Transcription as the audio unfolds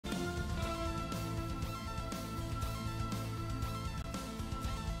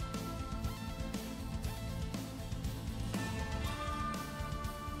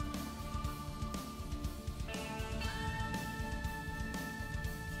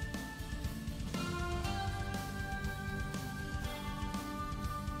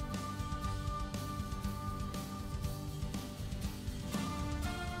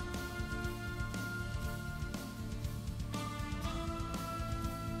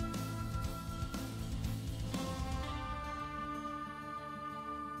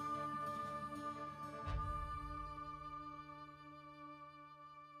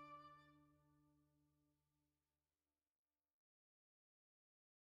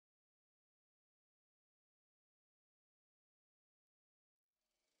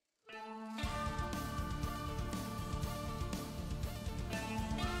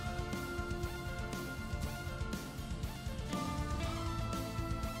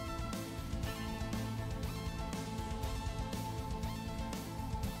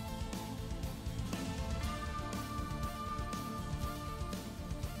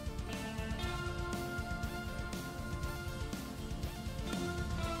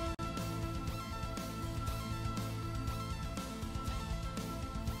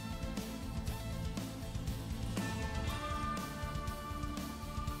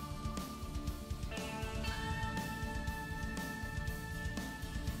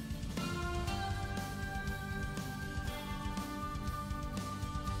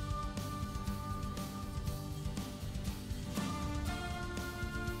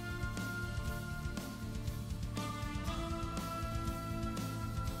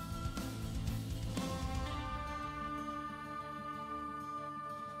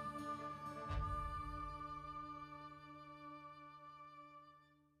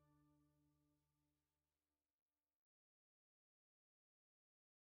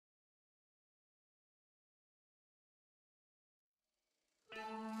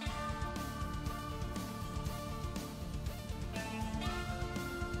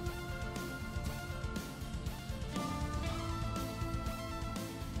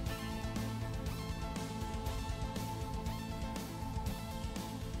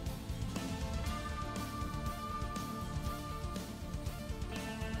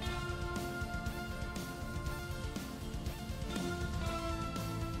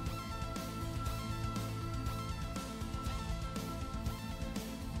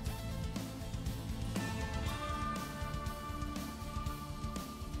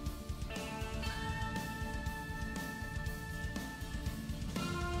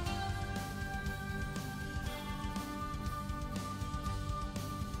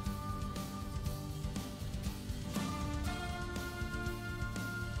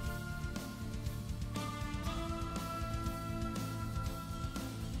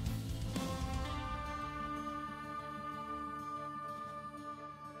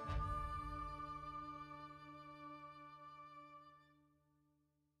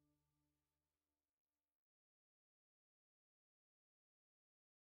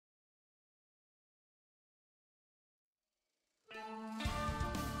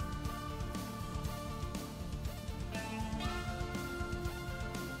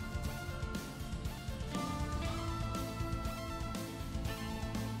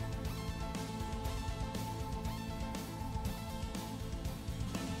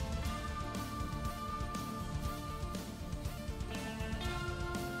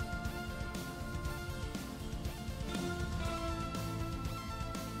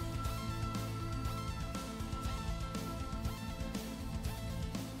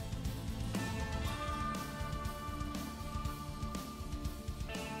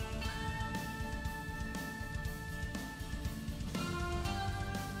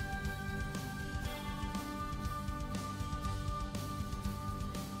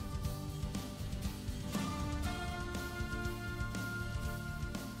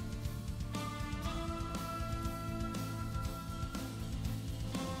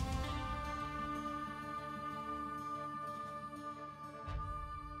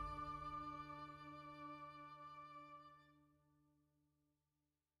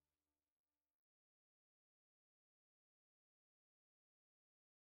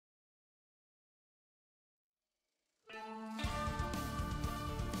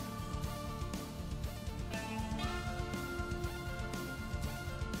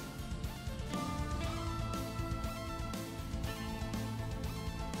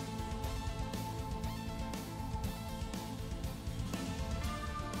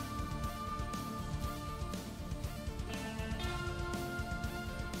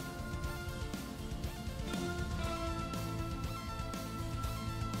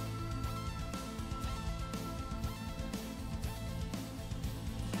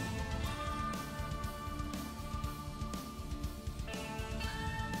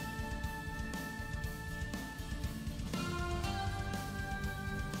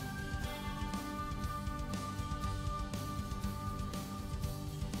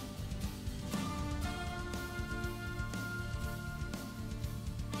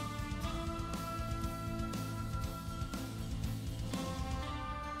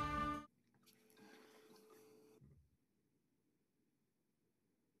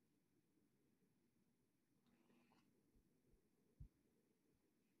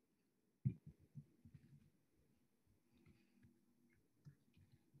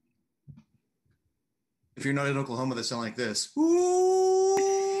If you're not in Oklahoma, they sound like this.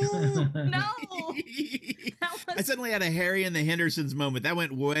 Ooh! No. I suddenly had a Harry and the Hendersons moment. That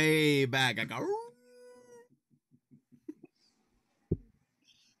went way back. I go.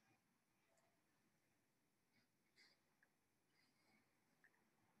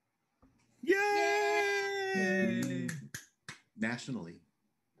 Yay! Yay! Nationally.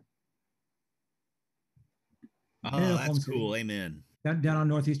 Oh, that's cool. Amen. Down on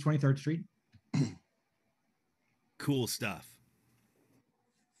Northeast 23rd Street. Cool stuff.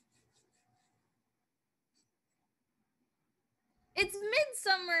 It's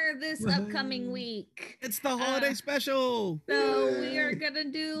Midsummer this upcoming week. It's the holiday special. So we are gonna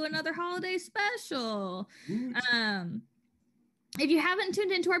do another holiday special. If you haven't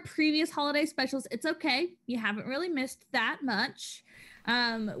tuned into our previous holiday specials, it's okay. You haven't really missed that much.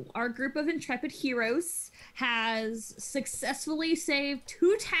 Our group of intrepid heroes has successfully saved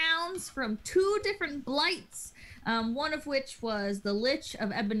 2 towns from 2 different blights. One of which was the Lich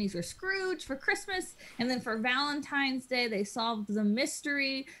of Ebenezer Scrooge for Christmas, and then for Valentine's Day they solved the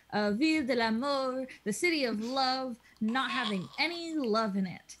mystery of Ville de l'Amour, the city of love, not having any love in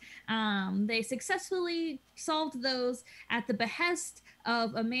it. They successfully solved those at the behest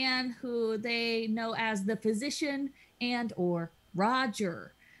of a man who they know as the Physician and or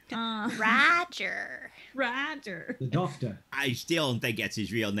Roger. Roger. The doctor. I still don't think that's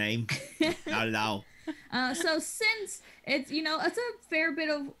his real name. Not at all. So since it's, it's a fair bit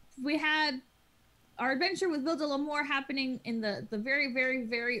of, we had our adventure with Ville de l'Amour happening in the very, very,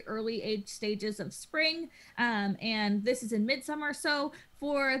 very early age stages of spring. And this is in Midsummer. So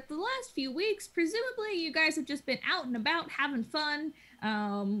for the last few weeks, presumably you guys have just been out and about having fun,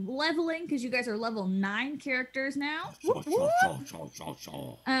 leveling, because you guys are level 9 characters now.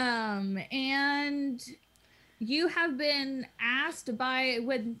 And you have been asked by,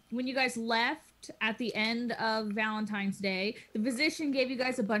 when you guys left at the end of Valentine's Day, the Physician gave you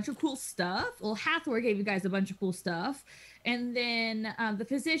guys a bunch of cool stuff. Well, Hathor gave you guys a bunch of cool stuff. And then the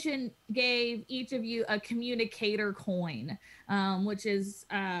Physician gave each of you a communicator coin, which is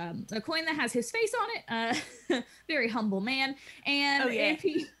a coin that has his face on it. Very humble man. And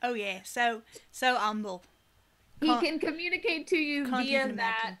oh yeah, so humble. He can communicate to you via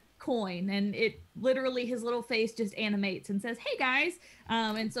that coin, and it literally, his little face just animates and says, "Hey guys,"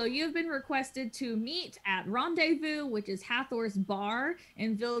 and so you've been requested to meet at Rendezvous, which is Hathor's bar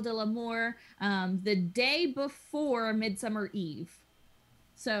in Ville de l'Amour, the day before Midsummer Eve.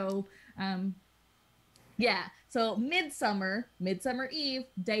 So so Midsummer Eve,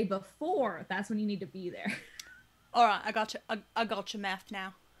 day before, that's when you need to be there. All right, I got your math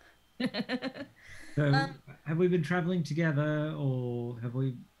now. So have we been traveling together, or have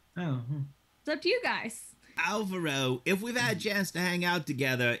we? It's up to you guys. Alvaro, if we've had a chance to hang out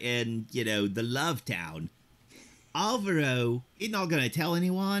together in, the Love Town, Alvaro, he's not going to tell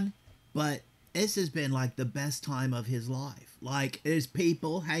anyone, but this has been like the best time of his life. Like, there's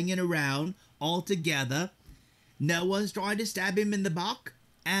people hanging around all together. No one's trying to stab him in the back,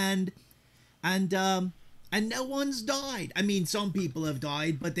 and no one's died. I mean, some people have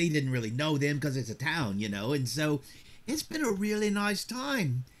died, but they didn't really know them because it's a town, and so it's been a really nice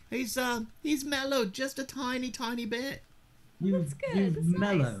time. He's mellowed just a tiny, tiny bit. That's good. You've That's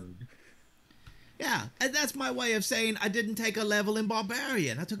mellowed. Nice. Yeah, and that's my way of saying I didn't take a level in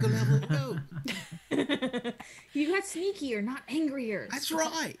Barbarian. I took a level in Goat. You got sneakier, not angrier. That's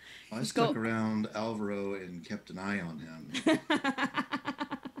right. I stuck around Alvaro and kept an eye on him.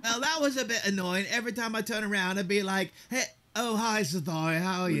 Well, that was a bit annoying. Every time I turn around, I'd be like, "Hey, oh hi, Sathari,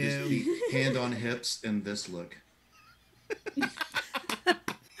 how are We'd you?" just be hand on hips and this look.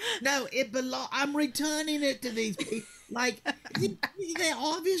 No, I'm returning it to these people. Like, they're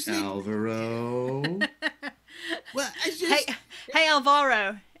obviously... Alvaro. Well, it's just... Hey,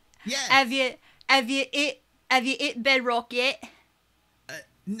 Alvaro. Yeah. Have you hit bedrock yet?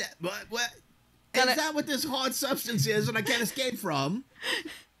 No, what? Is that what this hard substance is that I can't escape from?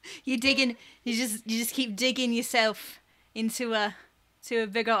 You just keep digging yourself into a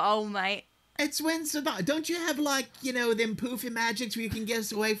bigger hole, mate. It's when don't you have, like, them poofy magics where you can get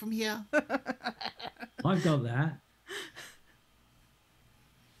us away from here? I've got that.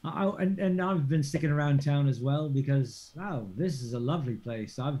 And I've been sticking around town as well because this is a lovely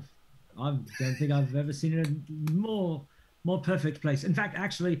place. I don't think I've ever seen a more perfect place. In fact,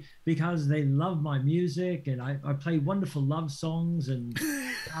 actually, because they love my music and I play wonderful love songs and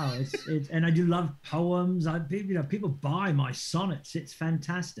and I do love poems. People buy my sonnets. It's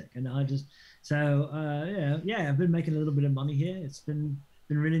fantastic, and I've been making a little bit of money here. It's been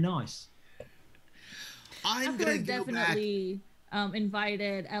really nice. I'm gonna go definitely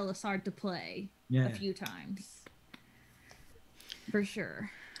invited Elisard to play a few times, for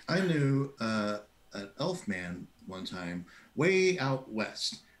sure. I knew an elf man one time way out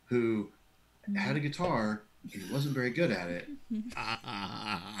west who had a guitar. He wasn't very good at it.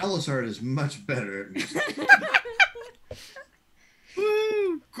 Elisard is much better at music.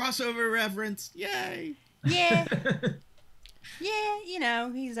 Woo! Crossover reference. Yay! Yeah.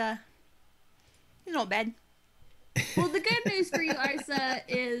 Yeah, he's not bad. Well, the good news for you, Isa,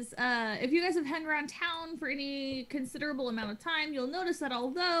 is if you guys have hung around town for any considerable amount of time, you'll notice that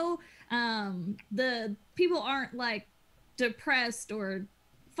although the people aren't like depressed or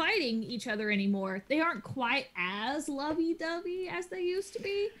fighting each other anymore, they aren't quite as lovey-dovey as they used to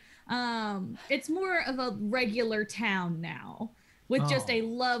be. It's more of a regular town now with just a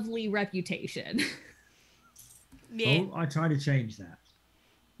lovely reputation. Yeah. Oh, I try to change that.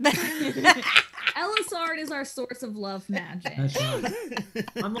 Elisard is our source of love magic. That's right.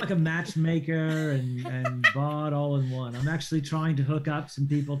 I'm like a matchmaker and bard all in one. I'm actually trying to hook up some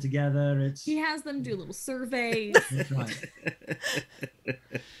people together. He has them do little surveys. That's right.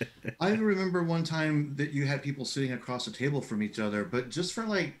 I remember one time that you had people sitting across the table from each other, but just for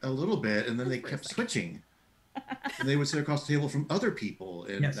like a little bit, and then they kept switching. And they would sit across the table from other people,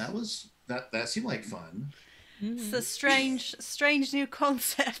 and Yes. that seemed like fun. It's a strange new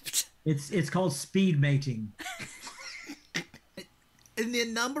concept. It's called speed mating. And the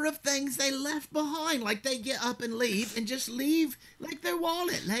number of things they left behind, like they get up and leave and just leave like their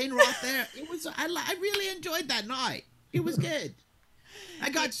wallet laying right there. It was I really enjoyed that night. It was good. I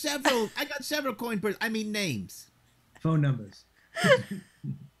got several names. Phone numbers.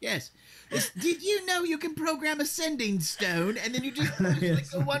 Yes. Did you know you can program a sending stone and then you just click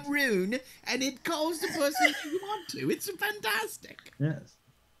the one rune and it calls the person you want to? It's fantastic. Yes.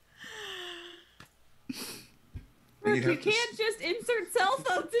 You can't just insert cell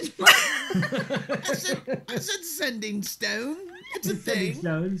phones in I said sending stone. It's a Sending thing.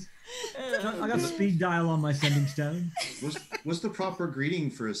 stones. I got speed dial on my sending stone. What's the proper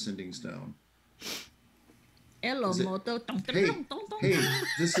greeting for a sending stone? Hello, Is it- Moto. Hey,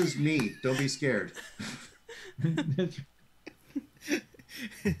 this is me. Don't be scared.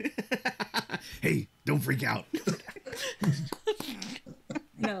 Hey, don't freak out.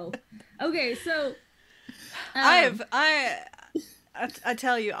 No. Okay, so I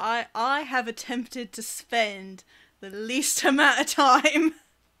tell you, I have attempted to spend the least amount of time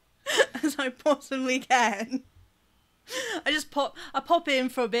as I possibly can. I pop in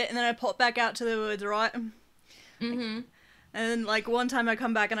for a bit and then I pop back out to the woods, right? Mm-hmm. And then, like, one time I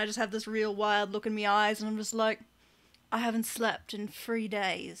come back and I just have this real wild look in my eyes and I'm just like, I haven't slept in 3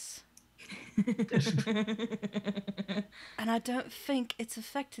 days. And I don't think it's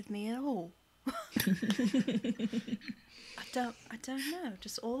affected me at all. I don't know.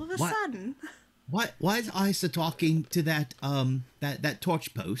 Just all of a What? sudden. Why is Isa talking to that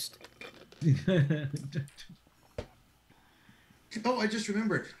torch post? Oh, I just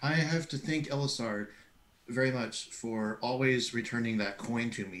remembered. I have to thank Elisard very much for always returning that coin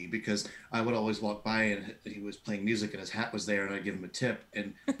to me, because I would always walk by and he was playing music and his hat was there and I'd give him a tip,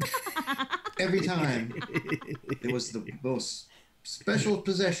 and every time it was the most special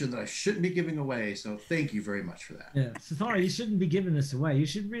possession that I shouldn't be giving away. So thank you very much for that. Yeah, Sathara, you shouldn't be giving this away. You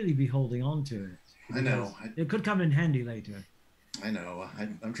should really be holding on to it. I know. It could come in handy later. I know.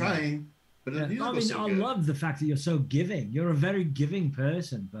 I'm trying, but Yeah. the music I was mean, so I good. love the fact that you're so giving. You're a very giving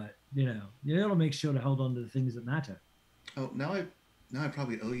person, but you gotta make sure to hold on to the things that matter. Oh, now I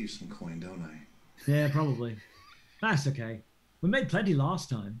probably owe you some coin, don't I? Yeah, probably. That's okay. We made plenty last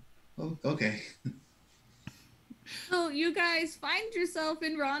time. Oh, okay. So you guys find yourself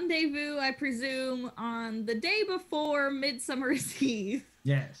in rendezvous, I presume, on the day before Midsummer's Eve.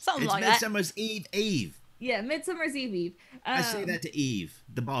 Yes. Something It's like that. Midsummer's Eve. Yeah, Midsummer's Eve. I say that to Eve,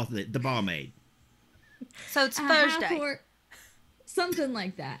 the barmaid. So it's Thursday. Hathor, something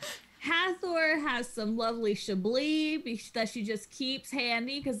like that. Hathor has some lovely chablis that she just keeps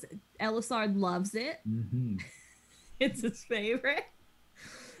handy because Elisard loves it. Mm-hmm. It's his favorite.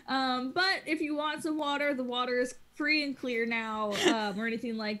 But if you want some water, the water is free and clear now, or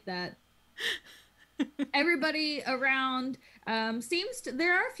anything like that. Everybody around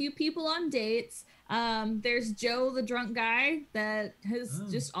there are a few people on dates. There's Joe, the drunk guy that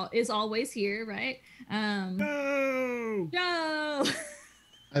is always here, right? Oh! Joe.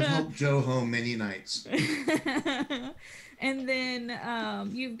 I've helped Joe home many nights. And then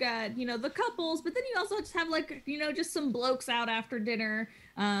you've got the couples, but then you also just have just some blokes out after dinner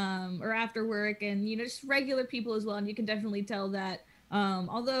or after work, and just regular people as well. And you can definitely tell that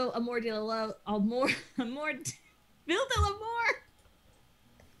although Ville de l'Amour,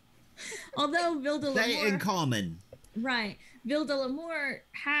 although Ville de They in l'Amour, common. right, Ville de l'Amour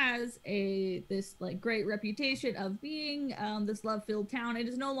has this like great reputation of being this love-filled town. It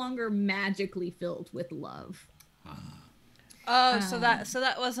is no longer magically filled with love. Oh, so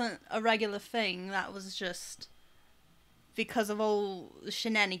that wasn't a regular thing. That was just because of all the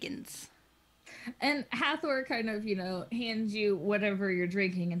shenanigans. And Hathor kind of, hands you whatever you're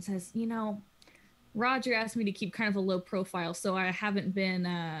drinking and says, Roger asked me to keep kind of a low profile, so I haven't been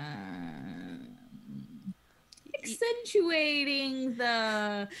accentuating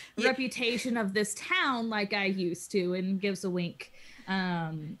the reputation of this town like I used to, and gives a wink.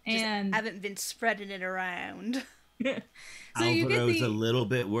 And haven't been spreading it around. So Alvaro's a little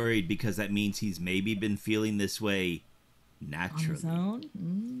bit worried because that means he's maybe been feeling this way naturally. On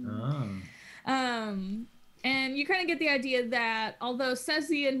his own? And you kind of get the idea that although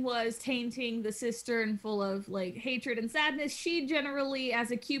Cessian was tainting the cistern full of like hatred and sadness, she generally,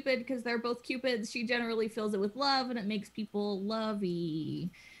 as a Cupid, because they're both Cupids, she generally fills it with love and it makes people lovey.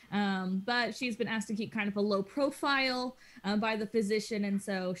 But she's been asked to keep kind of a low profile by the physician, and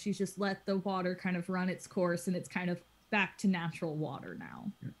so she's just let the water kind of run its course, and it's kind of back to natural water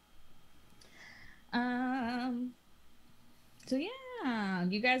now. So yeah,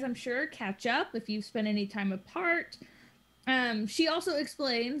 you guys, I'm sure, catch up if you've spent any time apart. She also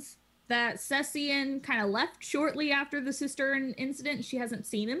explains that Cessian kind of left shortly after the cistern incident. She hasn't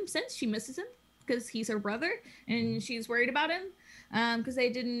seen him since. She misses him because he's her brother, and she's worried about him because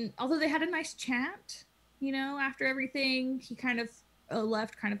although they had a nice chat, after everything, he kind of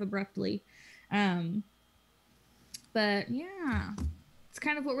left kind of abruptly. But yeah, it's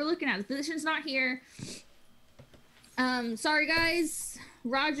kind of what we're looking at. The physician's not here. Sorry guys,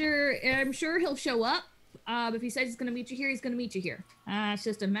 Roger, I'm sure he'll show up. If he says he's gonna meet you here, he's gonna meet you here. It's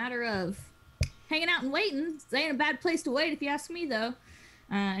just a matter of hanging out and waiting. It ain't a bad place to wait if you ask me, though.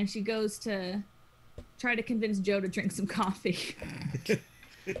 And she goes to try to convince Joe to drink some coffee.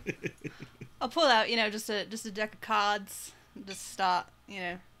 I'll pull out, just a deck of cards. Just start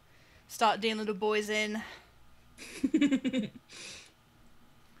dealing the boys in.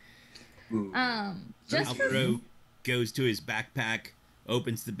 Alvaro goes to his backpack,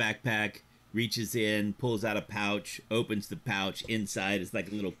 opens the backpack, reaches in, pulls out a pouch, opens the pouch. Inside is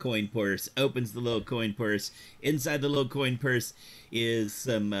like a little coin purse. Opens the little coin purse. Inside the little coin purse is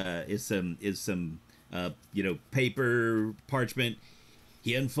some paper, parchment.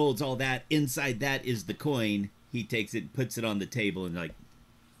 He unfolds all that. Inside that is the coin. He takes it, puts it on the table, and like,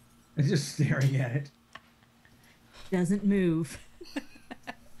 just staring at it. Doesn't move.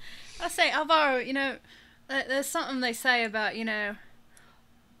 I say, Alvaro, there's something they say about,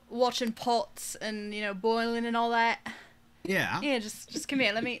 watching pots and, boiling and all that. Yeah. Yeah, just come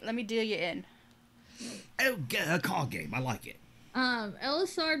here. Let me deal you in. Oh, a card game. I like it.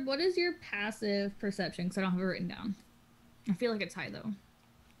 Elisard, what is your passive perception? Because I don't have it written down. I feel like it's high, though.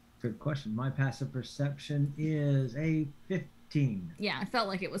 Good question. My passive perception is a 15. Yeah, I felt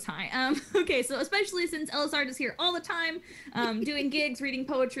like it was high. Okay, so especially since Elisard is here all the time, doing gigs, reading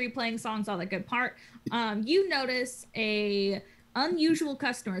poetry, playing songs, all that good part, you notice a unusual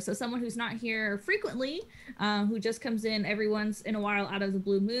customer, so someone who's not here frequently, who just comes in every once in a while out of the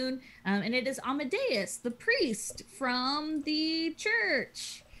blue moon, and it is Amadeus, the priest from the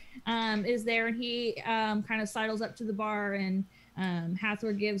church, is there, and he kind of sidles up to the bar, and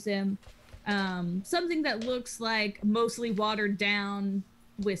Hathor gives him something that looks like mostly watered down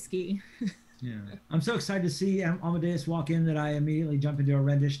whiskey. Yeah, I'm so excited to see Amadeus walk in that I immediately jump into a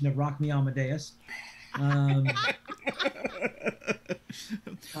rendition of "Rock Me Amadeus." Why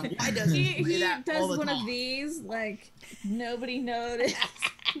does he does one of these, like, nobody noticed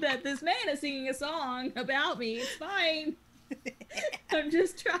that this man is singing a song about me. It's fine. I'm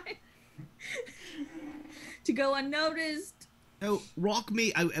just trying to go unnoticed. Oh, rock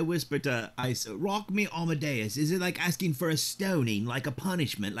me, I whispered to Ice, rock me Amadeus. Is it like asking for a stoning, like a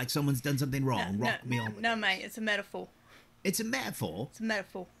punishment, like someone's done something wrong? Rock me Amadeus. No, mate, it's a metaphor. It's a metaphor? It's a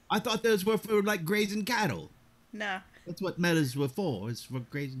metaphor. I thought those were for, like, grazing cattle. No. That's what metas were for, is for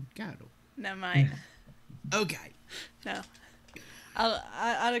grazing cattle. No, mate. Okay. No.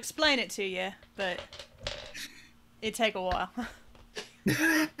 I'll explain it to you, but it'd take a while.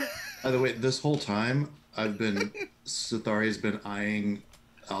 By the way, this whole time, Citharia's been eyeing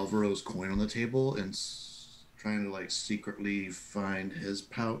Alvaro's coin on the table and trying to, like, secretly find his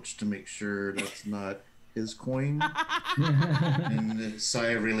pouch to make sure that's not his coin. And a sigh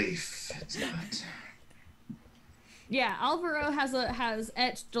of relief, it's not. Yeah, Alvaro has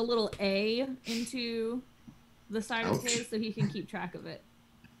etched a little A into the side of his so he can keep track of it.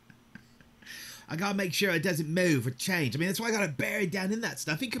 I gotta make sure it doesn't move or change. I mean, that's why I gotta bury it down in that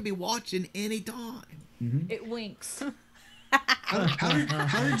stuff. He could be watching any time. It winks.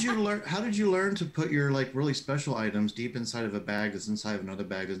 How did you learn? How did you learn to put your like really special items deep inside of a bag that's inside of another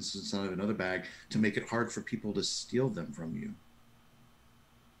bag that's inside of another bag to make it hard for people to steal them from you?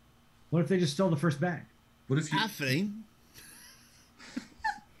 What if they just stole the first bag? What if you? I think.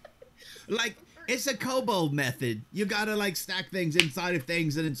 Like, it's a kobold method. You gotta like stack things inside of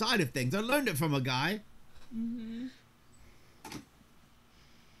things and inside of things. I learned it from a guy. Mm-hmm.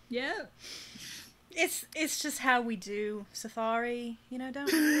 Yeah. It's just how we do Safari, you know.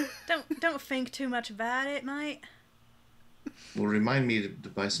 Don't think too much about it, mate. Well, remind me to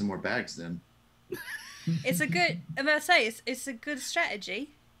buy some more bags then. It's a good. I'm gonna say it's a good strategy.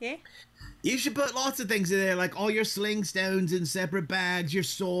 Yeah. You should put lots of things in there, like all your sling stones in separate bags, your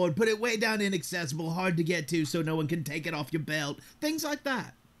sword, put it way down inaccessible, hard to get to so no one can take it off your belt. Things like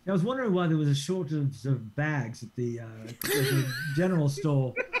that. I was wondering why there was a shortage of bags at the general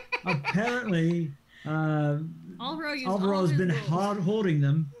store. Apparently, Alvaro's been hoarding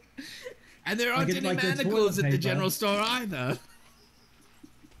them. And there aren't any like manacles at the general store either.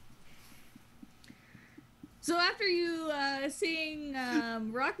 So after you sing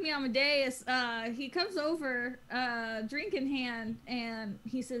Rock Me Amadeus, he comes over, drink in hand, and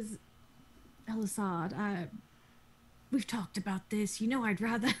he says, Elisard, we've talked about this. You know I'd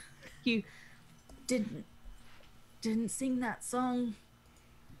rather you didn't sing that song.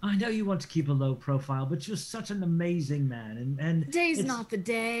 I know you want to keep a low profile, but you're such an amazing man. And Day's not the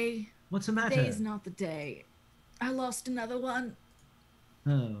day. What's the matter? Day's not the day. I lost another one.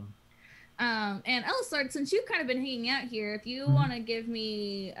 Oh. And Elisard, since you've kind of been hanging out here, if you want to give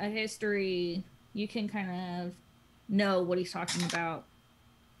me a history, you can kind of know what he's talking about.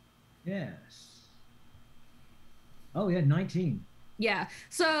 Yes. Oh, yeah, 19. Yeah.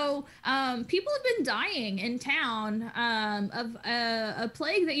 So people have been dying in town of a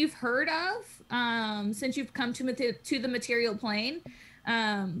plague that you've heard of since you've come to the material plane.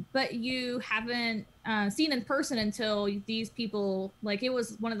 But you haven't seen in person until these people, like, it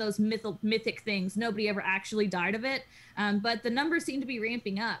was one of those mythic things. Nobody ever actually died of it. But the numbers seem to be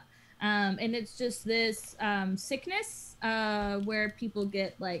ramping up. And it's just this sickness where people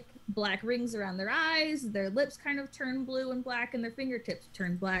get like black rings around their eyes, their lips kind of turn blue and black, and their fingertips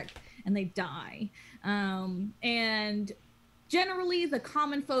turn black, and they die. And generally, the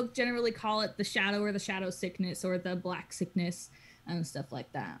common folk generally call it the shadow or the shadow sickness or the black sickness and stuff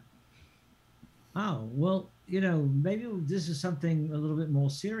like that. Oh, well, maybe this is something a little bit more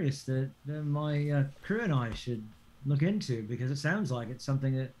serious that my crew and I should look into, because it sounds like it's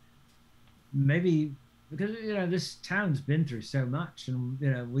something that maybe, because, this town's been through so much, and,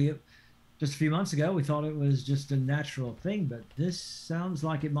 we just a few months ago, we thought it was just a natural thing, but this sounds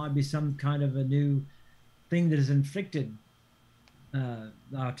like it might be some kind of a new thing that has inflicted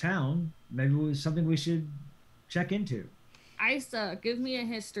our town. Maybe it was something we should check into. Isa, give me a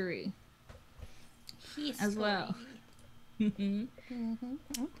history. As well. Okay,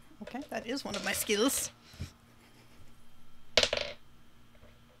 that is one of my skills.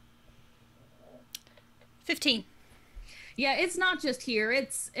 15. Yeah, it's not just here.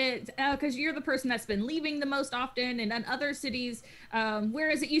 It's because you're the person that's been leaving the most often, and in other cities,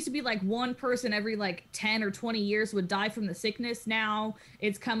 whereas it used to be like one person every like 10 or 20 years would die from the sickness, now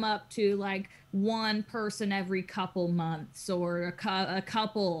it's come up to like one person every couple months, or a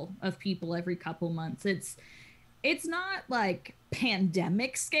couple of people every couple months. It's not like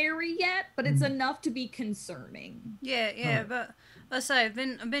pandemic scary yet, but it's enough to be concerning. Yeah, but let's say I've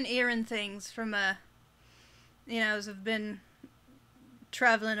been hearing things from as I've been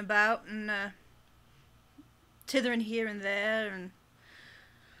traveling about and tithering here and there, and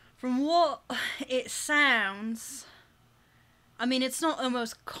from what it sounds, I mean, it's not the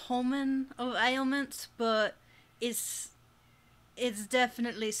most common of ailments, but it's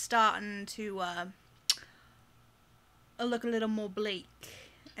definitely starting to look a little more bleak.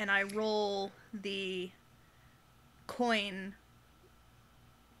 And I roll the coin,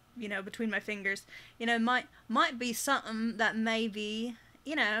 between my fingers. Might be something that maybe,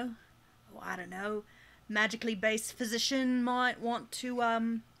 I don't know, magically based physician might want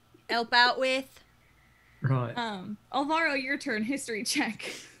to help out with. Right. Alvaro, your turn. History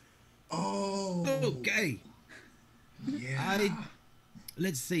check. Oh. Okay. Yeah.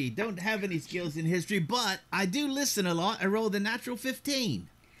 Let's see. Don't have any skills in history, but I do listen a lot. I rolled a natural 15.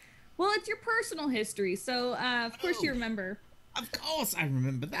 Well, it's your personal history, so of course you remember. Of course I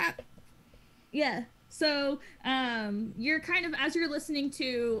remember that. Yeah. So you're kind of, as you're listening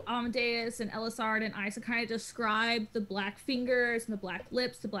to Amadeus and Elisard and Isa kind of describe the black fingers and the black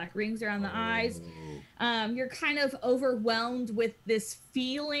lips, the black rings around the eyes, you're kind of overwhelmed with this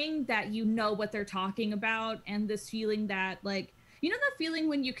feeling that you know what they're talking about, and this feeling that, like, You know that feeling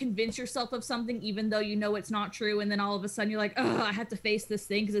when you convince yourself of something even though you know it's not true, and then all of a sudden you're like, oh, I have to face this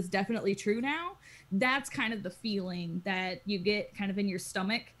thing because it's definitely true now? That's kind of the feeling that you get kind of in your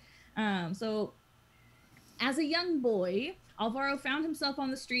stomach. So as a young boy, Alvaro found himself on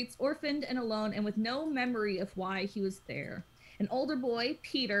the streets, orphaned and alone, and with no memory of why he was there. An older boy,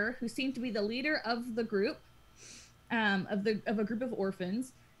 Peter, who seemed to be the leader of the group, of a group of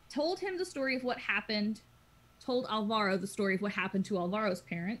orphans, told him the story of what happened, told Alvaro the story of what happened to Alvaro's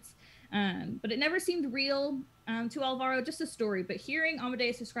parents. But it never seemed real to Alvaro, just a story. But hearing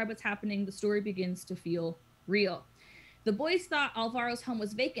Amadeus describe what's happening, the story begins to feel real. The boys thought Alvaro's home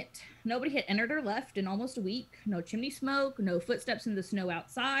was vacant. Nobody had entered or left in almost a week. No chimney smoke, no footsteps in the snow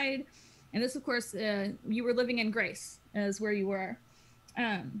outside. And this, of course, you were living in Grace, is where you were.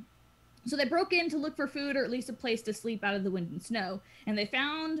 So they broke in to look for food or at least a place to sleep out of the wind and snow. And they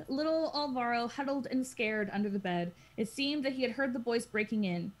found little Alvaro huddled and scared under the bed. It seemed that he had heard the boys breaking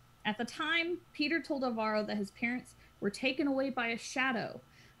in. At the time, Peter told Alvaro that his parents were taken away by a shadow,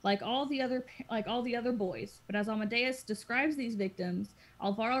 like all the other boys. But as Amadeus describes these victims,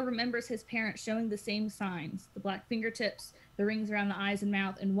 Alvaro remembers his parents showing the same signs, the black fingertips, the rings around the eyes and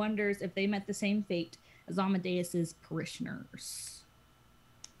mouth, and wonders if they met the same fate as Amadeus's parishioners.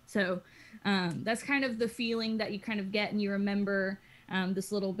 So that's kind of the feeling that you kind of get, and you remember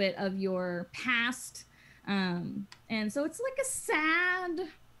this little bit of your past. And so it's like a sad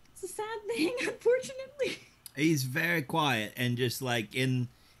thing, unfortunately. He's very quiet and just like in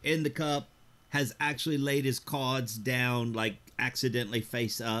the cup has actually laid his cards down, like accidentally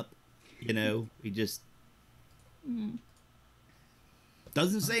face up. You know, he just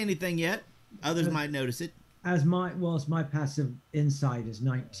doesn't say anything yet. Others might notice it. As my passive insight is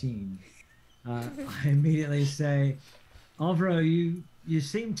 19, I immediately say, Alvaro, you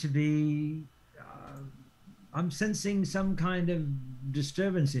seem to be. I'm sensing some kind of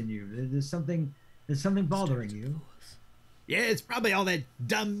disturbance in you. There's something bothering you. Yeah, it's probably all that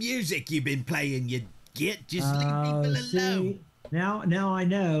dumb music you've been playing. You get just leave people alone. Now I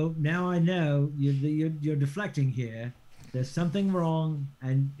know. You're deflecting here. There's something wrong,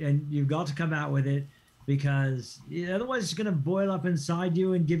 and you've got to come out with it, because otherwise it's going to boil up inside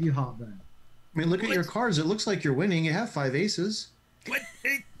you and give you heartburn. I mean, look at your cards. It looks like you're winning. You have 5 aces. What?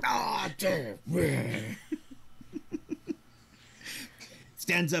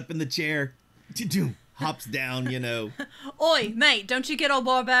 Stands up in the chair, hops down, you know. Oi, mate, don't you get all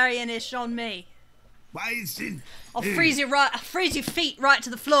barbarian-ish on me. Why is it? I'll freeze your feet right to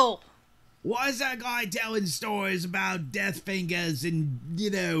the floor. Why is that guy telling stories about death fingers and,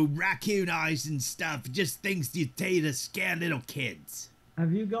 you know, raccoon eyes and stuff? Just things you tell to scare little kids.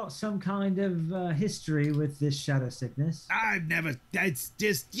 Have you got some kind of history with this shadow sickness? I've never. It's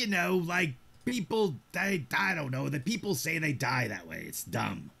just, you know, like people. I don't know. The people say they die that way. It's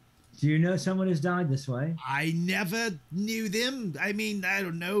dumb. Do you know someone who's died this way? I never knew them. I mean, I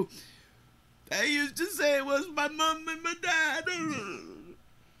don't know. I used to say it was my mom and my dad.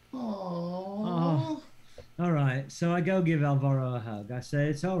 Oh. All right. So I go give Alvaro a hug. I say,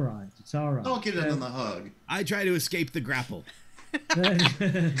 it's all right. It's all right. Don't get him in the hug. I try to escape the grapple.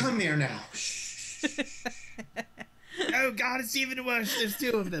 Come here now. Shh. Oh God, it's even worse. There's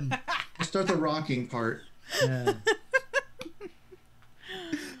 2 of them. We'll start the rocking part. Yeah.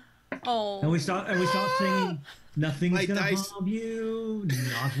 Oh. And we start singing, nothing's gonna harm you,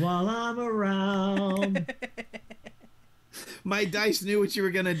 not while I'm around. My dice knew what you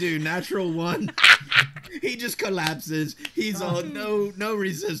were gonna do. Natural 1. He just collapses. He's all no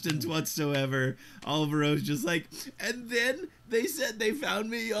resistance whatsoever. Alvaro's just like, and then they said they found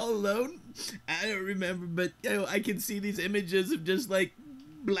me all alone. I don't remember, but you know, I can see these images of just like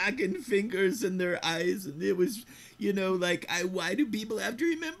blackened fingers in their eyes, and it was, you know, like, why do people have to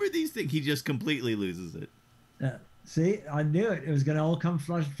remember these things? He just completely loses it. See, I knew it. It was going to all come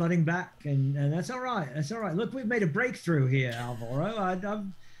flooding back, and that's all right. That's all right. Look, we've made a breakthrough here,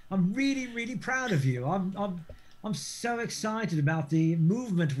 Alvaro. I'm really, really proud of you. I'm so excited about the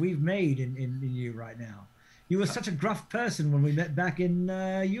movement we've made in you right now. You were such a gruff person when we met back in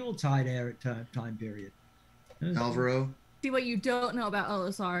Yuletide time period. Alvaro. See, what you don't know about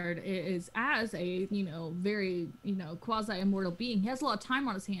Elisard is, as a, you know, very, you know, quasi-immortal being, he has a lot of time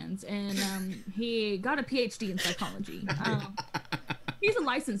on his hands, and he got a PhD in psychology. He's a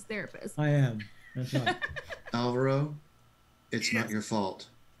licensed therapist. I am. That's right. Alvaro, it's not your fault.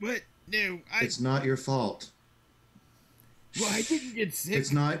 What? No, It's not your fault. Well, I didn't get sick.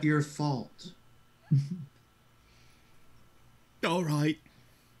 It's not your fault. All right.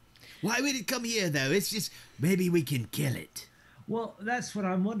 Why would it come here, though? It's just, maybe we can kill it. Well, that's what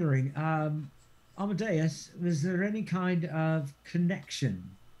I'm wondering. Amadeus, was there any kind of connection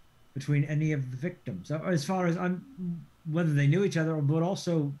between any of the victims, or as far as whether they knew each other, but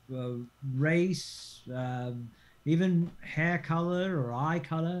also race, even hair color or eye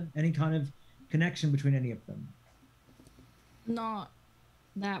color, any kind of connection between any of them? Not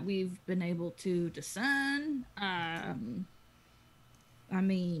that we've been able to discern. I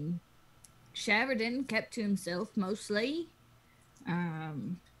mean, Sheridan kept to himself mostly.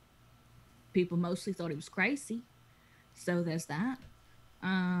 People mostly thought he was crazy, so there's that.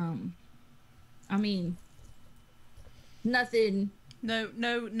 I mean, nothing. No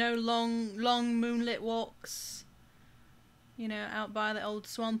long moonlit walks. You know, out by the old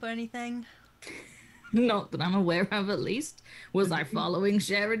swamp or anything. Not that I'm aware of, at least. Was I following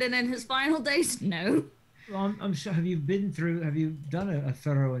Sheridan in his final days? No. Well, I'm sure. Have you done a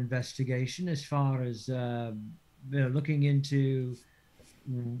thorough investigation as far as looking into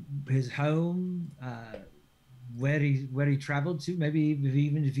his home, where he traveled to? Maybe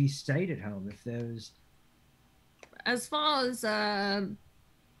even if he stayed at home, if there was. As far as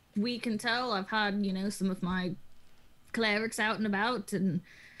we can tell, I've had, some of my clerics out and about and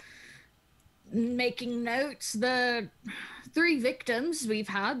making notes. The 3 victims we've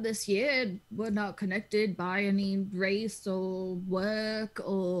had this year were not connected by any race or work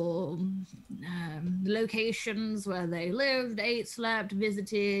or locations where they lived, ate, slept,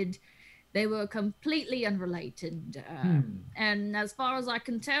 visited. They were completely unrelated. And as far as I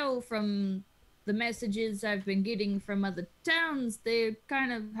can tell from the messages I've been getting from other towns, they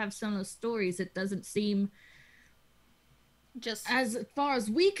kind of have similar stories. It doesn't seem, just as far as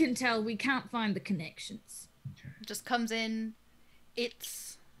we can tell, we can't find the connections. Just comes in,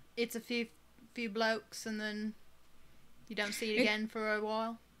 it's a few blokes, and then you don't see it again for a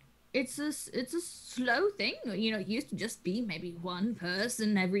while. It's a slow thing. It used to just be maybe one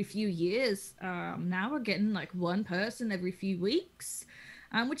person every few years. Now we're getting like one person every few weeks,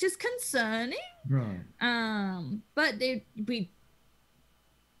 which is concerning. Right. But it's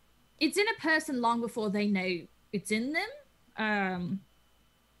in a person long before they know it's in them.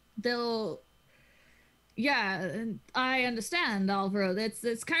 I understand, Alvaro.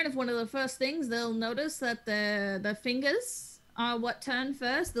 It's kind of one of the first things they'll notice, that the fingers are what turn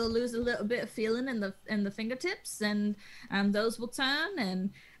first. They'll lose a little bit of feeling in the fingertips, and those will turn,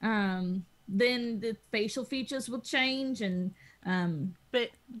 and then the facial features will change, and but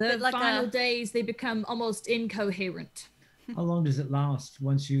like final days they become almost incoherent. How long does it last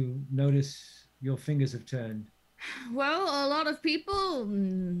once you notice your fingers have turned? Well, a lot of people,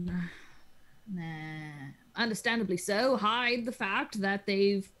 understandably so, hide the fact that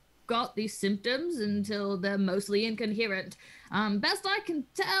they've got these symptoms until they're mostly incoherent. Best I can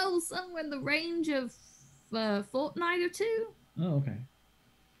tell, somewhere in the range of a fortnight or 2. Oh, okay.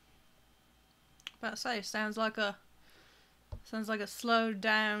 About to say, sounds like a slowed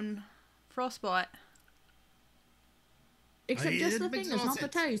down frostbite. Except just the fingers, not the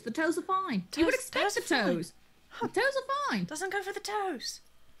toes. The toes are fine. You would expect the toes. The toes are fine. Doesn't go for the toes.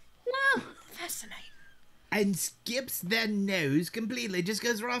 No. Fascinating. And skips their nose completely, just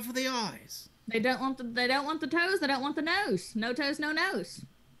goes right for the eyes. They don't want the toes, they don't want the nose. No toes, no nose.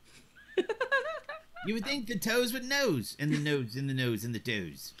 You would think the toes would nose, and the nose, and the nose, and the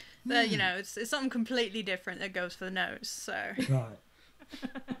toes. But, it's something completely different that goes for the nose, so. Right.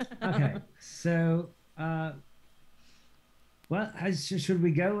 Okay, so, should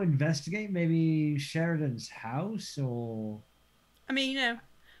we go investigate maybe Sheridan's house, or? I mean,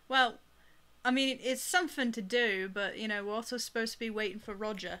 it's something to do, but, we're also supposed to be waiting for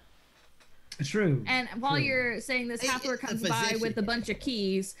Roger. True. And while you're saying this, Hathor comes by with a bunch of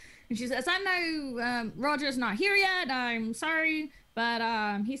keys, and she says, I know Roger's not here yet, I'm sorry, but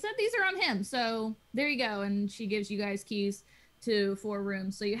he said these are on him, so there you go. And she gives you guys keys to 4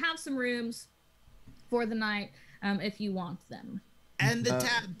 rooms. So you have some rooms for the night if you want them. And the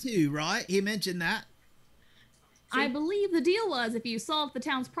tab too, right? He mentioned that. I believe the deal was if you solved the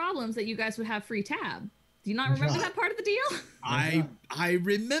town's problems that you guys would have free tab. Do you not remember that part of the deal? I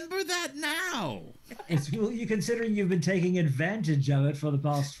remember that now. Well, you considering you've been taking advantage of it for the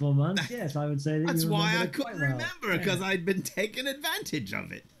past 4 months. Yes, I would say that. That's you why I it quite couldn't well. remember, because I'd been taking advantage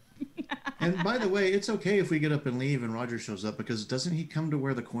of it. And by the way, it's okay if we get up and leave and Roger shows up, because doesn't he come to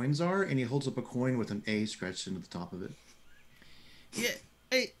where the coins are and he holds up a coin with an A scratched into the top of it? Yeah.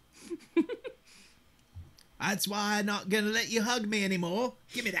 Hey. That's why I'm not going to let you hug me anymore.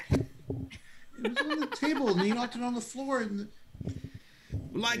 Give me that. It was on the table and he knocked it on the floor. And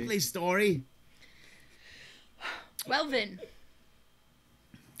Likely story. Well then.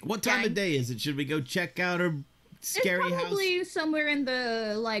 What time of day is it? Should we go check out her scary it's house? probably somewhere in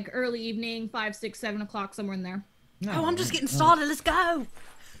the like early evening, 5, 6, 7 o'clock, somewhere in there. Oh, I'm just getting started. Let's go.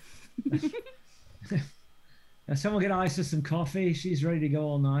 Someone get Isa some coffee. She's ready to go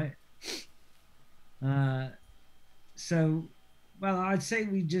all night. So, well, I'd say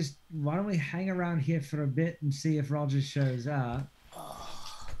why don't we hang around here for a bit and see if Roger shows up?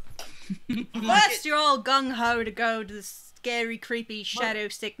 First, you're all gung-ho to go to the scary, creepy shadow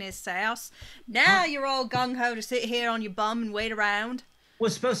sickness house. Now you're all gung-ho to sit here on your bum and wait around. We're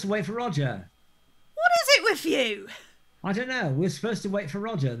supposed to wait for Roger. What is it with you? I don't know. We're supposed to wait for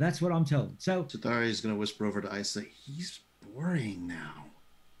Roger. That's what I'm told. So Titania is going to whisper over to Isa, he's boring now.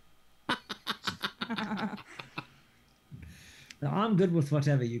 I'm good with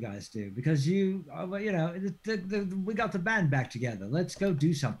whatever you guys do because we got the band back together. Let's go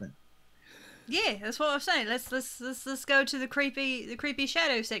do something. Yeah, that's what I'm saying. Let's go to the creepy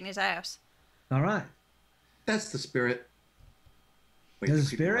shadow sickness house. All right. That's the spirit. Wait, There's a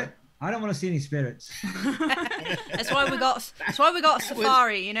spirit? I don't want to see any spirits. That's why we got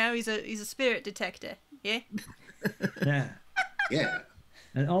Safari. You know, he's a spirit detector. Yeah. Yeah. Yeah.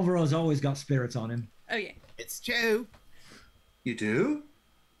 And Alvaro's always got spirits on him. Oh yeah. It's true. You do?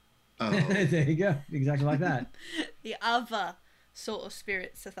 Oh. There you go. Exactly like that. The other sort of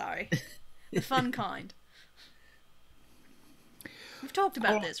spirit, Safari. The fun kind. We've talked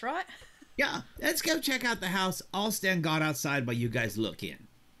about this, right? Yeah, let's go check out the house. I'll stand guard outside while you guys look in.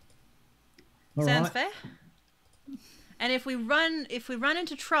 All Sounds right. fair. And if we run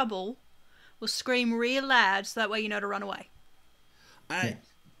into trouble, we'll scream real loud so that way you know to run away.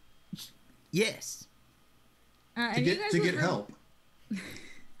 Yes. And To get help.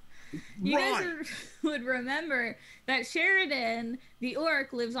 You guys would remember that Sheridan, the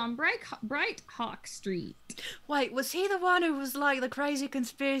orc, lives on Bright Hawk Street. Wait, was he the one who was like the crazy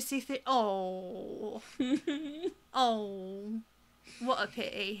conspiracy thing? Oh. Oh. What a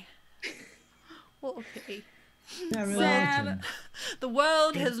pity. What a pity. Yeah, really Sad. awesome. The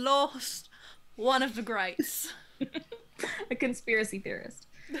world has lost one of the greats. A conspiracy theorist.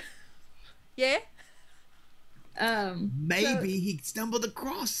 Yeah? Maybe he stumbled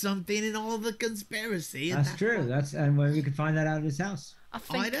across something in all the conspiracy. That's true. And where we can find that out of his house.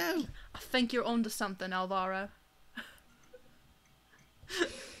 I know. I think you're onto something, Alvaro.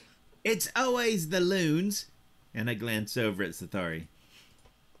 It's always the loons. And I glance over at Sathari.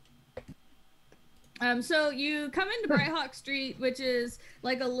 So you come into Bright Hawk Street, which is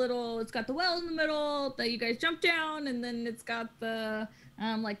like it's got the well in the middle that you guys jump down, and then it's got the,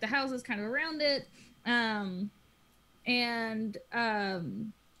 like the houses kind of around it. But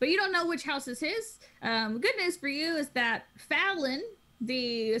you don't know which house is his. Good news for you is that Fallon,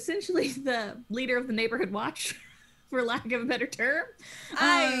 essentially the leader of the neighborhood watch, for lack of a better term.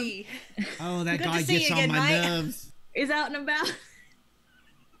 Aye. Oh, that Good guy to see gets you on again, my mate. nerves. Is out and about.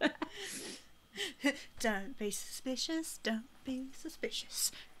 Don't be suspicious, don't be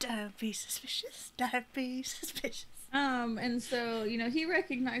suspicious, don't be suspicious, don't be suspicious. And so, he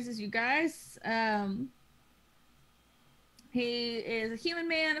recognizes you guys. He is a human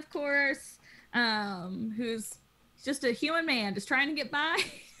man, of course, who's just a human man, just trying to get by.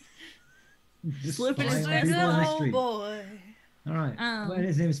 Just Slipping his flying best people on the Oh street. boy. All right. And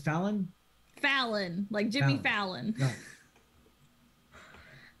his name is Fallon? Fallon, like Jimmy Fallon. Right.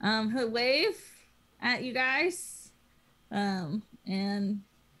 He'll wave at you guys, and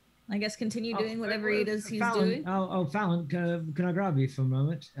I guess continue doing whatever it is he's Fallon, doing. Fallon, can I grab you for a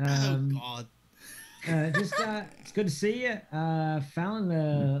moment? Oh, God. It's good to see you.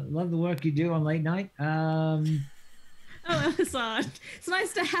 Fallon, love the work you do on late night. Oh, Assad, it's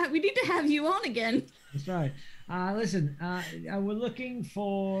nice to we need to have you on again. That's right. Listen, we're looking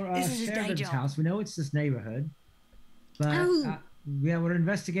for This is his day Sheridan's job. house. We know it's this neighborhood, but we're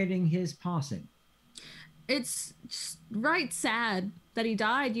investigating his passing. It's just right sad that he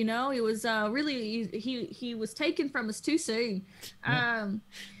died. He was really he was taken from us too soon. Sheridan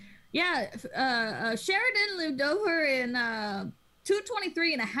lived over in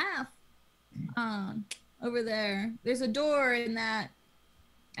 223 and a half. Over there, there's a door in that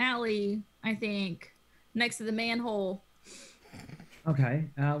alley, I think, next to the manhole. Okay.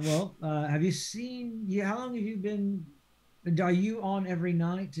 Have you seen? How long have you been? Are you on every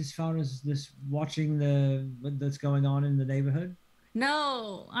night as far as this watching that's going on in the neighborhood?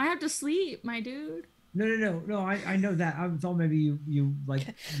 No, I have to sleep, my dude. No. I know that. I thought maybe you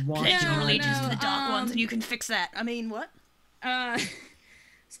like watch. Pledge your No, allegiance no, to the dark ones, and you can fix that. I mean, what? As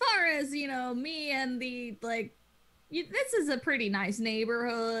far as me and the this is a pretty nice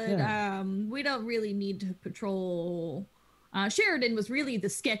neighborhood. Yeah. We don't really need to patrol. Sheridan was really the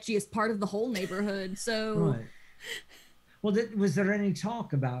sketchiest part of the whole neighborhood, so Right. Well, was there any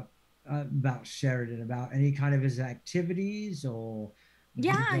talk about Sheridan, about any kind of his activities, or did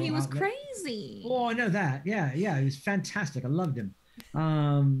Yeah, go he was out there? crazy. Oh, I know that. Yeah, yeah, he was fantastic. I loved him.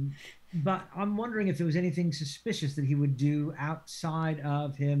 But I'm wondering if there was anything suspicious that he would do outside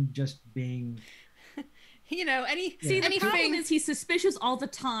of him just being. You know, See, the problem anything is he's suspicious all the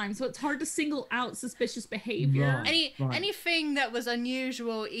time, so it's hard to single out suspicious behavior. Right. anything that was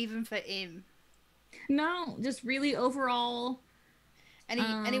unusual even for him. No, just really overall.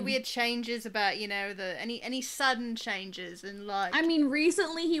 Any weird changes about, you know, any sudden changes in life. I mean,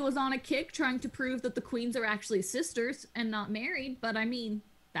 recently he was on a kick trying to prove that the queens are actually sisters and not married, but I mean,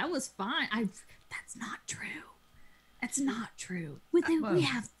 that was fine. That's not true. That's not true. We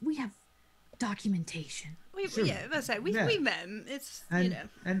have documentation. Sure. Yeah, that's right. We met him. It's, and, you know.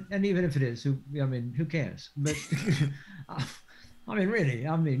 And even if it is, who cares? But I mean, really,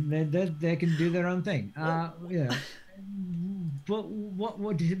 I mean, they can do their own thing. You know. But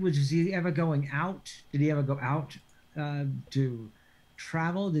was he ever going out? Did he ever go out to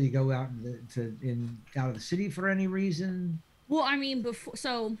travel? Did he go out out of the city for any reason? Well, I mean, before,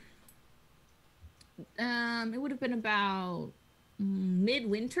 so it would have been about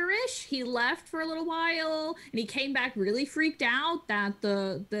midwinterish. He left for a little while, and he came back really freaked out that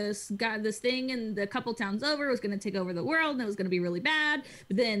this thing in the couple towns over was going to take over the world, and it was going to be really bad.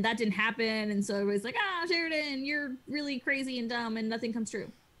 But then that didn't happen, and so everybody's like, Sheridan, you're really crazy and dumb, and nothing comes true.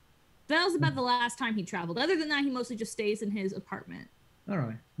 That was about the last time he traveled. Other than that, he mostly just stays in his apartment. All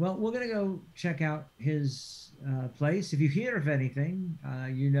right. Well, we're gonna go check out his place. If you hear of anything,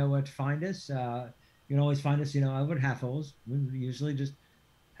 you know where to find us. You can always find us, you know, over at Half Holes. We're usually just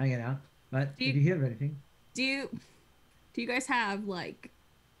hanging out. But if you hear of anything, do you guys have, like,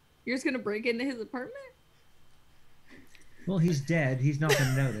 you're just gonna break into his apartment? Well, he's dead. He's not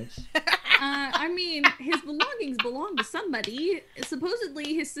gonna notice. I mean, his belongings belong to somebody.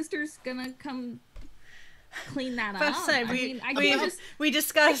 Supposedly, his sister's gonna come clean that up. We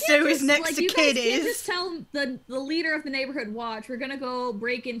discussed who his next to kid is. You can't just tell the leader of the neighborhood watch, we're gonna go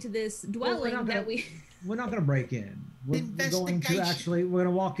break into this dwelling We're not gonna break in. We're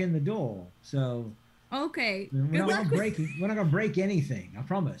gonna walk in the door. So okay. We're not gonna break anything. I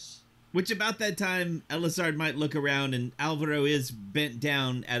promise. Which about that time, Elisard might look around and Alvaro is bent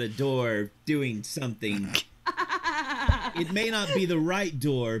down at a door doing something. It may not be the right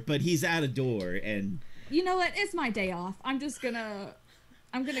door, but he's at a door and. You know what? It's my day off. I'm gonna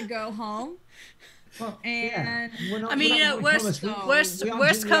go home. Well, and worst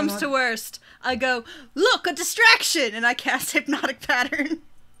comes to worst. I go, look, a distraction, and I cast hypnotic pattern.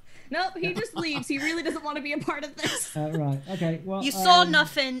 Nope, he just leaves. He really doesn't want to be a part of this. Right. Okay. Well, you saw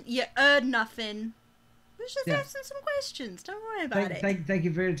nothing. You heard nothing. We're just asking some questions. Don't worry about it. Thank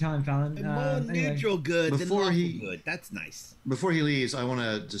you for your time, Fallon. More neutral good than lawful good. That's nice. Before he leaves, I want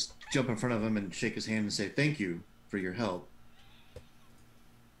to just jump in front of him and shake his hand and say thank you for your help.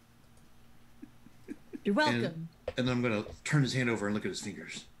 You're welcome. And then I'm going to turn his hand over and look at his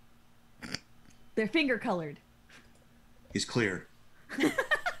fingers. They're finger colored. He's clear. I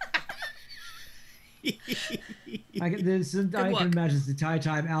can imagine the entire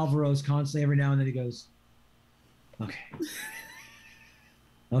time Alvaro's constantly every now and then he goes, okay.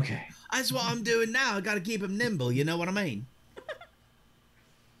 That's what I'm doing now. I got to keep him nimble. You know what I mean?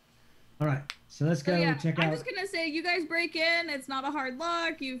 All right. So let's go check out. I'm just going to say, you guys break in. It's not a hard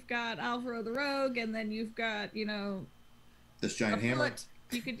lock. You've got Alvaro the Rogue, and then you've got, you know... this giant hammer?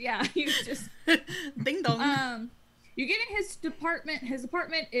 You could, you just... Ding dong. You get in his apartment. His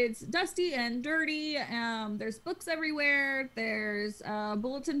apartment is dusty and dirty. There's books everywhere. There's a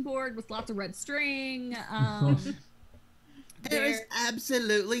bulletin board with lots of red string. There is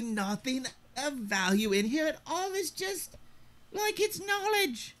absolutely nothing of value in here at all. It's just like it's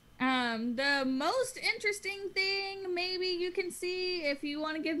knowledge. The most interesting thing maybe you can see if you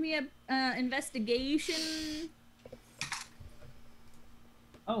want to give me a investigation.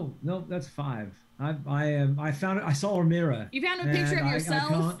 Oh no, that's 5. I found it. I saw a mirror. You found a picture of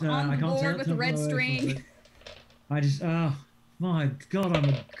yourself on the board with a red string. I just, oh my God, I'm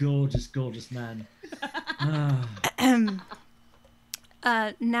a gorgeous, gorgeous man.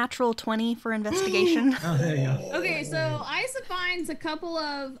 Natural 20 for investigation. Oh, there you go. Okay, so Isa finds a couple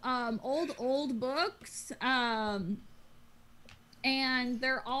of old books, and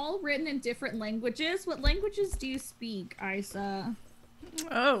they're all written in different languages. What languages do you speak, Isa?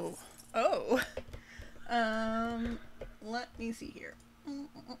 Oh. Let me see here.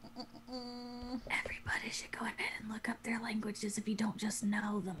 Everybody should go ahead and look up their languages if you don't just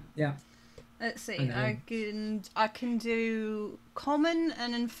know them. Yeah. Let's see. I can do common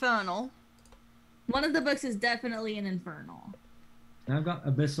and infernal. One of the books is definitely an infernal. And I've got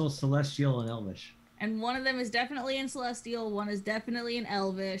abyssal, celestial, and elvish. And one of them is definitely in celestial. One is definitely in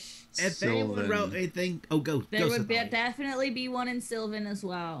elvish. If anyone wrote anything, there would definitely be one in Sylvan as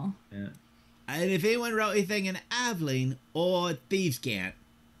well. Yeah. And if anyone wrote anything in Aveline or Thieves' Cant,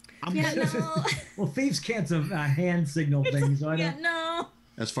 no. Well, Thieves' Cant's a hand signal thing, so I don't. No.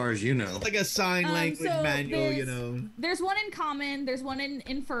 As far as you know. Like a sign language manual, you know. There's one in Common, there's one in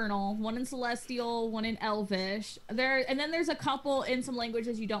Infernal, one in Celestial, one in Elvish. And then there's a couple in some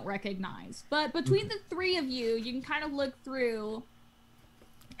languages you don't recognize. But between the three of you, you can kind of look through,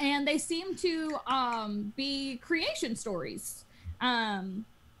 and they seem to be creation stories.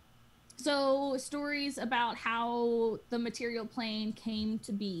 So stories about how the material plane came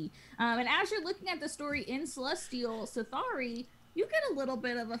to be. And as you're looking at the story in Celestial, Sathari, you get a little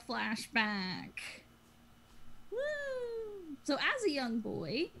bit of a flashback. Woo! So as a young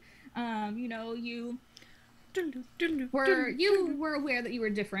boy, you were aware that you were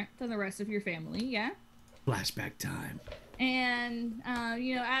different than the rest of your family, yeah? Flashback time. And,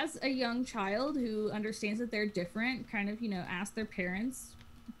 as a young child who understands that they're different, kind of, ask their parents,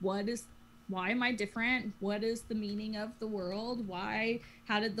 why am I different? What is the meaning of the world?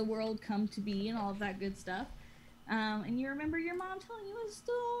 How did the world come to be, and all of that good stuff. And you remember your mom telling you a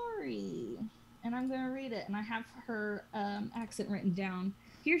story. And I'm going to read it. And I have her accent written down.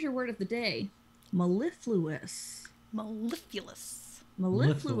 Here's your word of the day. Mellifluous. Mellifluous.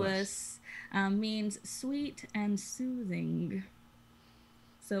 Mellifluous means sweet and soothing.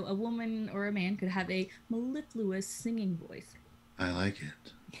 So a woman or a man could have a mellifluous singing voice. I like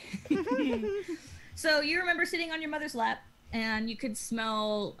it. So you remember sitting on your mother's lap, and you could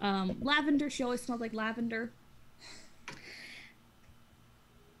smell lavender. She always smelled like lavender.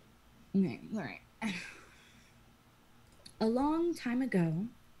 Okay, all right. A long time ago,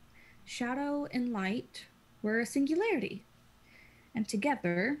 shadow and light were a singularity, and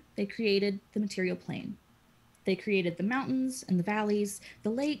together they created the material plane. They created the mountains and the valleys, the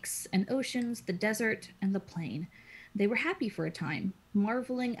lakes and oceans, the desert and the plain. They were happy for a time,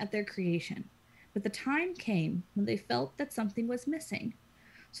 marveling at their creation. But the time came when they felt that something was missing.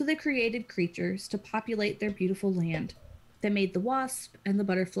 So they created creatures to populate their beautiful land. They made the wasp and the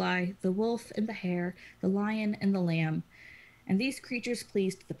butterfly, the wolf and the hare, the lion and the lamb, and these creatures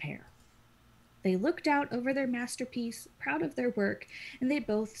pleased the pair. They looked out over their masterpiece, proud of their work, and they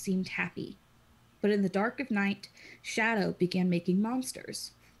both seemed happy. But in the dark of night, Shadow began making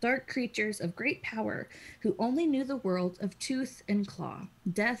monsters, dark creatures of great power, who only knew the world of tooth and claw,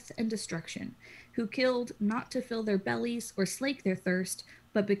 death and destruction, who killed not to fill their bellies or slake their thirst,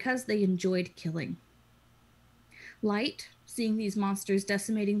 but because they enjoyed killing. Light, seeing these monsters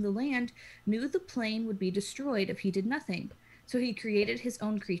decimating the land, knew the plane would be destroyed if he did nothing, so he created his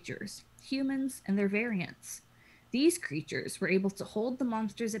own creatures, humans and their variants. These creatures were able to hold the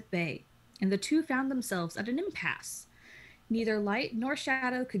monsters at bay, and the two found themselves at an impasse. Neither Light nor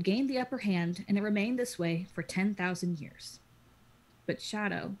Shadow could gain the upper hand, and it remained this way for 10,000 years. But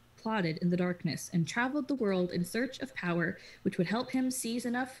Shadow plodded in the darkness and traveled the world in search of power which would help him seize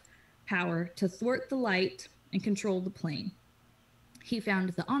enough power to thwart the light and control the plane. He found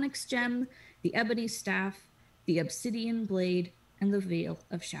the onyx gem, the ebony staff, the obsidian blade, and the veil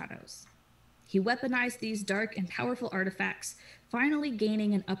of shadows. He weaponized these dark and powerful artifacts, finally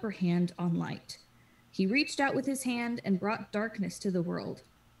gaining an upper hand on light. He reached out with his hand and brought darkness to the world.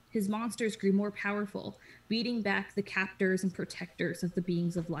 His monsters grew more powerful, beating back the captors and protectors of the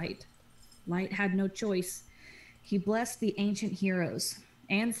beings of light. Light had no choice. He blessed the ancient heroes,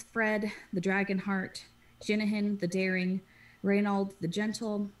 Ansfred, the Dragonheart, Jinihin, the Daring, Reynald, the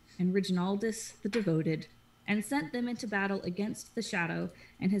Gentle, and Reginaldus, the Devoted, and sent them into battle against the Shadow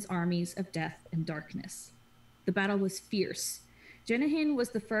and his armies of death and darkness. The battle was fierce. Jinihin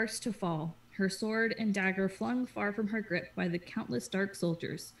was the first to fall, her sword and dagger flung far from her grip by the countless dark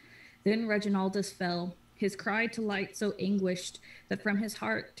soldiers. Then Reginaldus fell, his cry to light so anguished that from his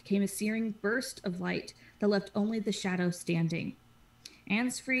heart came a searing burst of light that left only the Shadow standing.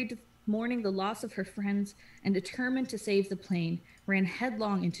 Ansfried, mourning the loss of her friends and determined to save the plane, ran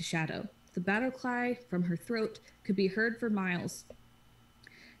headlong into Shadow. The battle cry from her throat could be heard for miles.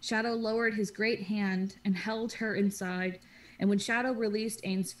 Shadow lowered his great hand and held her inside, and when Shadow released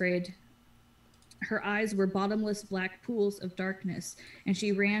Ansfried, her eyes were bottomless black pools of darkness, and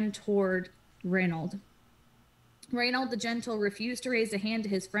she ran toward Reynald. Reynald the Gentle refused to raise a hand to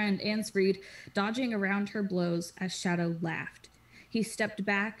his friend Ansfried, dodging around her blows as Shadow laughed. He stepped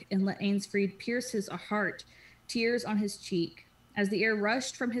back and let Ansfried pierce his heart, tears on his cheek. As the air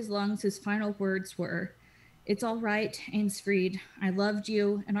rushed from his lungs, his final words were, It's all right, Ainsfried. I loved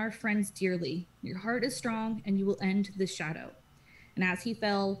you and our friends dearly. Your heart is strong, and you will end this shadow. And as he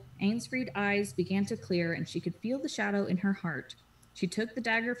fell, Ainsfried's eyes began to clear, and she could feel the shadow in her heart. She took the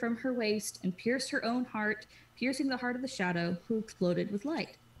dagger from her waist and pierced her own heart, piercing the heart of the shadow, who exploded with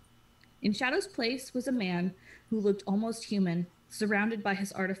light. In Shadow's place was a man who looked almost human, surrounded by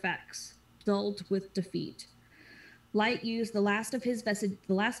his artifacts, dulled with defeat. Light used the last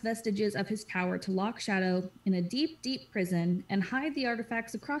vestiges of his power to lock Shadow in a deep, deep prison and hide the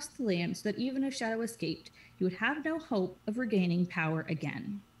artifacts across the land so that even if Shadow escaped, he would have no hope of regaining power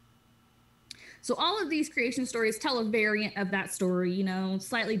again. So all of these creation stories tell a variant of that story, you know,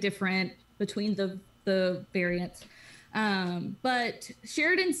 slightly different between the variants. But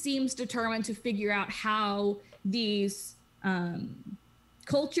Sheridan seems determined to figure out how these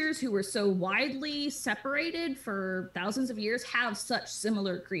cultures who were so widely separated for thousands of years have such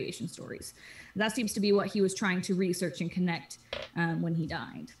similar creation stories. That seems to be what he was trying to research and connect when he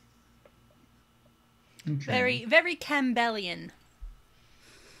died. Okay. Very, very Campbellian.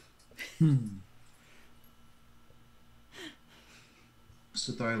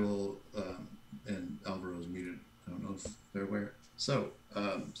 Sithari will, and Alvaro's muted. I don't know if they're aware. So,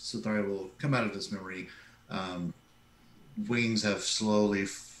 Sithari will come out of this memory. Wings have slowly,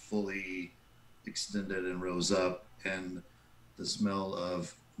 fully extended and rose up, and the smell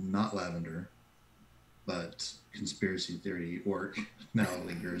of not lavender, but conspiracy theory orc now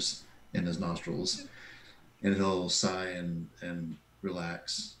lingers in his nostrils. And he'll sigh and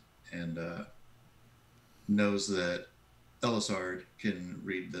relax, and knows that Elisard can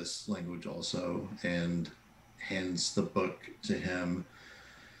read this language also, and hands the book to him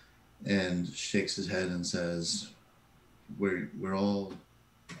and shakes his head and says, we're all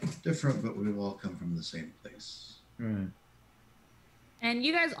different, but we've all come from the same place. Right. And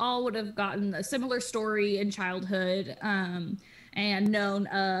you guys all would have gotten a similar story in childhood, and known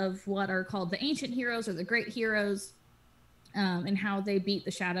of what are called the ancient heroes or the great heroes, and how they beat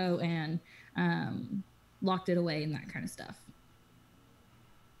the shadow and locked it away and that kind of stuff.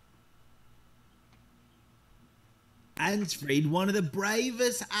 Ansfried, one of the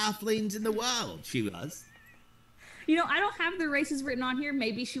bravest halflings in the world, she was. You know, I don't have the races written on here.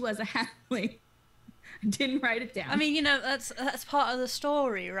 Maybe she was a halfling. I didn't write it down. I mean, you know, that's part of the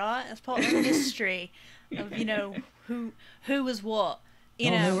story, right? That's part of the mystery of, you know, who was what.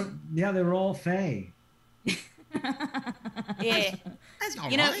 You know. They were all Fae. Yeah. That's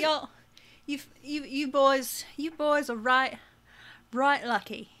not you know, right. you boys are right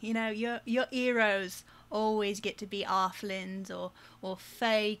lucky. You know, your heroes always get to be halflings or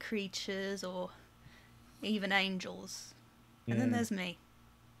fey creatures or even angels. And then there's me.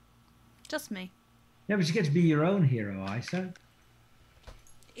 Just me. Yeah, but you get to be your own hero, Isa.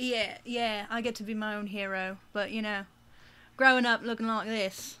 Yeah, I get to be my own hero. But, you know, growing up looking like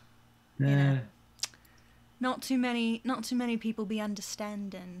this, you know, not too many people be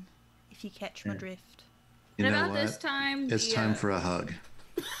understanding, if you catch my drift. You and know about what? this time, It's time for a hug.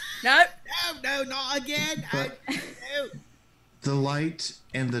 No, No, not again. But No. the light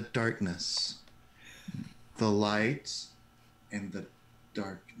and the darkness. The light and the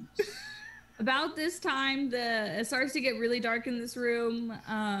darkness. about this time, it starts to get really dark in this room,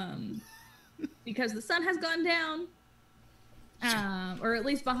 because the sun has gone down, or at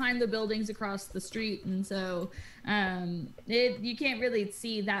least behind the buildings across the street, and so you can't really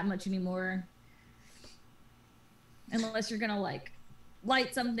see that much anymore, unless you're gonna like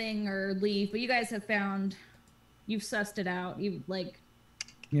light something or leave. But you guys have you've sussed it out. You like,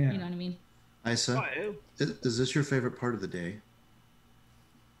 you know what I mean. Isa, is this your favorite part of the day?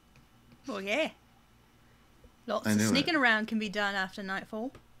 well, yeah. Lots I of knew sneaking it. around can be done after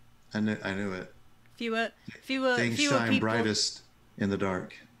nightfall. I knew it. Fewer Things shine people. brightest in the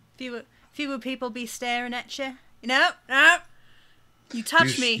dark. Fewer people be staring at you. You know, no. You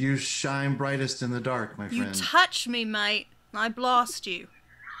touch me. You shine brightest in the dark, my You friend. touch me, mate. I blast you.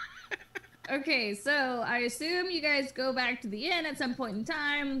 Okay, so I assume you guys go back to the inn at some point in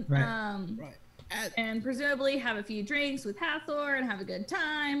time. Right. And presumably have a few drinks with Hathor and have a good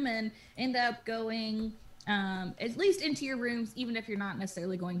time and end up going at least into your rooms, even if you're not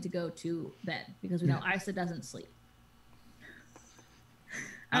necessarily going to go to bed, because we know Isa doesn't sleep.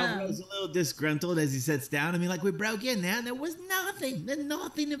 Alvaro's a little disgruntled as he sits down. I mean, like, we broke in there and there was nothing. There's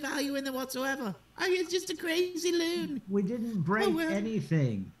nothing of value in there whatsoever. I mean, it's just a crazy loon. We didn't break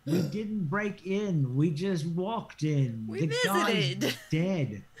anything. We didn't break in. We just walked in. We the visited. guy's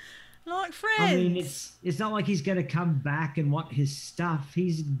dead. Like friends. I mean, it's not like he's going to come back and want his stuff.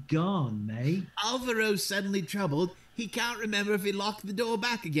 He's gone, mate. Alvaro's suddenly troubled. He can't remember if he locked the door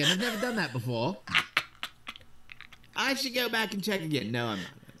back again. I've never done that before. I should go back and check again. No, I'm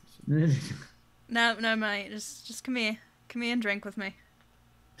not. No, mate. Just come here. Come here and drink with me.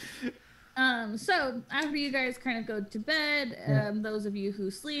 So after you guys kind of go to bed, those of you who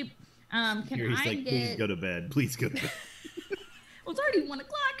sleep, can He's I like, get... please go to bed. Please go to bed. Well, it's already 1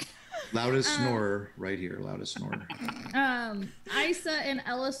 o'clock. Loudest snorer right here. Loudest snorer. Isa and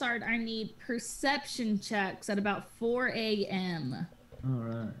Elisard, I need perception checks at about 4 a.m. All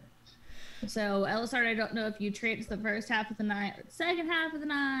right. So Elisard, I don't know if you trance the first half of the night or the second half of the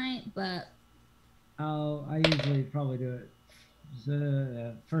night, but I usually probably do it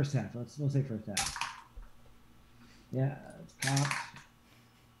the first half. We'll say first half. Yeah, it's count.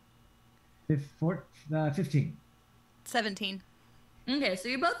 15. 17. Okay, so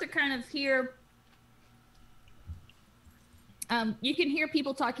you both are kind of here. You can hear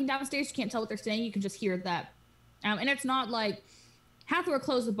people talking downstairs. You can't tell what they're saying. You can just hear that. And it's not like Hathor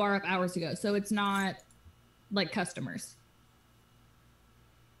closed the bar up hours ago, so it's not like customers.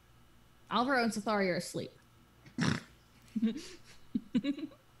 Alvaro and Sathari are asleep. I'm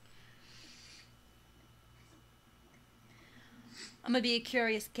gonna be a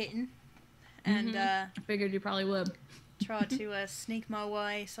curious kitten, and I figured you probably would. try to sneak my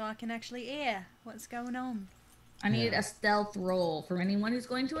way so I can actually hear what's going on. I need a stealth roll from anyone who's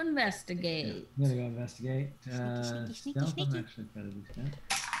going to investigate. I'm gonna go investigate. Sneaky, Stealth, sneaky. I'm actually better than stealth.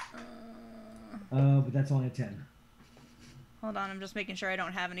 But that's only a 10. Hold on, I'm just making sure I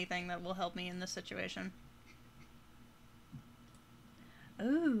don't have anything that will help me in this situation.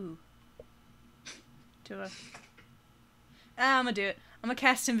 Ooh. I'm gonna do it. I'm gonna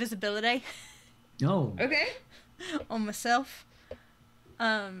cast invisibility No. Okay. on myself.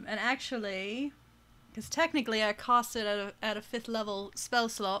 And actually, because technically I cast it at a 5th level spell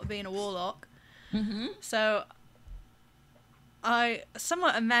slot, being a warlock. So I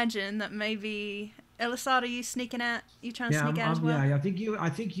somewhat imagine that maybe Elisard, are you sneaking out? You trying to sneak out as well? Yeah, I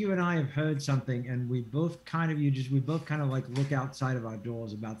think you and I have heard something, and we both kind of like look outside of our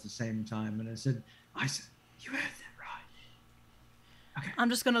doors about the same time. And I said, you heard that right? Okay. I'm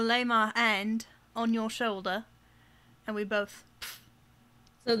just gonna lay my hand on your shoulder, and we both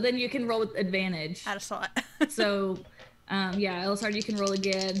So then you can roll with advantage. out of sight. So, Elisard, you can roll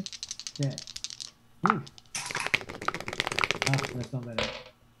again. Yeah. Ooh. That's not better.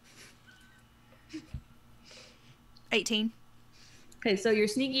 18. Okay, so you're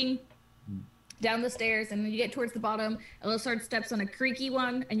sneaking down the stairs, and when you get towards the bottom, Elisard steps on a creaky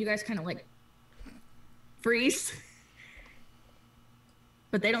one, and you guys kind of like freeze.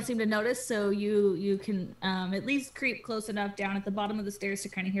 But they don't seem to notice, so you can at least creep close enough down at the bottom of the stairs to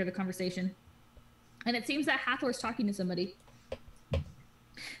kind of hear the conversation. And it seems that Hathor's talking to somebody.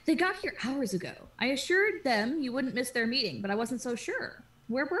 They got here hours ago. I assured them you wouldn't miss their meeting, but I wasn't so sure.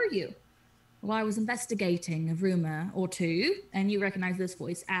 Where were you? Well, I was investigating a rumor or two, and you recognize this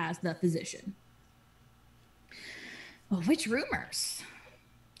voice as the physician. Well, which rumors?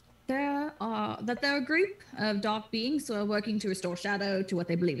 There are a group of dark beings who are working to restore Shadow to what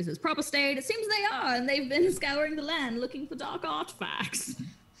they believe is its proper state. It seems they are, and they've been scouring the land looking for dark artifacts.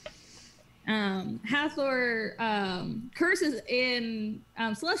 Hathor curses in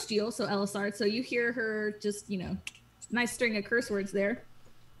Celestial, so Elisard, so you hear her just, nice string of curse words there.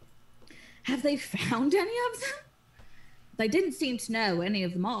 Have they found any of them? They didn't seem to know any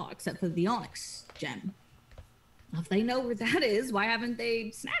of them all, except for the Onyx gem. If they know where that is, why haven't they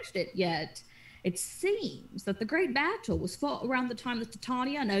snatched it yet? It seems that the great battle was fought around the time that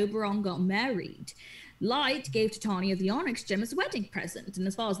Titania and Oberon got married. Light gave Titania the Onyx gem as a wedding present, and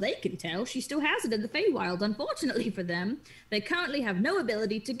as far as they can tell, she still has it in the Feywild. Unfortunately for them, they currently have no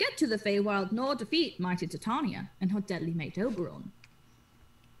ability to get to the Feywild nor defeat mighty Titania and her deadly mate Oberon.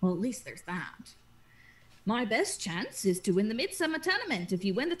 Well, at least there's that. My best chance is to win the Midsummer tournament. If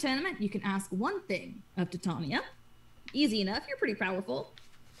you win the tournament, you can ask one thing of Titania. Easy enough, you're pretty powerful.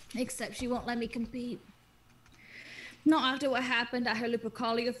 Except she won't let me compete. Not after what happened at her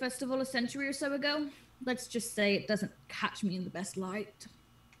Lupercalia festival a century or so ago. Let's just say it doesn't catch me in the best light.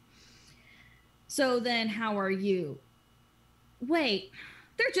 So then, how are you? Wait,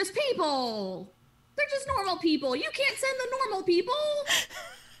 they're just people! They're just normal people! You can't send the normal people!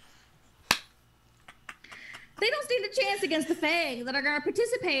 They don't stand a chance against the Fae that are going to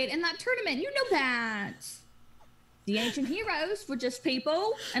participate in that tournament. You know that. The ancient heroes were just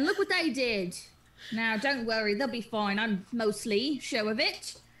people, and look what they did. Now, don't worry, they'll be fine. I'm mostly sure of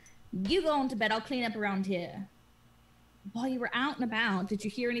it. You go on to bed. I'll clean up around here. While you were out and about, did you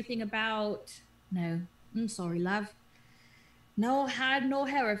hear anything about... No, I'm sorry, love. No hide nor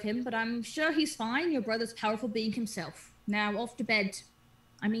hair of him, but I'm sure he's fine. Your brother's powerful being himself. Now, off to bed.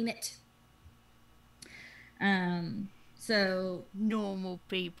 I mean it. So normal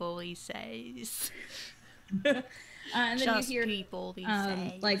people, he says. And then Just you hear people these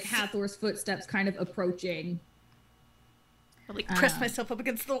days. like Hathor's footsteps kind of approaching. I like press myself up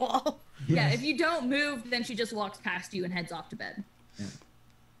against the wall. Yes. Yeah, if you don't move, then she just walks past you and heads off to bed.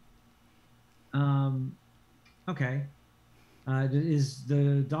 Yeah. Okay. Is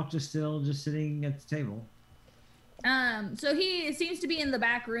the doctor still just sitting at the table? So he seems to be in the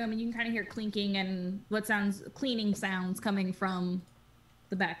back room, and you can kind of hear clinking and cleaning sounds coming from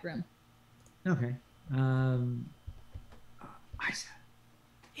the back room. Okay. Isa.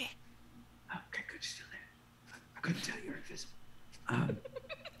 Yeah. Okay, good. You're still there. I couldn't tell you were invisible.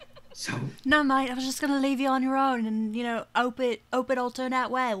 So. No, mate. I was just gonna leave you on your own, and hope it all turned out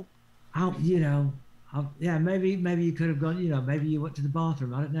well. Yeah, maybe you could have gone. Maybe you went to the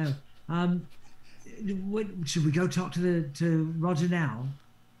bathroom. I don't know. Should we go talk to Roger now?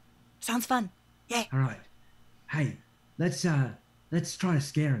 Sounds fun. Yeah. All right. Hey, let's try to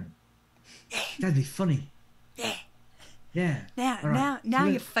scare him. Yeah. That'd be funny. Yeah. Yeah. Now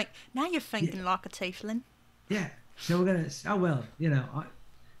you're thinking like a tiefling. Yeah. So we're gonna. Oh well,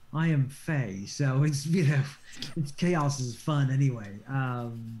 I am Faye, so it's it's chaos is fun anyway.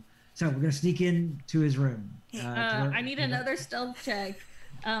 So we're gonna sneak in to his room. I need another stealth check.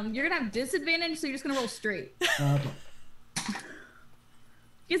 You're gonna have disadvantage, so you're just gonna roll straight. Okay.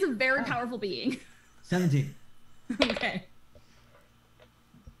 He's a very powerful being. 17. Okay.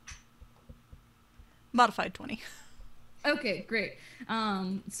 Modified 20. Okay, great.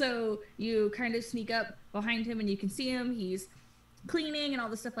 So you kind of sneak up behind him, and you can see him. He's cleaning and all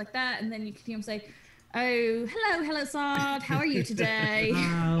this stuff like that, and then you can hear him say, "Oh, hello, Sard. How are you today?"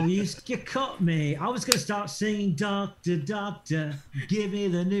 Oh, you caught me. I was gonna start singing, "Doctor, Doctor, give me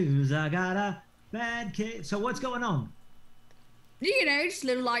the news. I got a bad case." So what's going on? Just a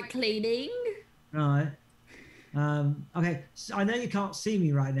little light cleaning. Right. Okay. So I know you can't see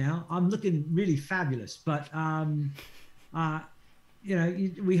me right now. I'm looking really fabulous, but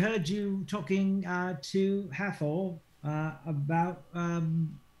we heard you talking to Hathor about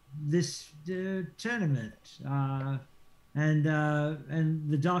this tournament and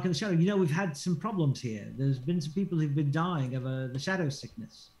the dark and the shadow. We've had some problems here. There's been some people who've been dying of the shadow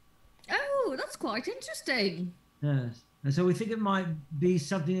sickness. Oh, that's quite interesting. Yes. And so we think it might be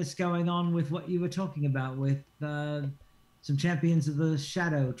something that's going on with what you were talking about with some champions of the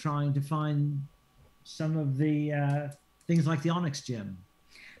shadow trying to find some of the things like the Onyx gem.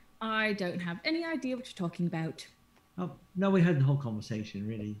 I don't have any idea what you're talking about. Oh, no, we heard the whole conversation,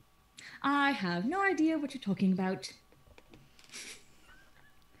 really. I have no idea what you're talking about.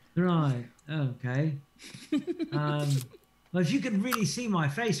 Right. Okay. Well, if you could really see my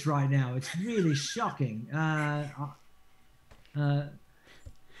face right now, it's really shocking. And I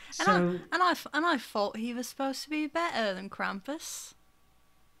thought he was supposed to be better than Krampus.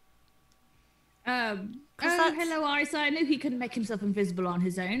 Hello, Isa. I knew he couldn't make himself invisible on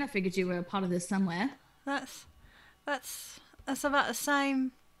his own. I figured you were a part of this somewhere. That's about the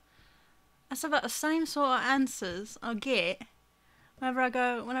same. That's about the same sort of answers I get whenever I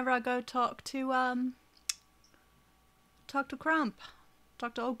go talk to old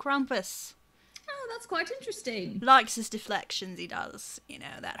Krampus. Oh, that's quite interesting. Likes his deflections, he does.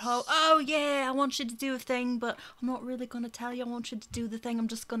 That whole, "Oh yeah, I want you to do a thing, but I'm not really going to tell you I want you to do the thing. I'm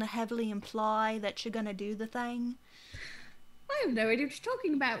just going to heavily imply that you're going to do the thing." I have no idea what you're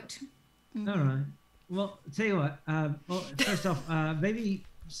talking about. Mm-hmm. All right. Well, tell you what. Well, first off, maybe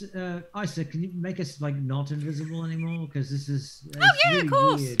Isa, can you make us not invisible anymore? Because this is yeah, really of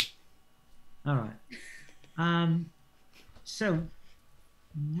course. weird. All right. So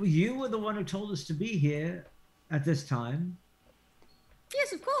you were the one who told us to be here at this time.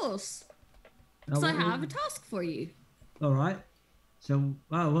 Yes, of course. So I have a task for you. All right. So,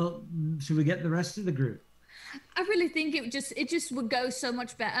 should we get the rest of the group? I really think it just would go so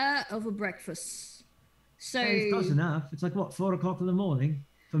much better over breakfast. So Hey, it's close enough. It's 4 o'clock in the morning.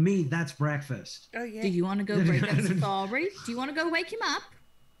 For me, that's breakfast. Oh yeah. Do you want to go break up Safari? Do you want to go wake him up?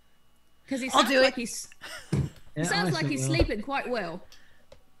 Because he I'll sounds do like it. he's sleeping quite well.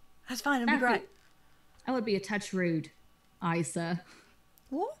 That's fine. It'll be great. That would be a touch rude, Isa.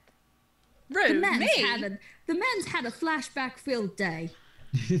 What? Rude? The man's had a flashback-filled day.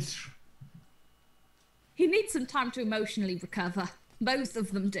 He needs some time to emotionally recover. Both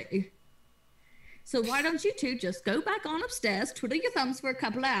of them do. So why don't you two just go back on upstairs, twiddle your thumbs for a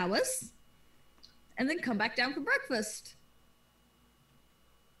couple of hours, and then come back down for breakfast?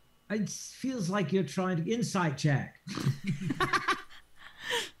 It feels like you're trying to insight check.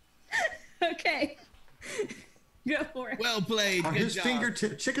 Okay. Go for it. Well played. Are Good his job.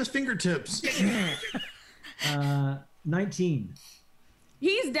 fingertips? Check his fingertips. 19.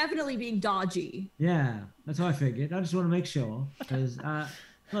 He's definitely being dodgy. Yeah, that's what I figured. I just want to make sure because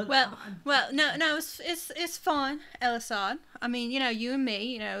look, Well, no, it's fine, Elisard. I mean, you and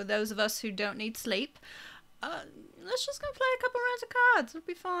me, those of us who don't need sleep. Let's just go play a couple rounds of cards. It'll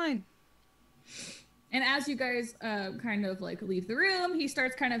be fine. And as you guys kind of like leave the room, he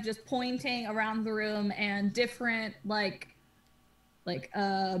starts kind of just pointing around the room, and different like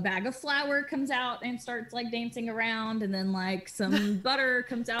a bag of flour comes out and starts like dancing around, and then like some butter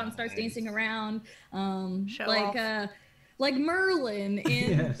comes out and starts dancing around. Show off. Like Merlin in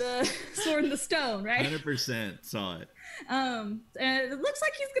Yes. the Sword in the Stone, right? 100% saw it. And it looks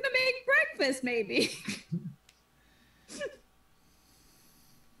like he's gonna make breakfast, maybe.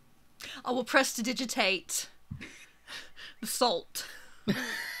 I will prestidigitate the salt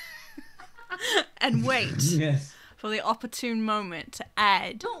and wait yes. for the opportune moment to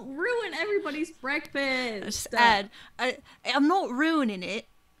add. Don't ruin everybody's breakfast. Just add. I'm not ruining it.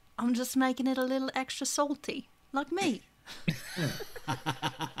 I'm just making it a little extra salty, like me.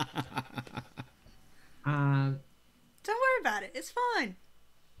 Don't worry about it. It's fine.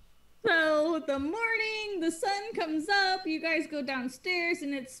 So the morning, the sun comes up, you guys go downstairs,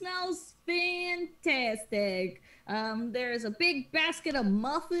 and it smells fantastic. There's a big basket of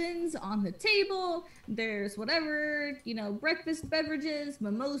muffins on the table. There's whatever, breakfast beverages,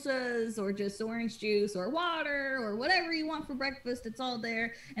 mimosas, or just orange juice or water or whatever you want for breakfast. It's all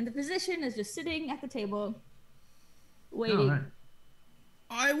there. And the physician is just sitting at the table waiting. All right.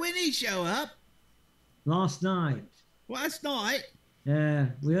 All right, when he show up? Last night. Last night? Yeah,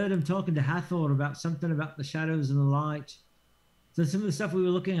 we heard him talking to Hathor about something about the shadows and the light. So some of the stuff we were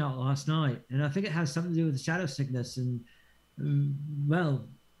looking at last night, and I think it has something to do with the shadow sickness. And well,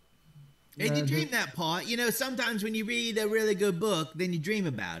 Did you dream that part? Sometimes when you read a really good book, then you dream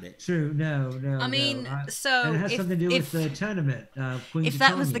about it. True. No. I mean, and so it has something to do with the tournament. Queen if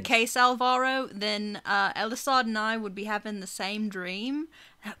that was the Titania. case, Alvaro, then Elisard and I would be having the same dream.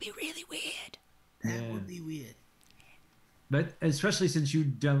 That would be really weird. That would be weird. But especially since you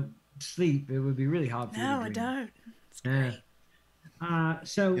don't sleep, it would be really hard for you to No, dream. I don't. It's Yeah. great.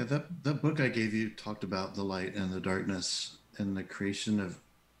 So Yeah, that book I gave you talked about the light and the darkness and the creation of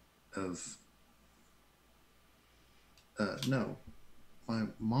no. My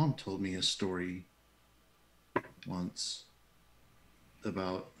mom told me a story once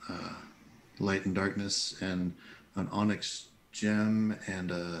about light and darkness and an onyx gem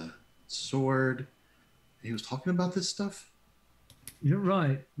and a sword. He was talking about this stuff. you're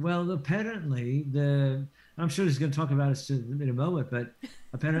right. Well, apparently I'm sure he's going to talk about it in a moment, but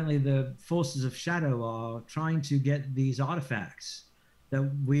apparently the forces of shadow are trying to get these artifacts that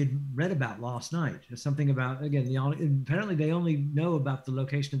we had read about last night. There's something about, again, apparently they only know about the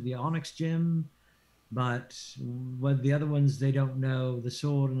location of the onyx gem, but what the other ones they don't know, the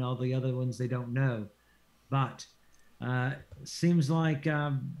sword and all the other ones they don't know. But seems like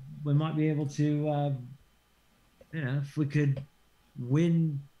we might be able to, if we could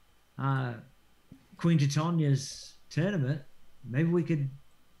win Queen Titania's tournament, maybe we could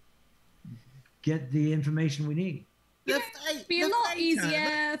get the information we need. It'd be a lot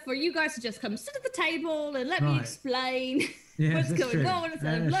easier for you guys to just come sit at the table and let me Right. explain Yeah, what's that's going true. on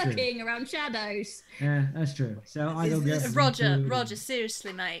instead of That's true. lurking around shadows. Yeah, that's true. So I don't get some Roger, food. Roger,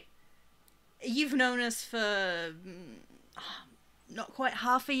 seriously, mate. You've known us for not quite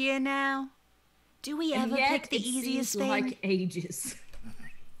half a year now. Do we And ever yet pick the it easiest seems thing? like ages.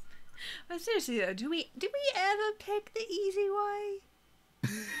 But seriously though, do we ever pick the easy way?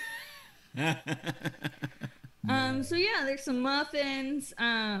 So yeah, there's some muffins. Speaking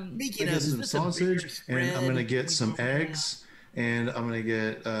I of, get is some this a bigger sausage, and I'm gonna spread? get some eggs, and I'm gonna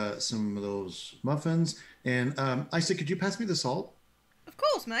get some of those muffins. And I said, could you pass me the salt? Of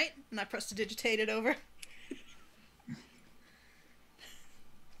course, mate. And I prestidigitate it over.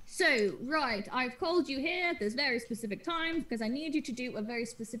 So, right, I've called you here at this very specific time because I need you to do a very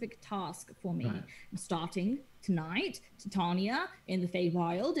specific task for me. Right. Starting tonight, Titania in the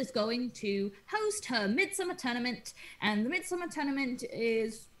Feywild is going to host her Midsummer tournament, and the Midsummer tournament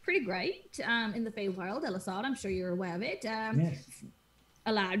is pretty great in the Feywild. Elisard, I'm sure you're aware of it. Yes.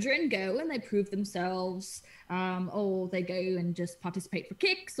 Eladrin go and they prove themselves, or they go and just participate for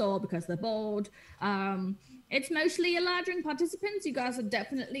kicks or because they're bored. It's mostly Eladrin participants. You guys are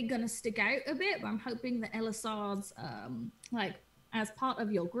definitely going to stick out a bit, but I'm hoping that Elisard's, as part of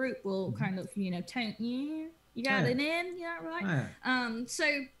your group will kind of, tone you. You got Oh, yeah. it in? Yeah, right? Oh, yeah. So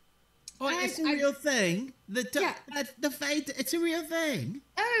Oh, it's a real thing. The fate, it's a real thing.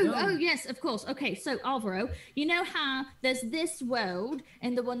 Oh, yes, of course. Okay, so Alvaro, you know how there's this world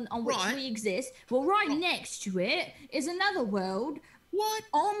and the one on which we exist? Well, right next to it is another world. What?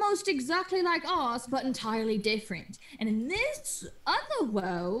 Almost exactly like ours, but entirely different. And in this other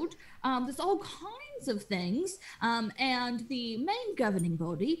world, there's all kinds of things. And the main governing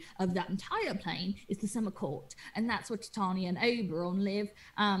body of that entire plane is the Summer Court. And that's where Titania and Oberon live.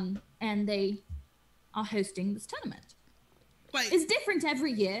 And they are hosting this tournament. Wait. It's different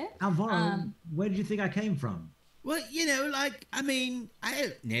every year. Alvaro, where did you think I came from? Well, like, I mean, I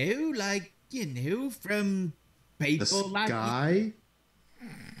don't know, like, from people The like... sky?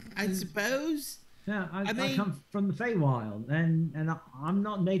 I suppose. Yeah, I mean, come from the Feywild, and I'm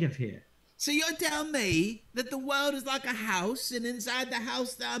not native here. So you're telling me that the world is like a house, and inside the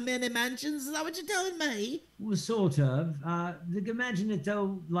house there are many mansions? Is that what you're telling me? Well, sort of. Imagine it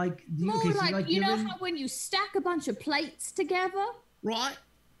though, like... More like you know how when you stack a bunch of plates together? Right.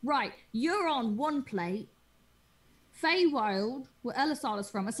 Right. You're on one plate. Feywild, where Elisal is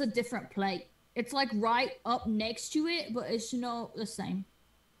from, it's a different plate. It's like right up next to it, but it's not the same.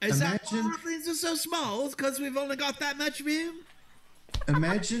 Is that why things are so small? Because we've only got that much room?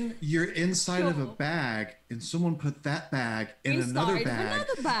 Imagine you're inside of a bag and someone put that bag in another bag,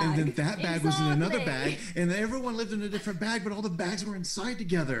 and then that bag was in another bag, and everyone lived in a different bag, but all the bags were inside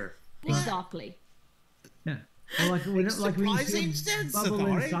together. Exactly. Yeah. Or like we see a bubble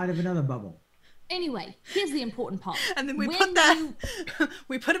inside of another bubble. Anyway, here's the important part. And then we put them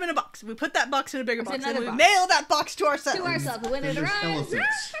in a box. We put that box in a bigger box, and we nail that box to ourselves. When it arrives.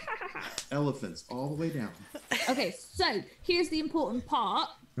 Elephants all the way down. Okay, so here's the important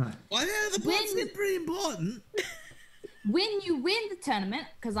part. Right. Well, yeah, the box is pretty important. When you win the tournament,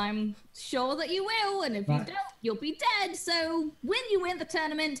 because I'm sure that you will, and if you don't, you'll be dead. So when you win the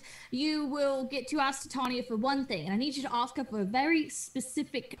tournament, you will get to ask Titania for one thing, and I need you to ask her for a very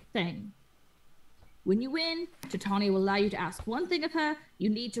specific thing. When you win, Titania will allow you to ask one thing of her.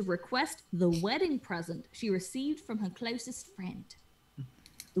 You need to request the wedding present she received from her closest friend.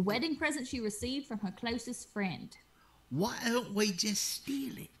 The wedding present she received from her closest friend. Why don't we just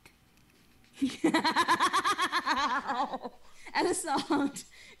steal it? Elisard,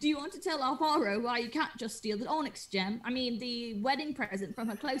 do you want to tell Alvaro why you can't just steal the onyx gem? I mean, the wedding present from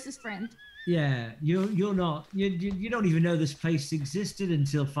her closest friend. Yeah, you don't even know this place existed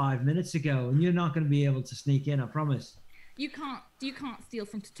until 5 minutes ago, and you're not going to be able to sneak in. I promise. You can't steal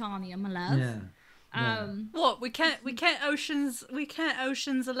from Titania, my love. Yeah. What? We can't Ocean's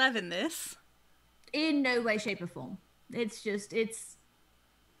 11 this. In no way, shape, or form.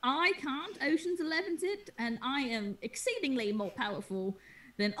 I can't Ocean's 11 it, and I am exceedingly more powerful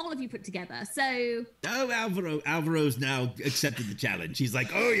than all of you put together. So Alvaro's now accepted the challenge. He's like,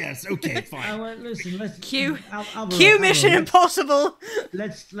 oh yes, okay, fine. Well, listen, let's Q Alvaro, Mission Impossible.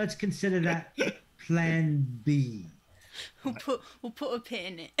 Let's consider that Plan B. We'll put a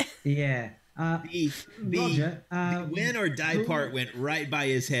pin in it. Yeah. Roger, the win or die part went right by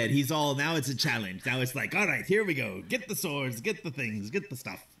his head. He's all, now it's a challenge. Now it's like, all right, here we go. Get the swords, get the things, get the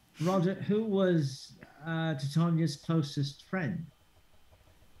stuff. Roger, who was Titania's closest friend?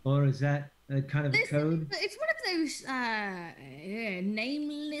 Or is that a kind of a code? It's one of those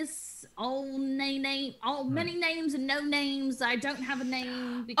nameless, many names and no names. I don't have a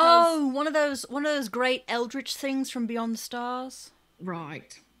name because one of those great eldritch things from beyond the stars.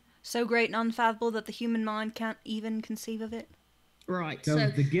 Right. So great and unfathomable that the human mind can't even conceive of it. Right. So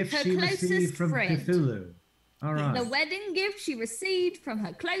the gift she received from Cthulhu. All right. The wedding gift she received from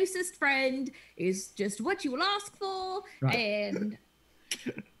her closest friend is just what you will ask for, and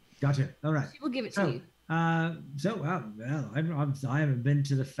gotcha. All right. She will give it to you. I haven't been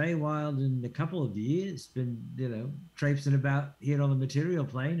to the Feywild in a couple of years. Been, traipsing about here on the material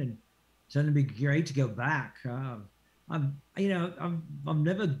plane, and it's going to be great to go back. I've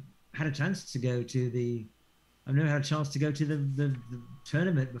never had a chance to go to the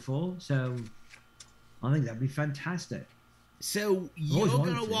tournament before, so I think that'd be fantastic. So you're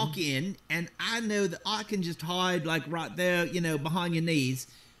gonna walk in, and I know that I can just hide like right there, behind your knees.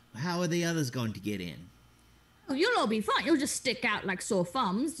 How are the others going to get in? Oh, you'll all be fine. You'll just stick out like sore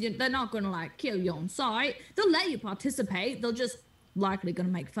thumbs. They're not gonna kill you on sight. They'll let you participate. They'll just likely gonna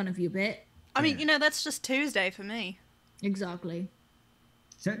make fun of you a bit. I mean, that's just Tuesday for me. Exactly.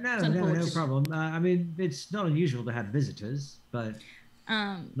 So no problem. I mean, it's not unusual to have visitors, but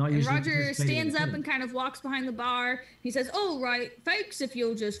and Roger stands up and kind of walks behind the bar. He says, "All right, folks, if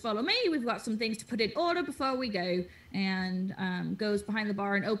you'll just follow me, we've got some things to put in order before we go." And goes behind the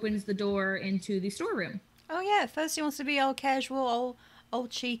bar and opens the door into the storeroom. Oh yeah, first he wants to be all casual, all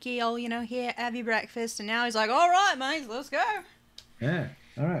cheeky, all, here, have your breakfast. And now he's like, all right, mate, let's go. Yeah.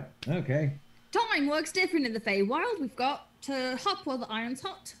 All right. Okay. Time works different in the Feywild. We've got to hop while the iron's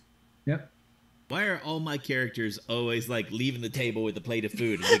hot. Yep. Why are all my characters always like leaving the table with a plate of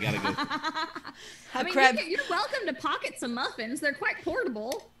food and they gotta go? I mean, you're welcome to pocket some muffins. They're quite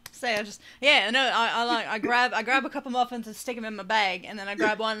portable. I grab a couple muffins and stick them in my bag, and then I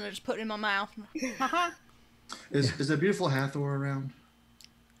grab one and I just put it in my mouth. Is a beautiful Hathor around?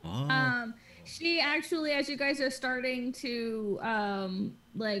 Oh. She actually, as you guys are starting to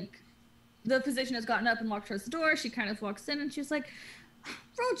the physician has gotten up and walked towards the door. She kind of walks in and she's like,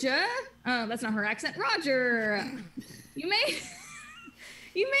 Roger, that's not her accent. Roger, you made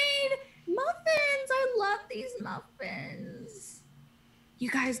muffins. I love these muffins.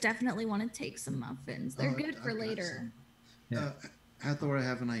 You guys definitely want to take some muffins. They're good for later. Yeah. Hathor, I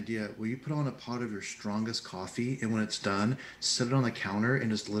have an idea. Will you put on a pot of your strongest coffee, and when it's done, set it on the counter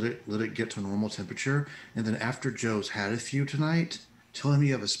and just let it get to normal temperature, and then after Joe's had a few tonight, tell him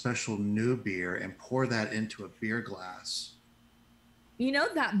you have a special new beer and pour that into a beer glass. You know,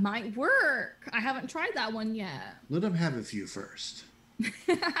 that might work. I haven't tried that one yet. Let him have a few first.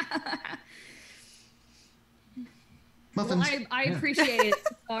 Muffins. Well, I appreciate it.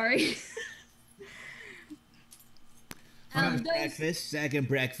 Sorry. Breakfast, second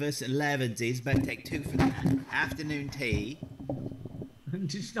breakfast, 11s. Better take 2 for the afternoon tea.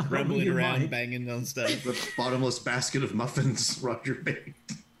 Just not Rumbling around, banging on stuff. The bottomless basket of muffins Roger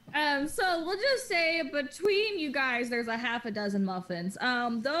baked. So we'll just say between you guys, there's a half a dozen muffins.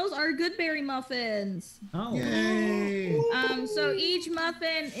 Those are good berry muffins. Oh. Yay. So each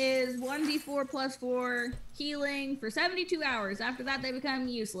muffin is 1d4 plus 4 healing for 72 hours. After that, they become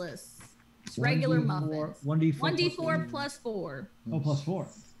useless. It's regular muffins. 1d4 plus 4. Oh, plus 4.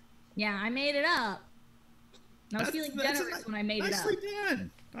 Yeah, I made it up. I was feeling generous when I made it up. Nicely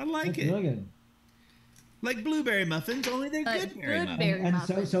done. I like it. Really good. Like blueberry muffins, only they're good berry muffins.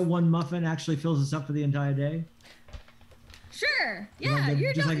 And so one muffin actually fills us up for the entire day? Sure. Yeah,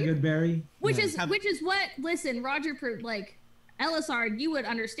 just like a good berry? Which is what, listen, Roger, Elisard, you would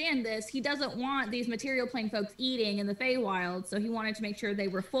understand this. He doesn't want these material plane folks eating in the Feywild, so he wanted to make sure they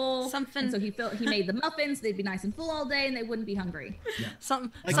were full. And so he made the muffins. They'd be nice and full all day, and they wouldn't be hungry. Yeah.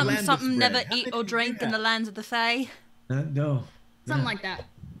 Something never eat or drink in the lands of the Fey. No. Something like that.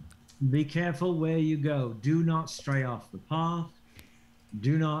 Be careful where you go. Do not stray off the path.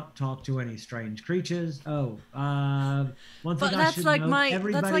 Do not talk to any strange creatures. One thing but that's like my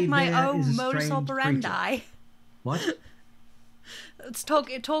own modus operandi. What? It's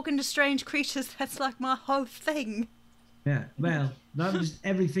talking to strange creatures. That's like my whole thing. Yeah. Well,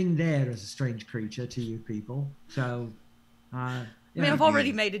 everything there is a strange creature to you people. So, I mean, I've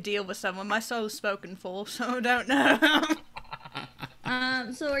already made a deal with someone. My soul's spoken for, so I don't know.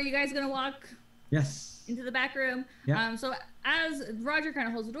 So are you guys gonna walk? Yes. Into the back room. Yeah. So as Roger kind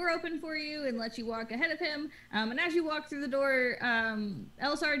of holds the door open for you and lets you walk ahead of him, and as you walk through the door,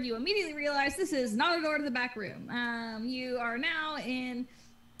 Elisard, you immediately realize this is not a door to the back room. You are now in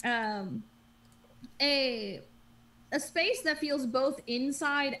a space that feels both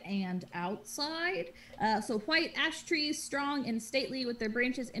inside and outside. So white ash trees, strong and stately with their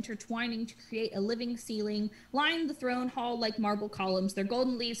branches intertwining to create a living ceiling, line the throne hall like marble columns, their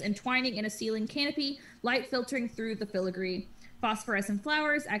golden leaves entwining in a ceiling canopy, light filtering through the filigree. Phosphorescent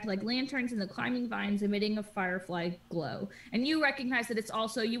flowers act like lanterns in the climbing vines, emitting a firefly glow. And you recognize that it's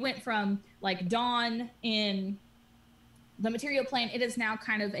also, you went from like dawn in the material plane, it is now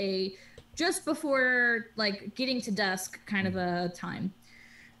kind of a just before like getting to dusk kind of a time.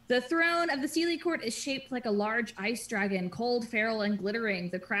 The throne of the Sealy Court is shaped like a large ice dragon, cold, feral, and glittering.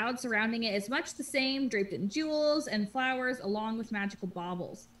 The crowd surrounding it is much the same, draped in jewels and flowers along with magical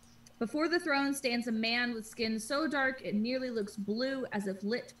baubles. Before the throne stands a man with skin so dark it nearly looks blue, as if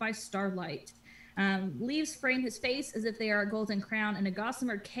lit by starlight. Leaves frame his face as if they are a golden crown, and a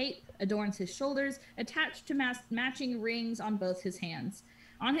gossamer cape adorns his shoulders, attached to matching rings on both his hands.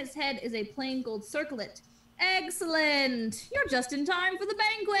 On his head is a plain gold circlet. Excellent! You're just in time for the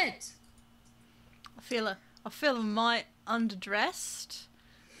banquet! I feel a mite underdressed,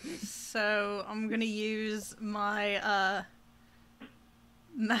 so I'm gonna use my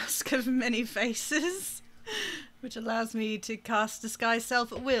Mask of Many Faces, which allows me to cast Disguise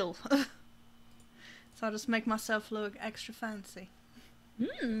Self at will. So I'll just make myself look extra fancy.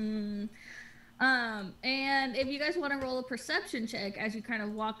 And if you guys want to roll a perception check as you kind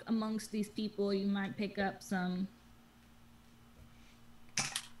of walk amongst these people, you might pick up some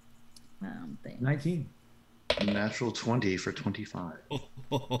things. 19. Natural 20 for 25.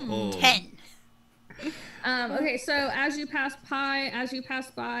 10. Okay, so as you pass by,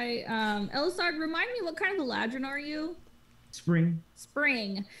 Elisard, remind me, what kind of Eladrin are you? Spring.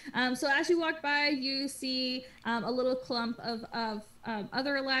 So as you walk by, you see a little clump of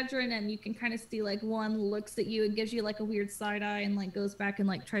other Eladrin, and you can kind of see like one looks at you and gives you like a weird side eye, and like goes back and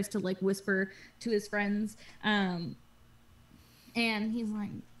like tries to like whisper to his friends. And he's like,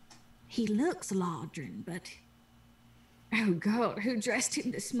 he looks Eladrin, but oh God, who dressed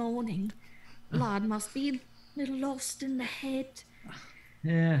him this morning? Lad must be a little lost in the head.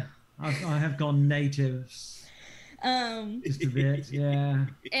 Yeah, I have gone natives. Just a bit, yeah.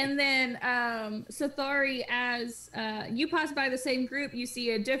 And then, Sathari, as you pass by the same group, you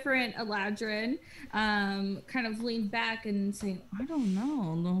see a different Eladrin kind of lean back and say, I don't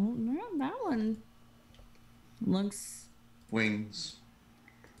know, no, that one looks... Wings.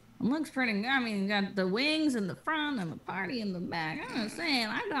 Looks pretty. I mean, got the wings in the front and the party in the back. I'm just saying,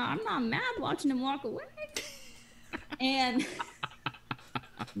 I'm not mad watching him walk away. And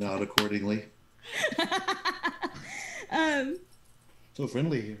not accordingly. So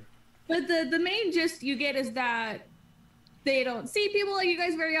friendly here. But the main gist you get is that they don't see people like you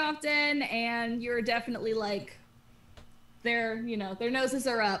guys very often, and you're definitely like, their noses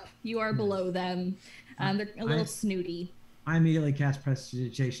are up. You are below them. They're a little snooty. I immediately cast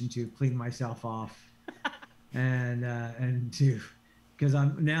prestidigitation to clean myself off, and to, because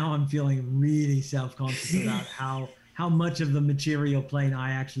I'm feeling really self-conscious about how much of the material plane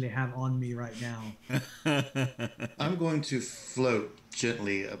I actually have on me right now. I'm going to float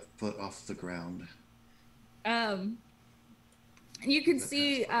gently a foot off the ground. You can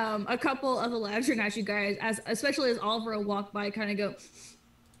see a couple of Eladrin as you guys, especially as Alvaro walk by, kind of go.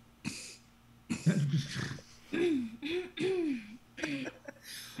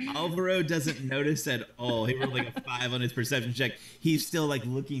 Alvaro doesn't notice at all. He rolled like a 5 on his perception check. He's still like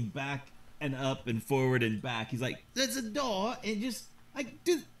looking back and up and forward and back. He's like, there's a door, and just like,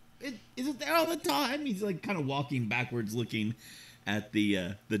 is it there all the time? He's like kind of walking backwards, looking at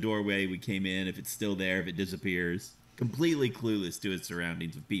the doorway we came in, if it's still there, if it disappears. Completely clueless to his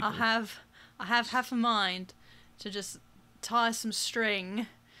surroundings of people. I have half a mind to just tie some string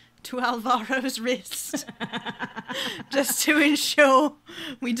to Alvaro's wrist just to ensure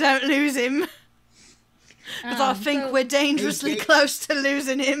we don't lose him, because I think we're dangerously close to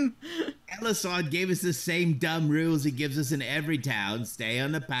losing him. Elisard gave us the same dumb rules he gives us in every town: stay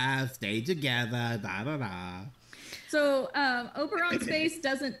on the path, stay together, da da da. So Oberon's face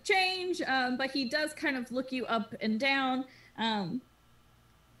doesn't change, but he does kind of look you up and down, and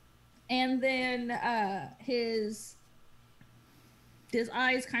then his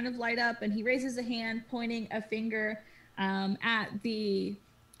eyes kind of light up, and he raises a hand, pointing a finger at the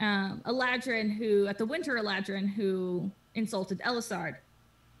Eladrin at the Winter Eladrin who insulted Elisard.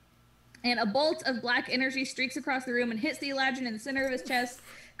 And a bolt of black energy streaks across the room and hits the Eladrin in the center of his chest,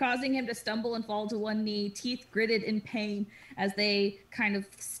 causing him to stumble and fall to one knee, teeth gritted in pain as they kind of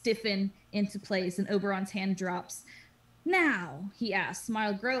stiffen into place, and Oberon's hand drops. Now, he asks,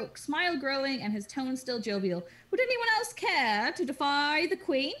 smile growing and his tone still jovial, would anyone else care to defy the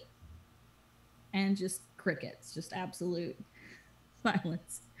queen? And just crickets, just absolute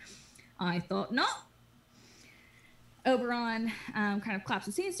silence. I thought not. Oberon kind of claps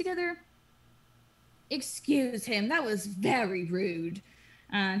his hands together. Excuse him, that was very rude.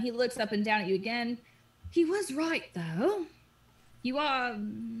 He looks up and down at you again. He was right, though. You are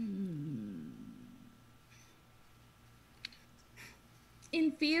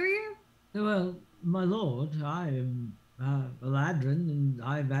inferior? Well, my lord, I am Eladrin, and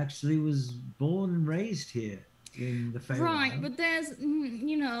I've actually was born and raised here in the Feywild. Right, but there's,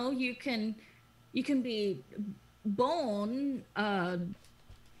 you can be born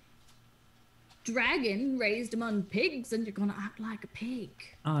dragon raised among pigs, and you're gonna act like a pig.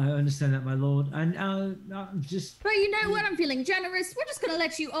 I understand that, my lord, and just. But you know what? I'm feeling generous. We're just gonna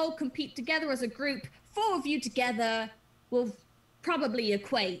let you all compete together as a group. 4 of you together will probably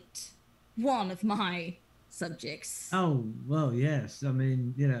equate one of my subjects. Oh well, yes. I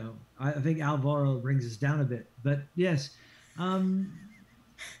mean, I think Alvaro brings us down a bit, but yes.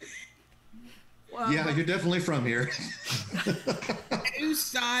 Well, yeah, you're definitely from here. Whose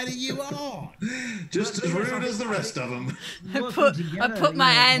side are you on? Just as rude as the rest of them. I put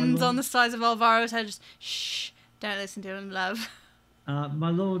my hands on the sides of Alvaro's head. Just shh, don't listen to him, love.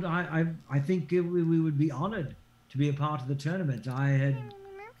 My lord, I think we would be honored to be a part of the tournament. I had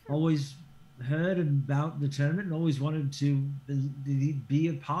always heard about the tournament and always wanted to be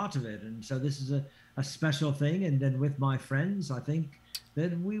a part of it, and so this is a special thing. And then with my friends, I think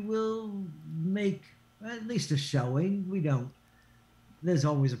that we will make at least a showing. We don't there's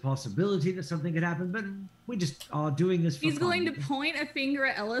always a possibility that something could happen, but we just are doing this for He's fun. going to point a finger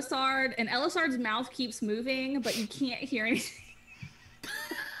at Elisard, and Elisard's mouth keeps moving, but you can't hear anything.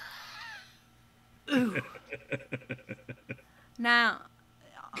 Now,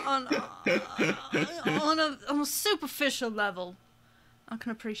 on a superficial level, I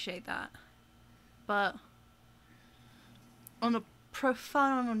can appreciate that, but on a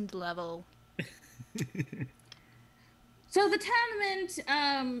profound level. So the tournament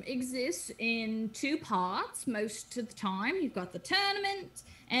exists in two parts most of the time. You've got the tournament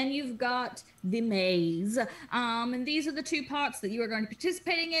and you've got the maze. And these are the two parts that you are going to be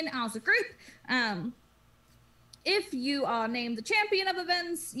participating in as a group. If you are named the champion of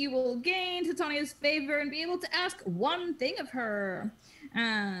events, you will gain Titania's favor and be able to ask one thing of her.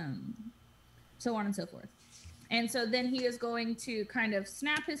 So on and so forth. And so then he is going to kind of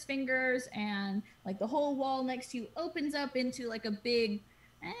snap his fingers, and like the whole wall next to you opens up into like a big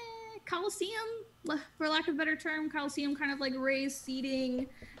coliseum, for lack of a better term. Coliseum, kind of like raised seating.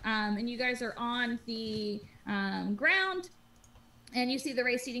 And you guys are on the ground. And you see the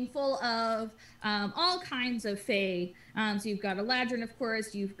raised seating full of all kinds of fae. So you've got Eladrin, of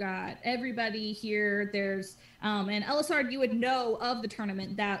course. You've got everybody here. There's, and Elisard, you would know of the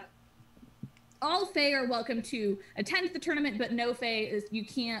tournament that all fae are welcome to attend the tournament, but no fae is, you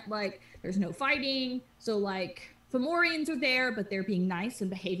can't, like, there's no fighting. So, like, Fomorians are there, but they're being nice and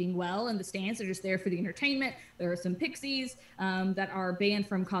behaving well, and the stands are just there for the entertainment. There are some pixies that are banned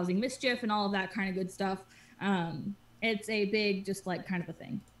from causing mischief and all of that kind of good stuff. It's a big, just like kind of a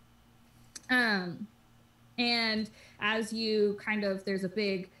thing. And as you kind of, there's a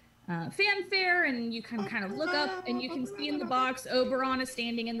big fanfare, and you can kind of look up and you can see in the box, Oberon is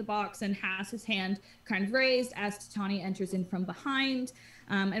standing in the box and has his hand kind of raised as Titania enters in from behind.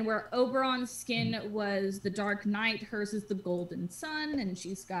 And where Oberon's skin was the dark night, hers is the golden sun, and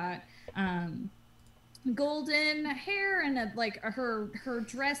she's got golden hair, and her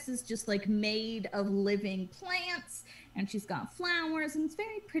dress is just like made of living plants, and she's got flowers, and it's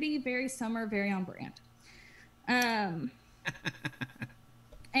very pretty, very summer, very on brand.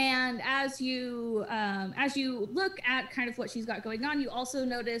 And as you look at kind of what she's got going on, you also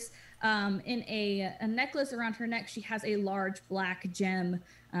notice in a necklace around her neck, she has a large black gem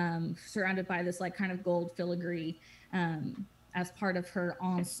surrounded by this like kind of gold filigree as part of her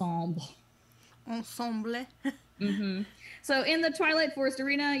ensemble. Mm-hmm. So in the Twilight Forest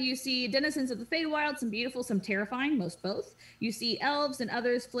Arena, you see denizens of the Feywild, some beautiful, some terrifying, most both. You see elves and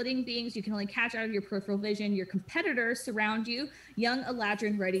others, flitting beings you can only catch out of your peripheral vision. Your competitors surround you, young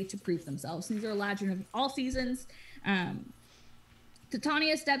Eladrin ready to prove themselves. These are Eladrin of all seasons.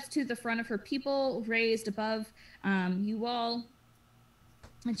 Titania steps to the front of her people, raised above you all,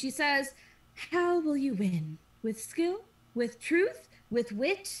 and she says, "How will you win? With skill? With truth? With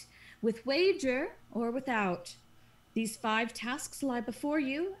wit? With wager? Or without? These 5 tasks lie before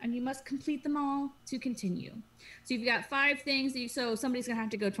you, and you must complete them all to continue." So you've got 5 things. So somebody's going to have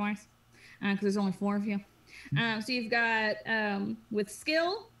to go twice because there's only 4 of you. So you've got with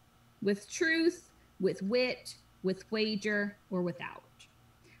skill, with truth, with wit, with wager, or without.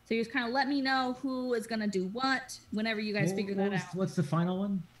 So you just kind of let me know who is going to do what whenever you guys figure that out. What's the final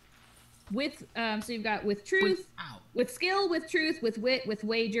one? With so you've got with truth, with skill, with truth, with wit, with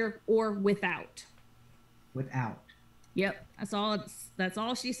wager, or without. Without. Yep, that's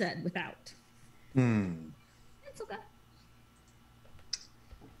all she said. Without. It's okay.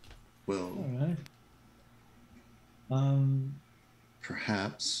 Well, all right.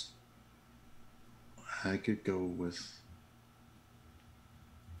 Perhaps I could go with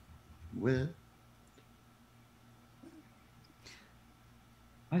wit.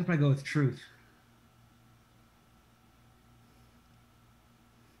 I'd probably go with truth.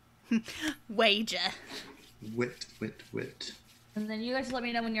 Wager. Wit. And then you guys let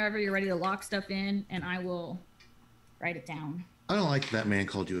me know whenever you're ready to lock stuff in, and I will write it down. I don't like that man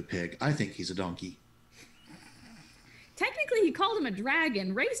called you a pig. I think he's a donkey. Technically, he called him a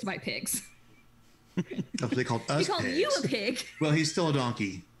dragon raised by pigs. Oh, they called us He called pigs. you a pig. Well, he's still a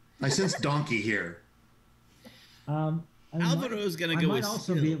donkey. I sense donkey here. Alvaro's going to go with I might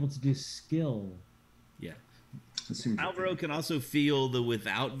also skill. be able to do skill. Yeah. Alvaro can also feel the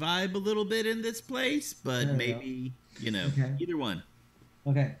without vibe a little bit in this place, but maybe, Okay. either one.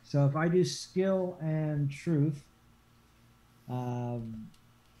 Okay, so if I do skill and truth,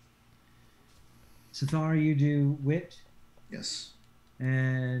 Sathara, you do wit, Yes.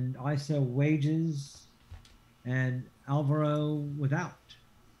 and I say wages, and Alvaro without.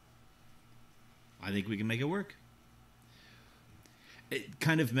 I think we can make it work.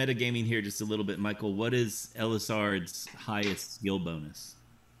 Kind of metagaming here just a little bit, Michael. What is Elisard's highest skill bonus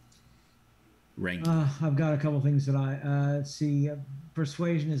rank? I've got a couple things that let's see.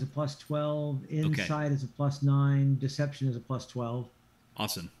 Persuasion is a +12. Insight is a +9. Deception is a +12.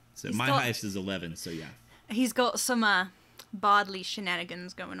 Awesome. So my highest is 11. So yeah. He's got some Bardley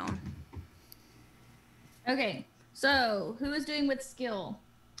shenanigans going on. Okay, so who is doing with skill?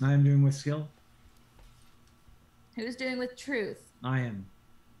 I am doing with skill. Who's doing with truth? I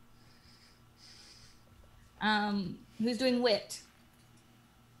am. Who's doing wit?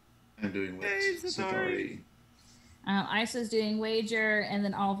 I'm doing wit. Sorry. Isa's doing wager, and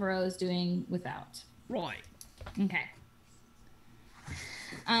then Alvaro is doing without. Right. Okay.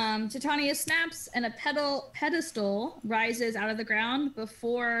 Titania snaps, and a pedestal rises out of the ground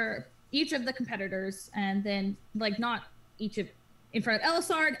before each of the competitors, and then, like, not each of in front of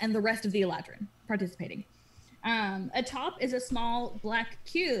Elisard and the rest of the Eladrin participating. Atop is a small black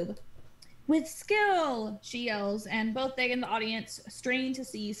cube. With skill, she yells, and both they and the audience strain to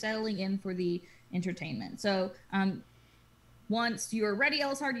see settling in for the entertainment. So once you're ready,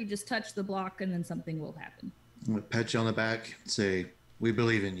 Elisard, you just touch the block, and then something will happen. I'm going to pat you on the back and say, we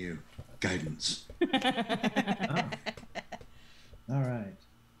believe in you. Guidance. Oh. All right.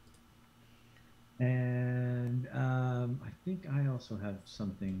 And I think I also have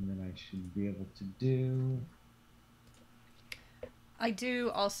something that I should be able to do. I do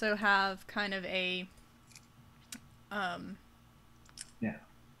also have kind of a I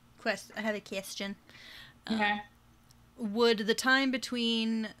have a question. Okay. Would the time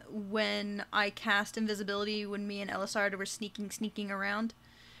between when I cast invisibility, when me and Elisard were sneaking around,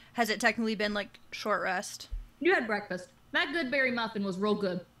 has it technically been like short rest? You had breakfast. That good berry muffin was real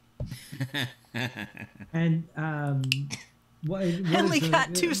good. And what I only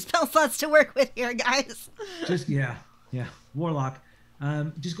got 2 spell slots to work with here, guys. Just Warlock.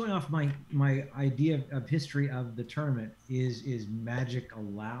 Just going off my idea of history of the tournament, is magic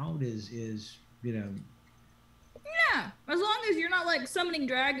allowed? Is Yeah, as long as you're not like summoning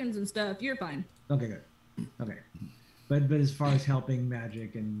dragons and stuff, you're fine. Okay, good. Okay, but as far as helping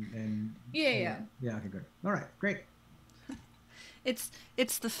magic and yeah, okay, good. All right, great. It's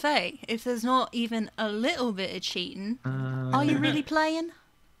the Fae. If there's not even a little bit of cheating, are you really playing?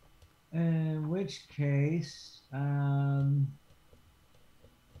 In which case, talking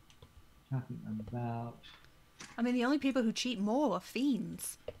about. I mean, the only people who cheat more are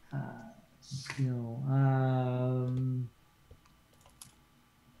fiends. Skill.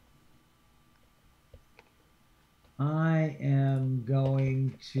 I am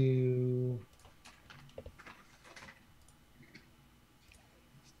going to.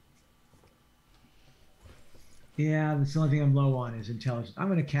 Yeah, that's the only thing I'm low on is intelligence. I'm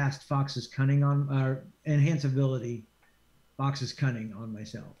going to cast Fox's Cunning enhance ability, Fox's Cunning on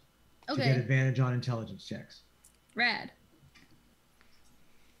myself. Okay. To get advantage on intelligence checks. Rad.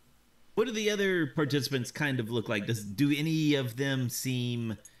 What do the other participants kind of look like? Do any of them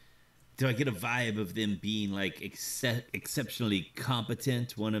seem... Do I get a vibe of them being like exceptionally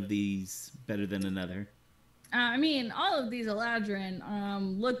competent? One of these better than another? I mean, all of these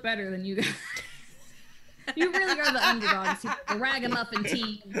Eladrin look better than you guys. You really are the underdogs here, the ragamuffin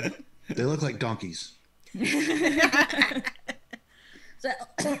team. They look like donkeys. So,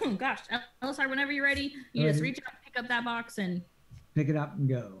 gosh, Elisard, whenever you're ready, you just reach out, pick up that box, and... Pick it up and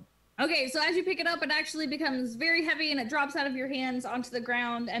go. Okay, so as you pick it up, it actually becomes very heavy, and it drops out of your hands onto the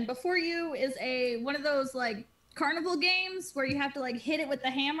ground, and before you is one of those, like, carnival games where you have to, like, hit it with the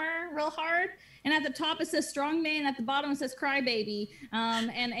hammer real hard, and at the top it says strongman, and at the bottom it says crybaby,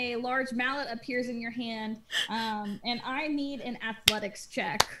 and a large mallet appears in your hand, and I need an athletics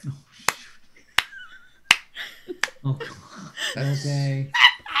check. Oh, okay.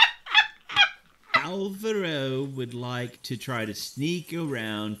 Alvaro would like to try to sneak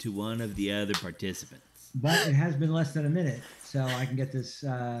around to one of the other participants. But it has been less than a minute, so I can get this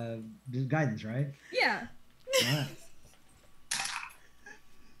guidance, right? Yeah. All right.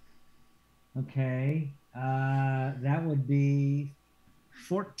 Okay. That would be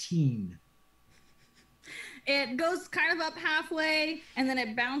 14. It goes kind of up halfway, and then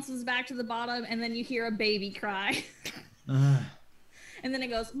it bounces back to the bottom, and then you hear a baby cry. And then it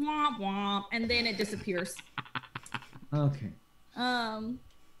goes womp womp, and then it disappears. Okay.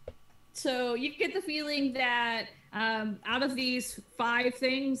 So you get the feeling that out of these 5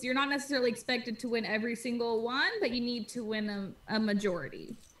 things, you're not necessarily expected to win every single one, but you need to win a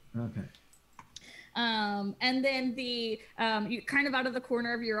majority. Okay. And then you kind of out of the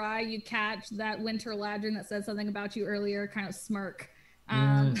corner of your eye, you catch that winter Eladrin that said something about you earlier, kind of smirk.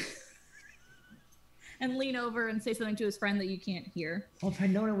 and lean over and say something to his friend that you can't hear. Well, if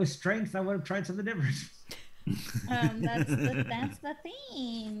I'd known it was strength, I would have tried something different. That's the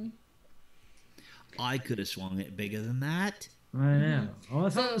thing. I could have swung it bigger than that. I know. Oh, I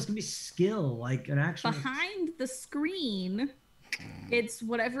thought it was gonna be skill, like an actual. Behind the screen, it's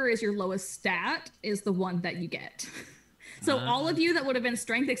whatever is your lowest stat is the one that you get. So all of you that would have been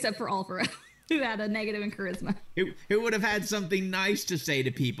strength, except for Alvaro, who had a negative in charisma. Who would have had something nice to say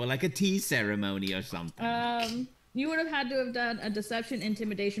to people, like a tea ceremony or something. You would have had to have done a deception,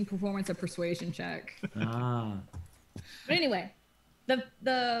 intimidation, performance, or persuasion check. Ah. But anyway,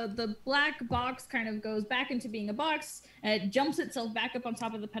 the black box kind of goes back into being a box. It jumps itself back up on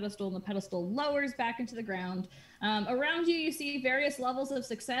top of the pedestal, and the pedestal lowers back into the ground. Around you, you see various levels of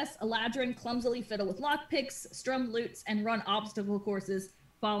success. Eladrin clumsily fiddle with lockpicks, strum lutes, and run obstacle courses,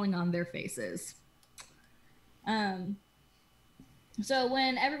 falling on their faces. So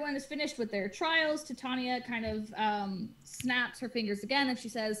when everyone is finished with their trials, Titania kind of snaps her fingers again, and she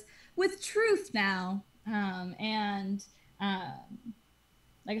says, "With truth now."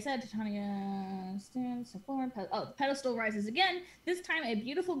 Like I said, Titania stands forward. The pedestal rises again. This time, a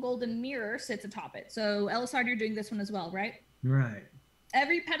beautiful golden mirror sits atop it. So, Elisard, you're doing this one as well, right? Right.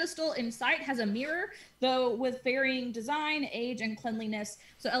 Every pedestal in sight has a mirror, though with varying design, age, and cleanliness.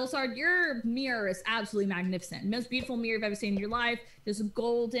 So, Elisard, your mirror is absolutely magnificent. Most beautiful mirror you've ever seen in your life. This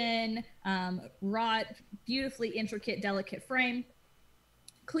golden, wrought, beautifully intricate, delicate frame.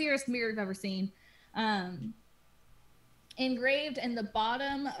 Clearest mirror you've ever seen. Engraved in the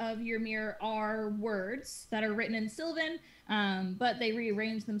bottom of your mirror are words that are written in Sylvan, but they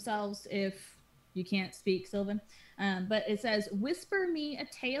rearrange themselves if you can't speak Sylvan. But it says, "Whisper me a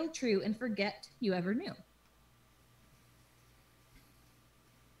tale true and forget you ever knew."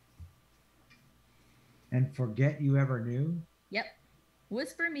 And forget you ever knew? Yep.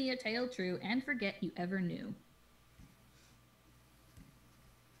 Whisper me a tale true and forget you ever knew.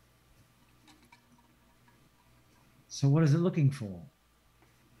 So what is it looking for?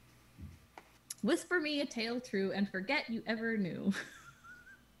 Whisper me a tale true and forget you ever knew.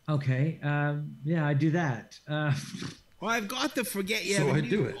 Okay. Yeah, I do that. Well, I've got the forget you ever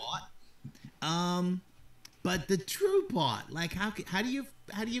knew part. But the true part, like how do you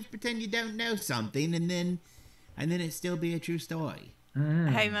pretend you don't know something and then it still be a true story?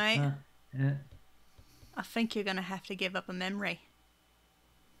 Hey mate, I think you're gonna have to give up a memory.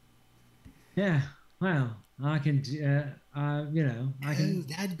 Yeah. Well, I can, I can.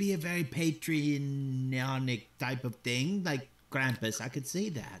 That'd be a very patriotic type of thing, like Krampus. I could see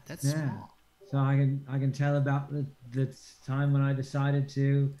that. That's small. So I can tell about the time when I decided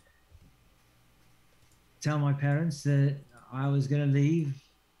to tell my parents that I was going to leave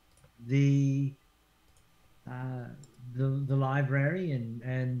the library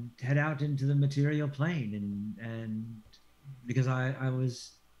and head out into the material plane, and because I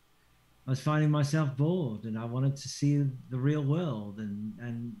was finding myself bored and I wanted to see the real world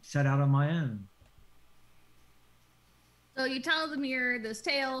and set out on my own. So you tell the mirror this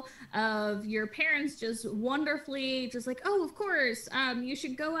tale of your parents just wonderfully just like, "Oh, of course, you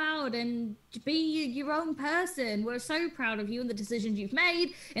should go out and be your own person. We're so proud of you and the decisions you've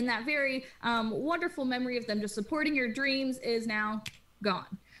made." And that very wonderful memory of them just supporting your dreams is now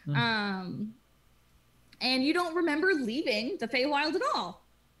gone. And you don't remember leaving the Feywild at all.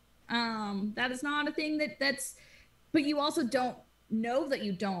 That is not a thing but you also don't know that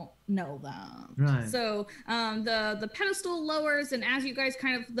you don't know them. Right. So the pedestal lowers, and as you guys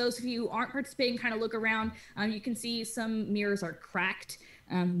those of you who aren't participating kind of look around, you can see some mirrors are cracked.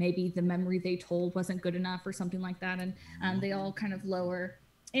 Maybe the memory they told wasn't good enough or something like that, and they all kind of lower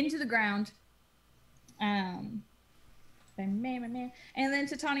into the ground. And then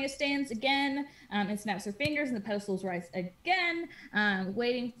Titania stands again and snaps her fingers, and the pedestals rise again,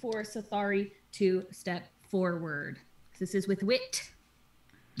 waiting for Sathari to step forward. This is with wit.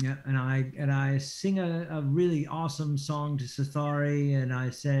 Yeah, and I sing a really awesome song to Sathari, and I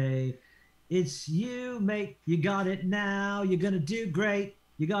say, "It's you, mate. You got it now. You're gonna do great.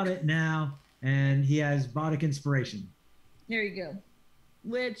 You got it now." And he has bardic inspiration. There you go.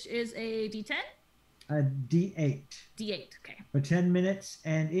 Which is a D10? A D8. D8, okay. For 10 minutes,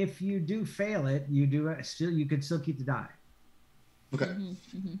 and if you do fail it, you could still keep the die. Okay.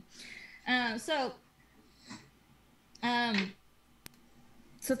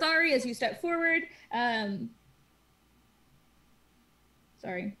 Sathari, as you step forward, as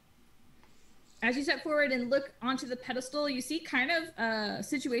you step forward and look onto the pedestal, you see kind of a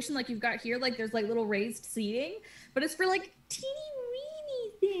situation like you've got here, like there's like little raised seating, but it's for like teeny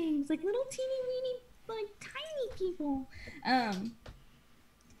weeny things, like little teeny weeny, like tiny people.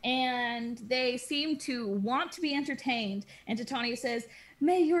 and they seem to want to be entertained. And Titania says,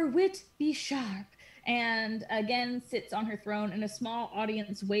 "May your wit be sharp," and again sits on her throne, and a small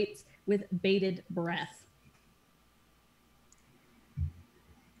audience waits with bated breath.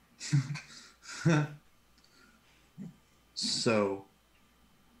 So,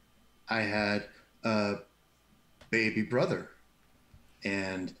 I had a baby brother,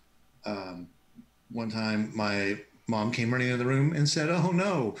 and one time my mom came running into the room and said, "Oh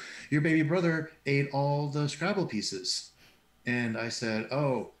no, your baby brother ate all the Scrabble pieces." And I said,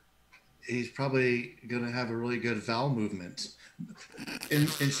 "Oh, he's probably gonna have a really good vowel movement." And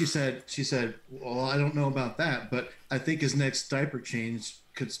she said, "Well, I don't know about that, but I think his next diaper change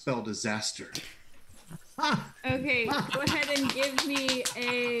could spell disaster." Okay, go ahead and give me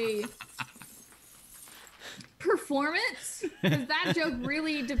a performance, because that joke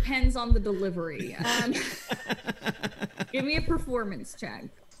really depends on the delivery. Give me a performance check.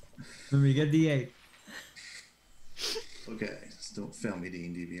 Let me get D8. Okay, just don't fail me,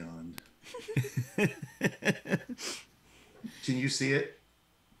 D&D Beyond. Can you see it,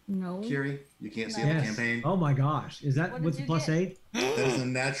 No. Kiri? You can't see No. it in the Yes. campaign? Oh my gosh. Is that What did with you the plus get? 8? That is a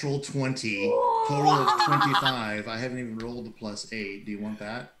natural 20. Total of 25. I haven't even rolled the plus 8. Do you want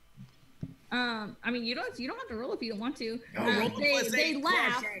that? I mean, you don't have to roll if you don't want to. roll the plus They 8,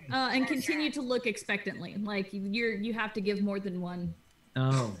 laugh crush it. and continue to look expectantly, like you have to give more than one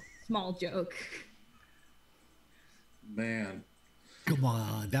Oh. small joke. Man. Come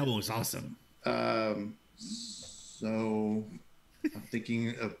on, that one was awesome. So I'm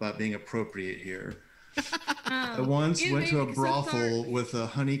thinking about being appropriate here. I Um, once give went to a me- so brothel with a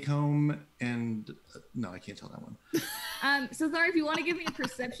honeycomb and no, I can't tell that one. So Thar, if you want to give me a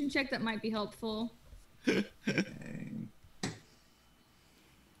perception check, that might be helpful. Okay.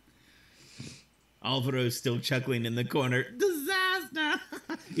 Alvaro's still chuckling in the corner. Disaster!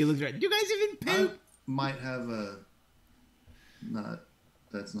 He looks right. Do you guys even poop? Might have a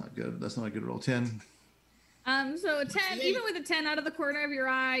that's not good. That's not a good roll. 10. So a 10, even with a 10 out of the corner of your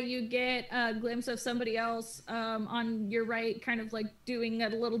eye, you get a glimpse of somebody else on your right, kind of like doing a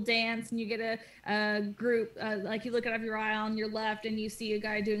little dance, and you get a group, like you look out of your eye on your left, and you see a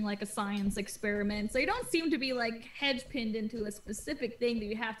guy doing like a science experiment. So you don't seem to be like hedge pinned into a specific thing that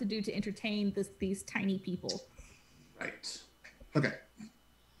you have to do to entertain these tiny people. Right. Okay.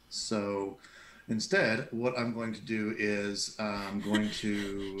 So instead, what I'm going to do is I'm going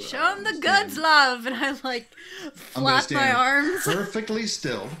to Show him the stand- goods, love, and I like I'm gonna flap my stand arms. perfectly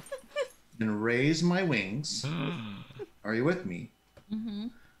still and raise my wings. Are you with me? Mm-hmm.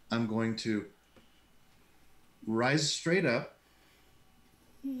 I'm going to rise straight up.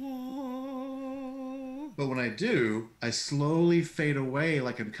 But when I do, I slowly fade away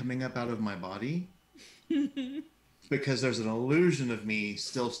like I'm coming up out of my body. Because there's an illusion of me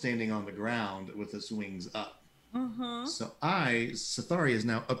still standing on the ground with its wings up. Uh-huh. So Sathari, is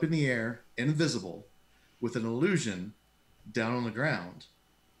now up in the air, invisible, with an illusion down on the ground,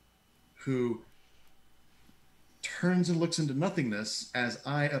 who turns and looks into nothingness as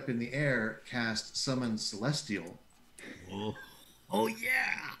I, up in the air, cast Summon Celestial. Oh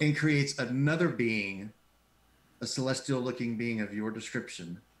yeah! And creates another being, a celestial-looking being of your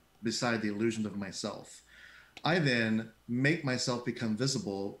description, beside the illusion of myself. I then make myself become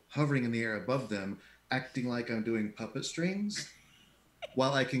visible, hovering in the air above them, acting like I'm doing puppet strings,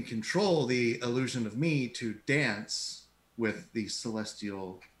 while I can control the illusion of me to dance with the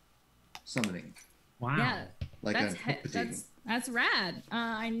celestial summoning. Wow. Yeah, Like that's I'm puppeting. that's rad.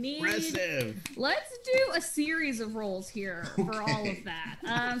 I need. Impressive. Let's do a series of rolls here for all of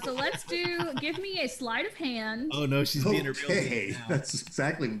that. So let's give me a sleight of hand. Oh no, she's being a real Okay, lady now. that's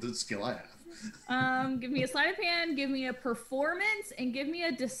exactly the skill I have. Give me a sleight of hand, give me a performance, and give me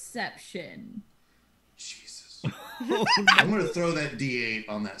a deception. Jesus. I'm going to throw that D8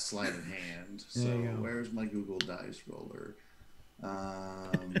 on that sleight of hand. So There you go. where's my Google Dice roller?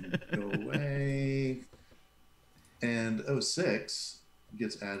 Go away. And 06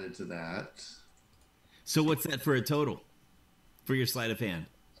 gets added to that. So what's that for a total? For your sleight of hand?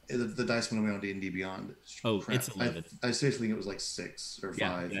 The dice went away on D&D Beyond. Oh, Crap. it's 11. I seriously think it was like 6 or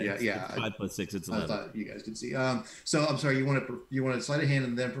 5. Yeah. It's 5 plus 6, it's I 11. thought you guys could see. So I'm sorry. You want a sleight of hand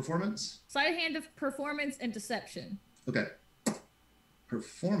and then performance? Sleight of hand of performance and deception. Okay.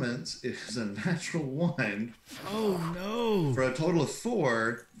 Performance is a natural 1 Oh no! for a total of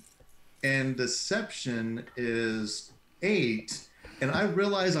 4, and deception is 8. And I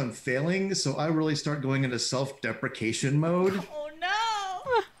realize I'm failing, so I really start going into self-deprecation mode. Oh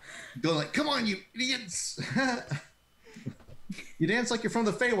no! Going like, "Come on, you idiots! You dance like you're from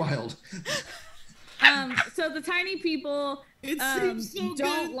the Feywild." So the tiny people It seems so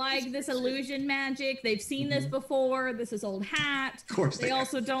don't good. like this illusion magic. They've seen this before. This is old hat. Of course They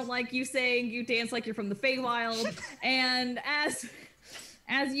also don't like you saying you dance like you're from the Feywild. And as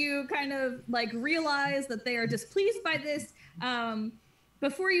you kind of like realize that they are displeased by this,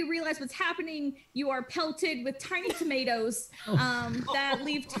 before you realize what's happening, you are pelted with tiny tomatoes that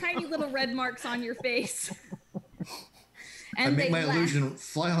leave tiny little red marks on your face. I And make my laugh. illusion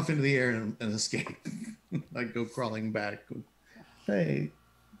fly off into the air and escape. I go crawling back. Hey.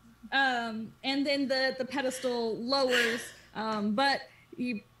 And then the pedestal lowers, but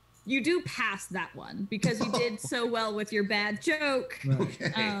you do pass that one because you did so well with your bad joke.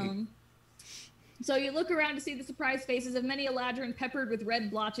 Okay. So you look around to see the surprised faces of many Eladrin peppered with red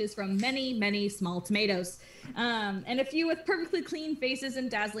blotches from many, many small tomatoes. And a few with perfectly clean faces and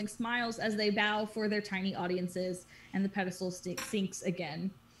dazzling smiles as they bow for their tiny audiences, and the pedestal sinks again.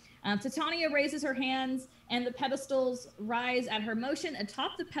 Titania raises her hands, and the pedestals rise at her motion.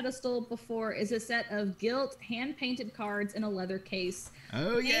 Atop the pedestal before is a set of gilt, hand-painted cards in a leather case.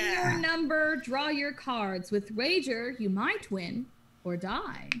 Oh, Name yeah. your number, draw your cards. With wager, you might win or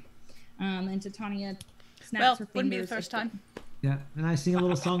die. And Titania snaps her fingers. Wouldn't be the first time. Yeah, and I sing a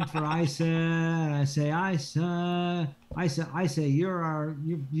little song for Isa, and I say, Isa,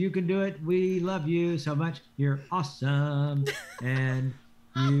 you can do it. We love you so much. You're awesome. And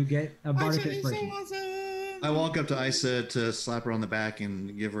you get a bardic inspiration. I walk up to Isa to slap her on the back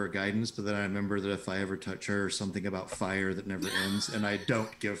and give her guidance, but then I remember that if I ever touch her, something about fire that never ends, and I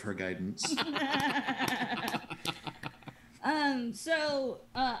don't give her guidance.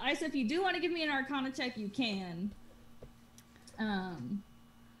 Isa, if you do want to give me an Arcana check, you can. I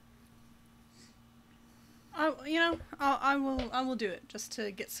will do it just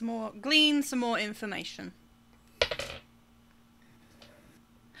to get glean some more information.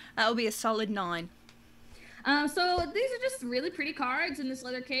 That'll be a solid 9. So these are just really pretty cards in this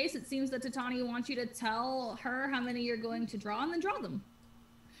leather case. It seems that Titania wants you to tell her how many you're going to draw and then draw them.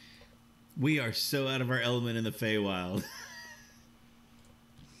 We are so out of our element in the Feywild.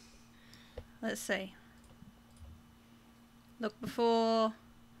 Let's see. Look before,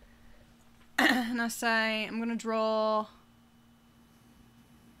 and I say I'm gonna draw.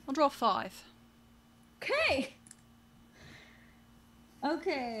 I'll draw 5. Okay.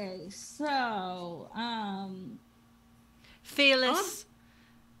 Okay. So, Fearless.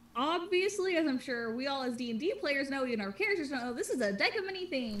 obviously, as I'm sure we all as D&D players know, even our characters know, this is a deck of many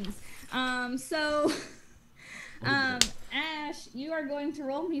things. Ash, you are going to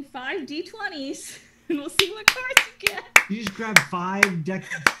roll me 5 d20s, and we'll see what cards you get. You just grab 5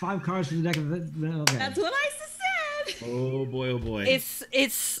 cards from the deck of it. Okay. That's what I said. Oh boy, oh boy.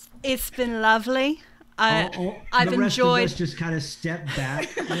 It's been lovely. I've the rest enjoyed. Of us just kind of step back.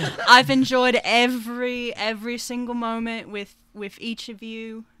 I've enjoyed every single moment with each of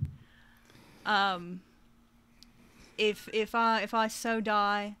you. If I so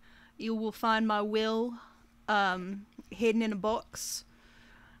die, you will find my will hidden in a box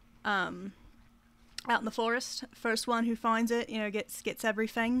out in the forest. First one who finds it, gets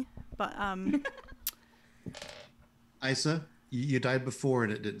everything. But Isa, you died before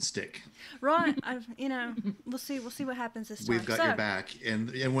and it didn't stick. right, we'll see what happens this time. We've got your back, and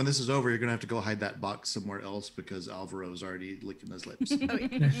when this is over, you're gonna have to go hide that box somewhere else because Alvaro's already licking his lips. Oh,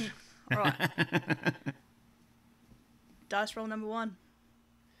 yeah. All right. Dice roll number 1.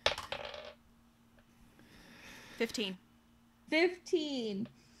 15. 15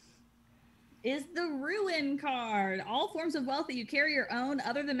 is the Ruin card. All forms of wealth that you carry or own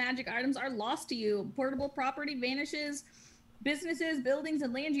other than magic items are lost to you. Portable property vanishes. Businesses, buildings,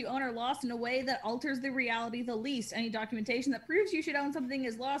 and land you own are lost in a way that alters the reality the least. Any documentation that proves you should own something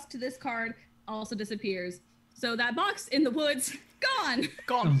is lost to this card also disappears. So that box in the woods, gone.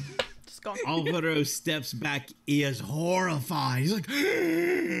 Gone. Just gone. Alvaro steps back. He is horrified. He's like,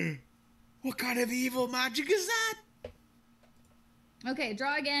 what kind of evil magic is that? Okay,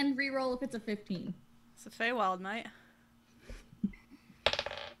 draw again, reroll if it's a 15. It's a Feywild, mate.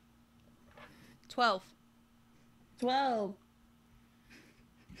 12. 12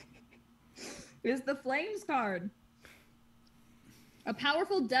 is the Flames card. A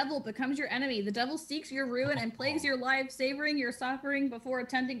powerful devil becomes your enemy. The devil seeks your ruin and plagues your life, savoring your suffering before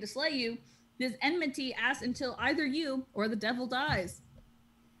attempting to slay you. This enmity asks until either you or the devil dies.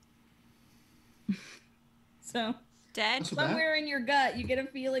 So, Dead? somewhere in your gut, you get a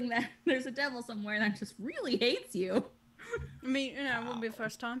feeling that there's a devil somewhere that just really hates you. I mean, it won't be the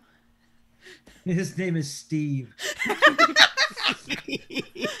first time. His name is Steve.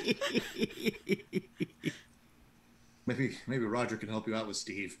 Maybe Roger can help you out with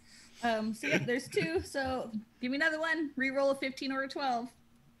Steve. So yeah, there's 2. So give me another one. Reroll a 15 or a 12.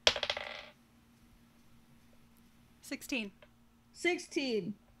 16.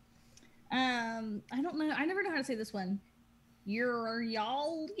 16. I don't know. I never know how to say this one.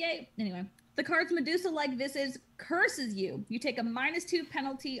 Y'all. Yay. Anyway, the card's Medusa-like visage curses you. You take a -2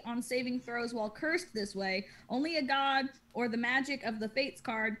 penalty on saving throws while cursed this way. Only a god or the magic of the Fates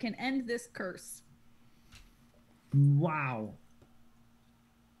card can end this curse. Wow.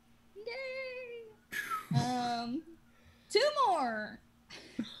 Yay. 2 more.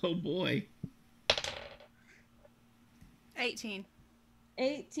 Oh boy. 18.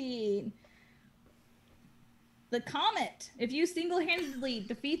 18. The Comet. If you single-handedly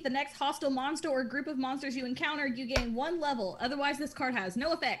defeat the next hostile monster or group of monsters you encounter, you gain 1 level. Otherwise, this card has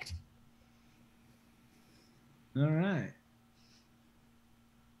no effect. All right.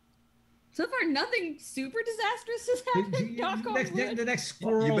 So far, nothing super disastrous has happened. Knock on wood. The next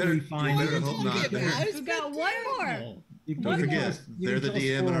squirrel we find. you better hope not. We've got 1 more. Don't forget, they're the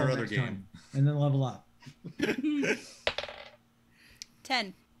DM in our other game. And then level up.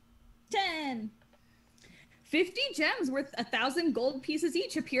 10. 10. 50 gems worth 1,000 gold pieces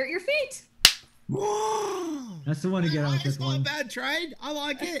each appear at your feet. Whoa! That's the one to get on It's this not a one. bad trade. I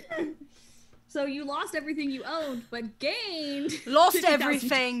like it. So you lost everything you owned, but gained... Lost 50,000.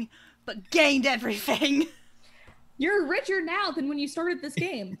 everything, but gained everything. You're richer now than when you started this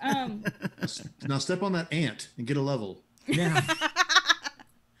game. Now step on that ant and get a level. Yeah.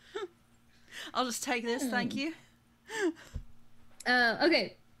 I'll just take this, thank you.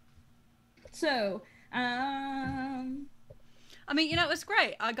 Okay. So, I mean, you know, it's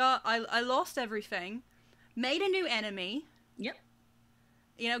great. I lost everything, made a new enemy. Yep.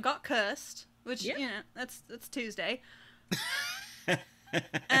 You know, got cursed, which Yep. you know, that's Tuesday.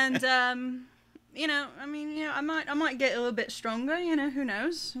 And you know, I mean, you know, I might get a little bit stronger. You know, who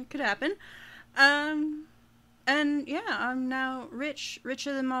knows? It could happen. And yeah, I'm now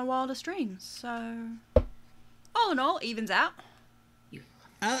richer than my wildest dreams. So, all in all, evens out.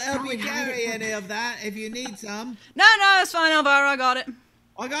 I'll help you carry any of that if you need some. No, it's fine, Alvaro. I got it.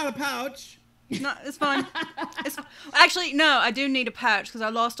 I got a pouch. No, it's fine. Actually, no, I do need a pouch because I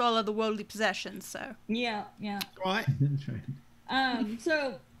lost all of the worldly possessions. So yeah. Right. That's right.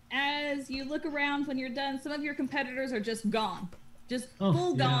 So as you look around when you're done, some of your competitors are just gone. Just Oh,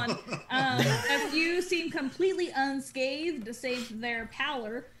 full yeah. gone. A few seem completely unscathed, save their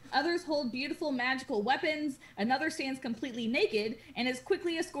pallor. Others hold beautiful magical weapons. Another stands completely naked and is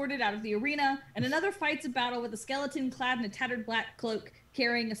quickly escorted out of the arena. And another fights a battle with a skeleton clad in a tattered black cloak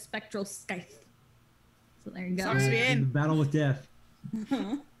carrying a spectral scythe. So there you go. Sucks to be in. Battle with death.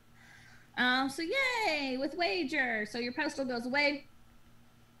 So yay, with wager. So your pedestal goes away.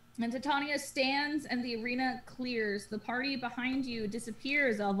 And Titania stands and the arena clears. The party behind you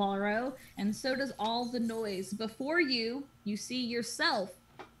disappears, Alvaro, and so does all the noise. Before you, you see yourself.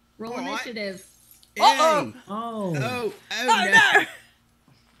 Roll What? initiative. Uh-oh. Oh. No!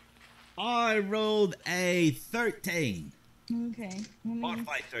 I rolled a 13. Okay.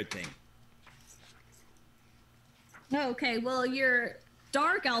 Modified 13. Okay, well, your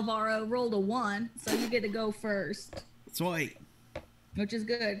Dark Alvaro rolled a 1, so you get to go first. Sweet. Which is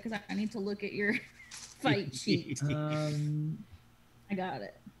good, because I need to look at your fight sheet. I got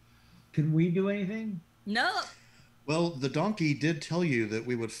it. Can we do anything? Nope. Well, the donkey did tell you that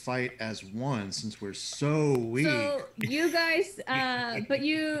we would fight as one since we're so weak. So you guys, but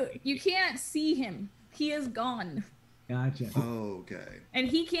you can't see him. He is gone. Gotcha. Okay. And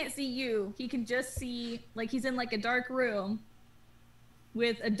he can't see you. He can just see, like, he's in like a dark room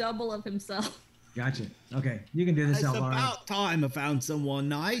with a double of himself. Gotcha. Okay, you can do this, It's Alvaro. about time I found someone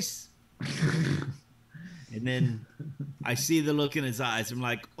nice. And then I see the look in his eyes. I'm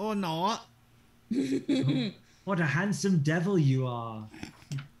like, oh, not. What a handsome devil you are.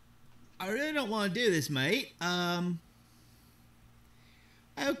 I really don't want to do this, mate.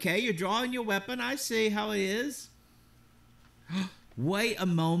 Okay, you're drawing your weapon. I see how it is. Wait a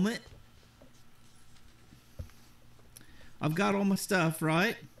moment. I've got all my stuff,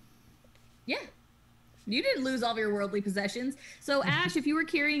 right? Yeah. You didn't lose all of your worldly possessions. So, Ash, if you were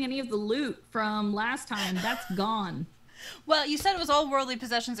carrying any of the loot from last time, that's gone. Well, you said it was all worldly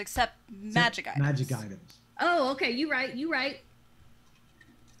possessions except magic items. Magic items. Oh, okay. You right.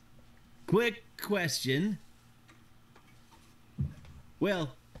 Quick question.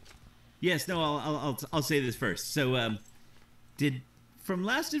 Well, yes, no, I'll say this first. So, from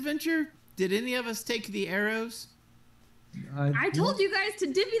last adventure, did any of us take the arrows? I told you guys to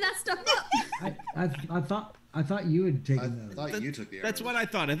divvy that stuff up. I thought you had I taken those. thought you took the arrows. That's what I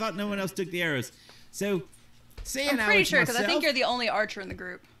thought. I thought no one else took the arrows. So, seeing I'm how pretty it's sure because I think myself, you're the only archer in the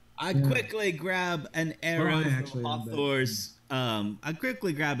group. I quickly grab an arrow from am, but- Hathor's. I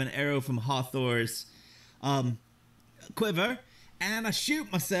quickly grab an arrow from Hathor's quiver, and I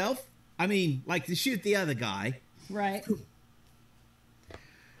shoot myself. I mean, like to shoot the other guy Right.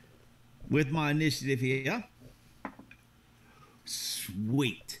 with my initiative here.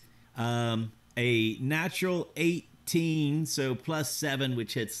 Sweet. A natural 18, so +7,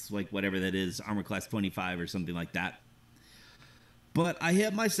 which hits like whatever that is, armor class 25 or something like that. But I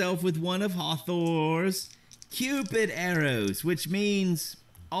hit myself with one of Hathor's Cupid arrows, which means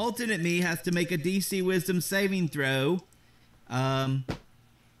alternate me has to make a DC Wisdom saving throw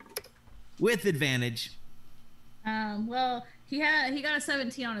with advantage. Well, he got a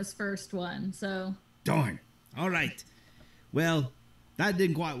 17 on his first one, so. Darn. All right. Well, that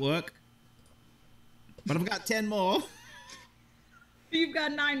didn't quite work. But I've got 10 more. You've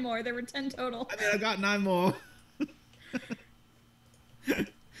got 9 more. There were 10 total. I mean, I've got 9 more.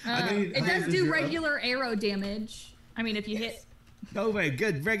 It does do regular arrow damage. I mean, if you hit. Oh, very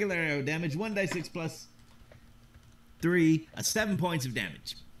good. Regular arrow damage. 1d6 plus 3. 7 points of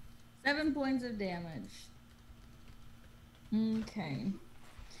damage. 7 points of damage. Okay.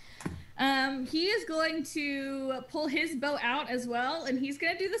 He is going to pull his bow out as well, and he's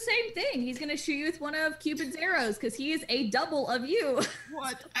going to do the same thing. He's going to shoot you with one of Cupid's arrows, because he is a double of you.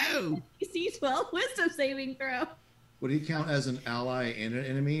 What? Oh! DC 12 wisdom saving throw. Would he count as an ally and an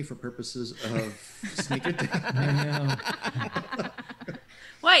enemy for purposes of sneak attack? I know.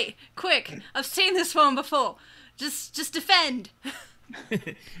 Wait, quick! I've seen this one before. Just defend.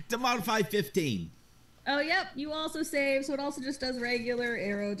 To modify 15. Oh, yep. You also save, so it also just does regular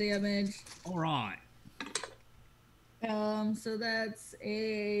arrow damage. All right. So that's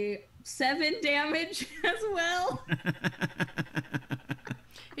a 7 damage as well.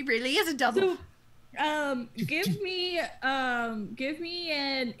 It really is a double. So, give me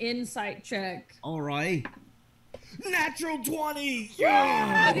an insight check. All right. Natural 20!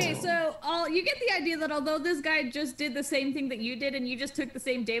 Yeah! Okay, so you get the idea that although this guy just did the same thing that you did and you just took the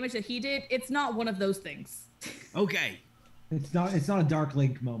same damage that he did, it's not one of those things. Okay. It's not a Dark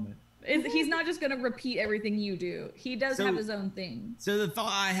Link moment. He's not just going to repeat everything you do. He does So- have his own thing. So the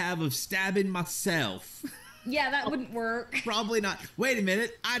thought I have of stabbing myself, Yeah, that wouldn't work. probably not. Wait a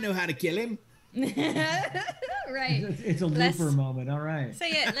minute. I know how to kill him. Right. It's a Less- looper moment. All right. So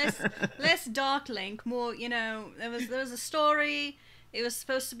yeah, less Dark Link, more, you know, there was a story. It was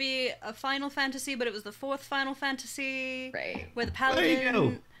supposed to be a Final Fantasy, but it was the 4th Final Fantasy. Right. Where the There you go.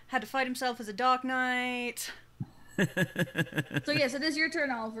 paladin had to fight himself as a Dark Knight. So yes, it is your turn,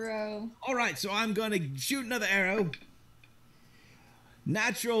 Alvaro. All right, so I'm going to shoot another arrow.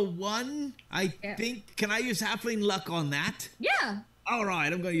 Natural 1. I Yeah. think. Can I use Halfling Luck on that? Yeah. All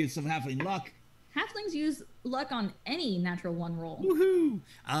right, I'm going to use some Halfling Luck. Halflings use luck on any natural 1 roll. Woohoo!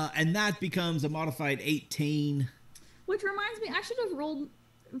 And that becomes a modified 18. Which reminds me, I should have rolled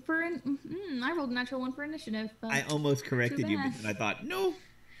for I rolled a natural 1 for initiative. But I almost corrected you, bad. but then I thought, no.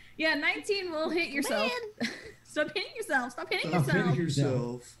 yeah, 19 will hit yourself. Stop hitting yourself. Stop hitting Stop hitting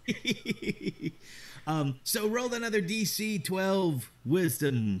yourself. yourself. So roll another DC 12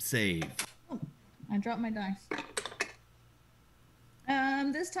 Wisdom save. I dropped my dice.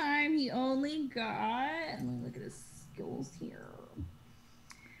 This time he only got. Let me look at his skills here.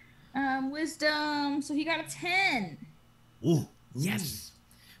 Wisdom. So he got a 10. Oh, yes.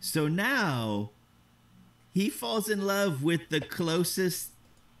 So now he falls in love with the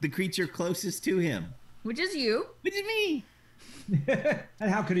creature closest to him, Which is you. which is me.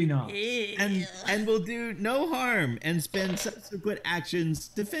 And how could he not? And will do no harm and spend subsequent actions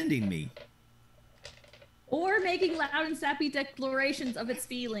defending me. Or making loud and sappy declarations of its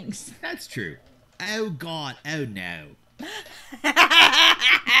feelings. That's true. Oh God, oh no.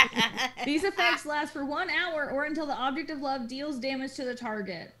 These effects last for 1 hour or until the object of love deals damage to the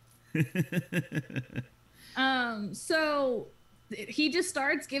target. So he just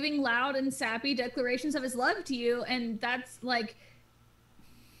starts giving loud and sappy declarations of his love to you, and that's like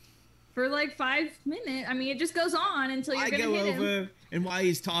for like 5 minutes. I mean, it just goes on until you're I gonna go hit over, him. and while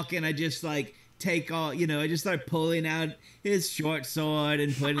he's talking, I just like take all, I just start pulling out his short sword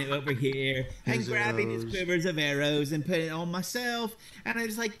and putting it over here and His grabbing arrows. his quivers of arrows and putting it on myself. And I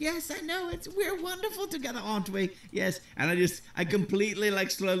just like, yes, I know we're wonderful together, aren't we? Yes. And I completely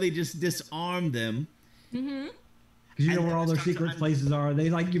like slowly just disarm them. Mm-hmm. Because you know And where all their start to secret places are. They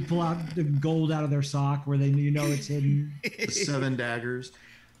like you pull out the gold out of their sock where it's hidden. The 7 daggers.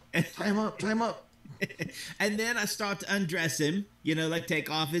 Time up, time up. And then I start to undress him, like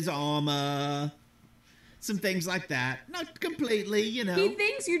take off his armor, some things like that. Not completely, He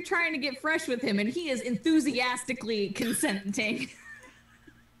thinks you're trying to get fresh with him, and he is enthusiastically consenting.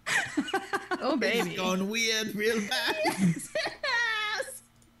 Oh, baby. It's gone weird real bad.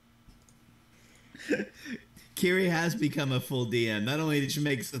 Yes. Kiri has become a full DM. Not only did she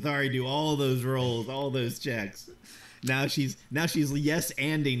make Sathari do all those rolls, all those checks, now she's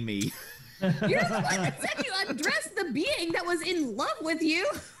yes-anding me. You're the one that said you undressed the being that was in love with you.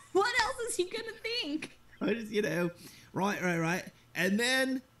 What else is he gonna think? I just, right. And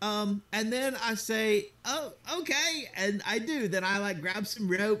then I say, oh, okay. And I do. Then I like grab some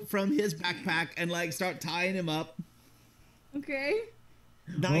rope from his backpack and like start tying him up. Okay.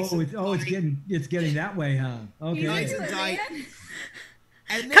 Nice It's getting that way, huh? Okay. Nice and tight.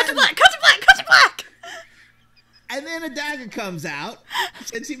 And then, Cut to black! Cut to black! Cut to black! And then a dagger comes out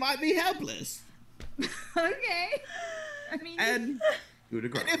since he might be helpless. Okay. I mean, And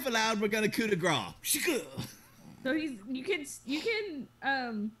if allowed, we're gonna coup de grace. so you can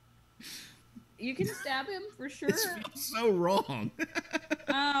stab him for sure. This feels so wrong.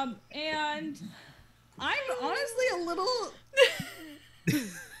 And I'm honestly a little.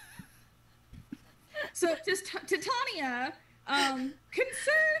 So just Titania,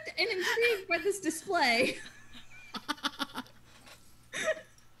 concerned and intrigued by this display.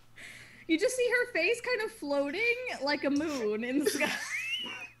 You just see her face kind of floating like a moon in the sky.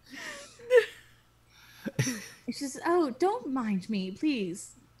 It's just, oh, don't mind me,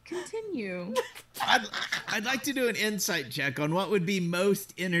 please. Continue. I'd like to do an insight check on what would be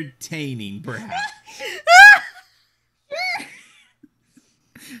most entertaining, perhaps. Sure.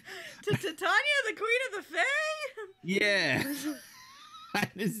 To Titania, the Queen of the Fae? Yeah.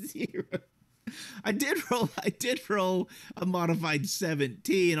 I'm a 0. I did roll a modified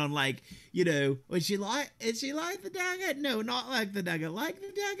 17 on is she like the dagger? No, not like the dagger. Like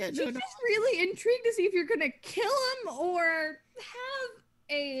the dagger? No, She's just really intrigued to see if you're gonna kill him or have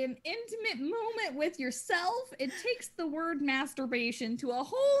an intimate moment with yourself. It takes the word masturbation to a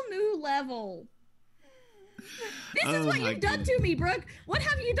whole new level. This is what you've done to me, Brooke. What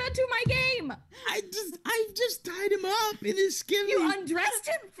have you done to my game? I just tied him up in his skin. You undressed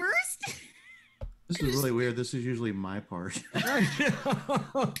him first? This is really weird. This is usually my part.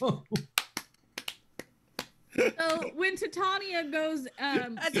 So when Titania goes,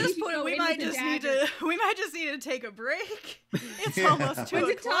 at this point, we might just need to take a break. It's almost 2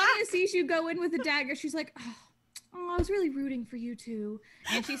 When o'clock. Titania sees you go in with a dagger, she's like, oh, I was really rooting for you two.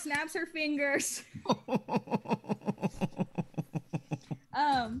 And she snaps her fingers.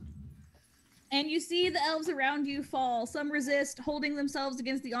 And you see the elves around you fall. Some resist, holding themselves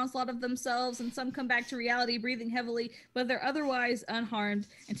against the onslaught of themselves, and some come back to reality, breathing heavily, but they're otherwise unharmed.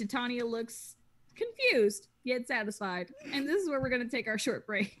 And Titania looks confused, yet satisfied. And this is where we're going to take our short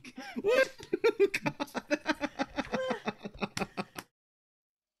break. What? God.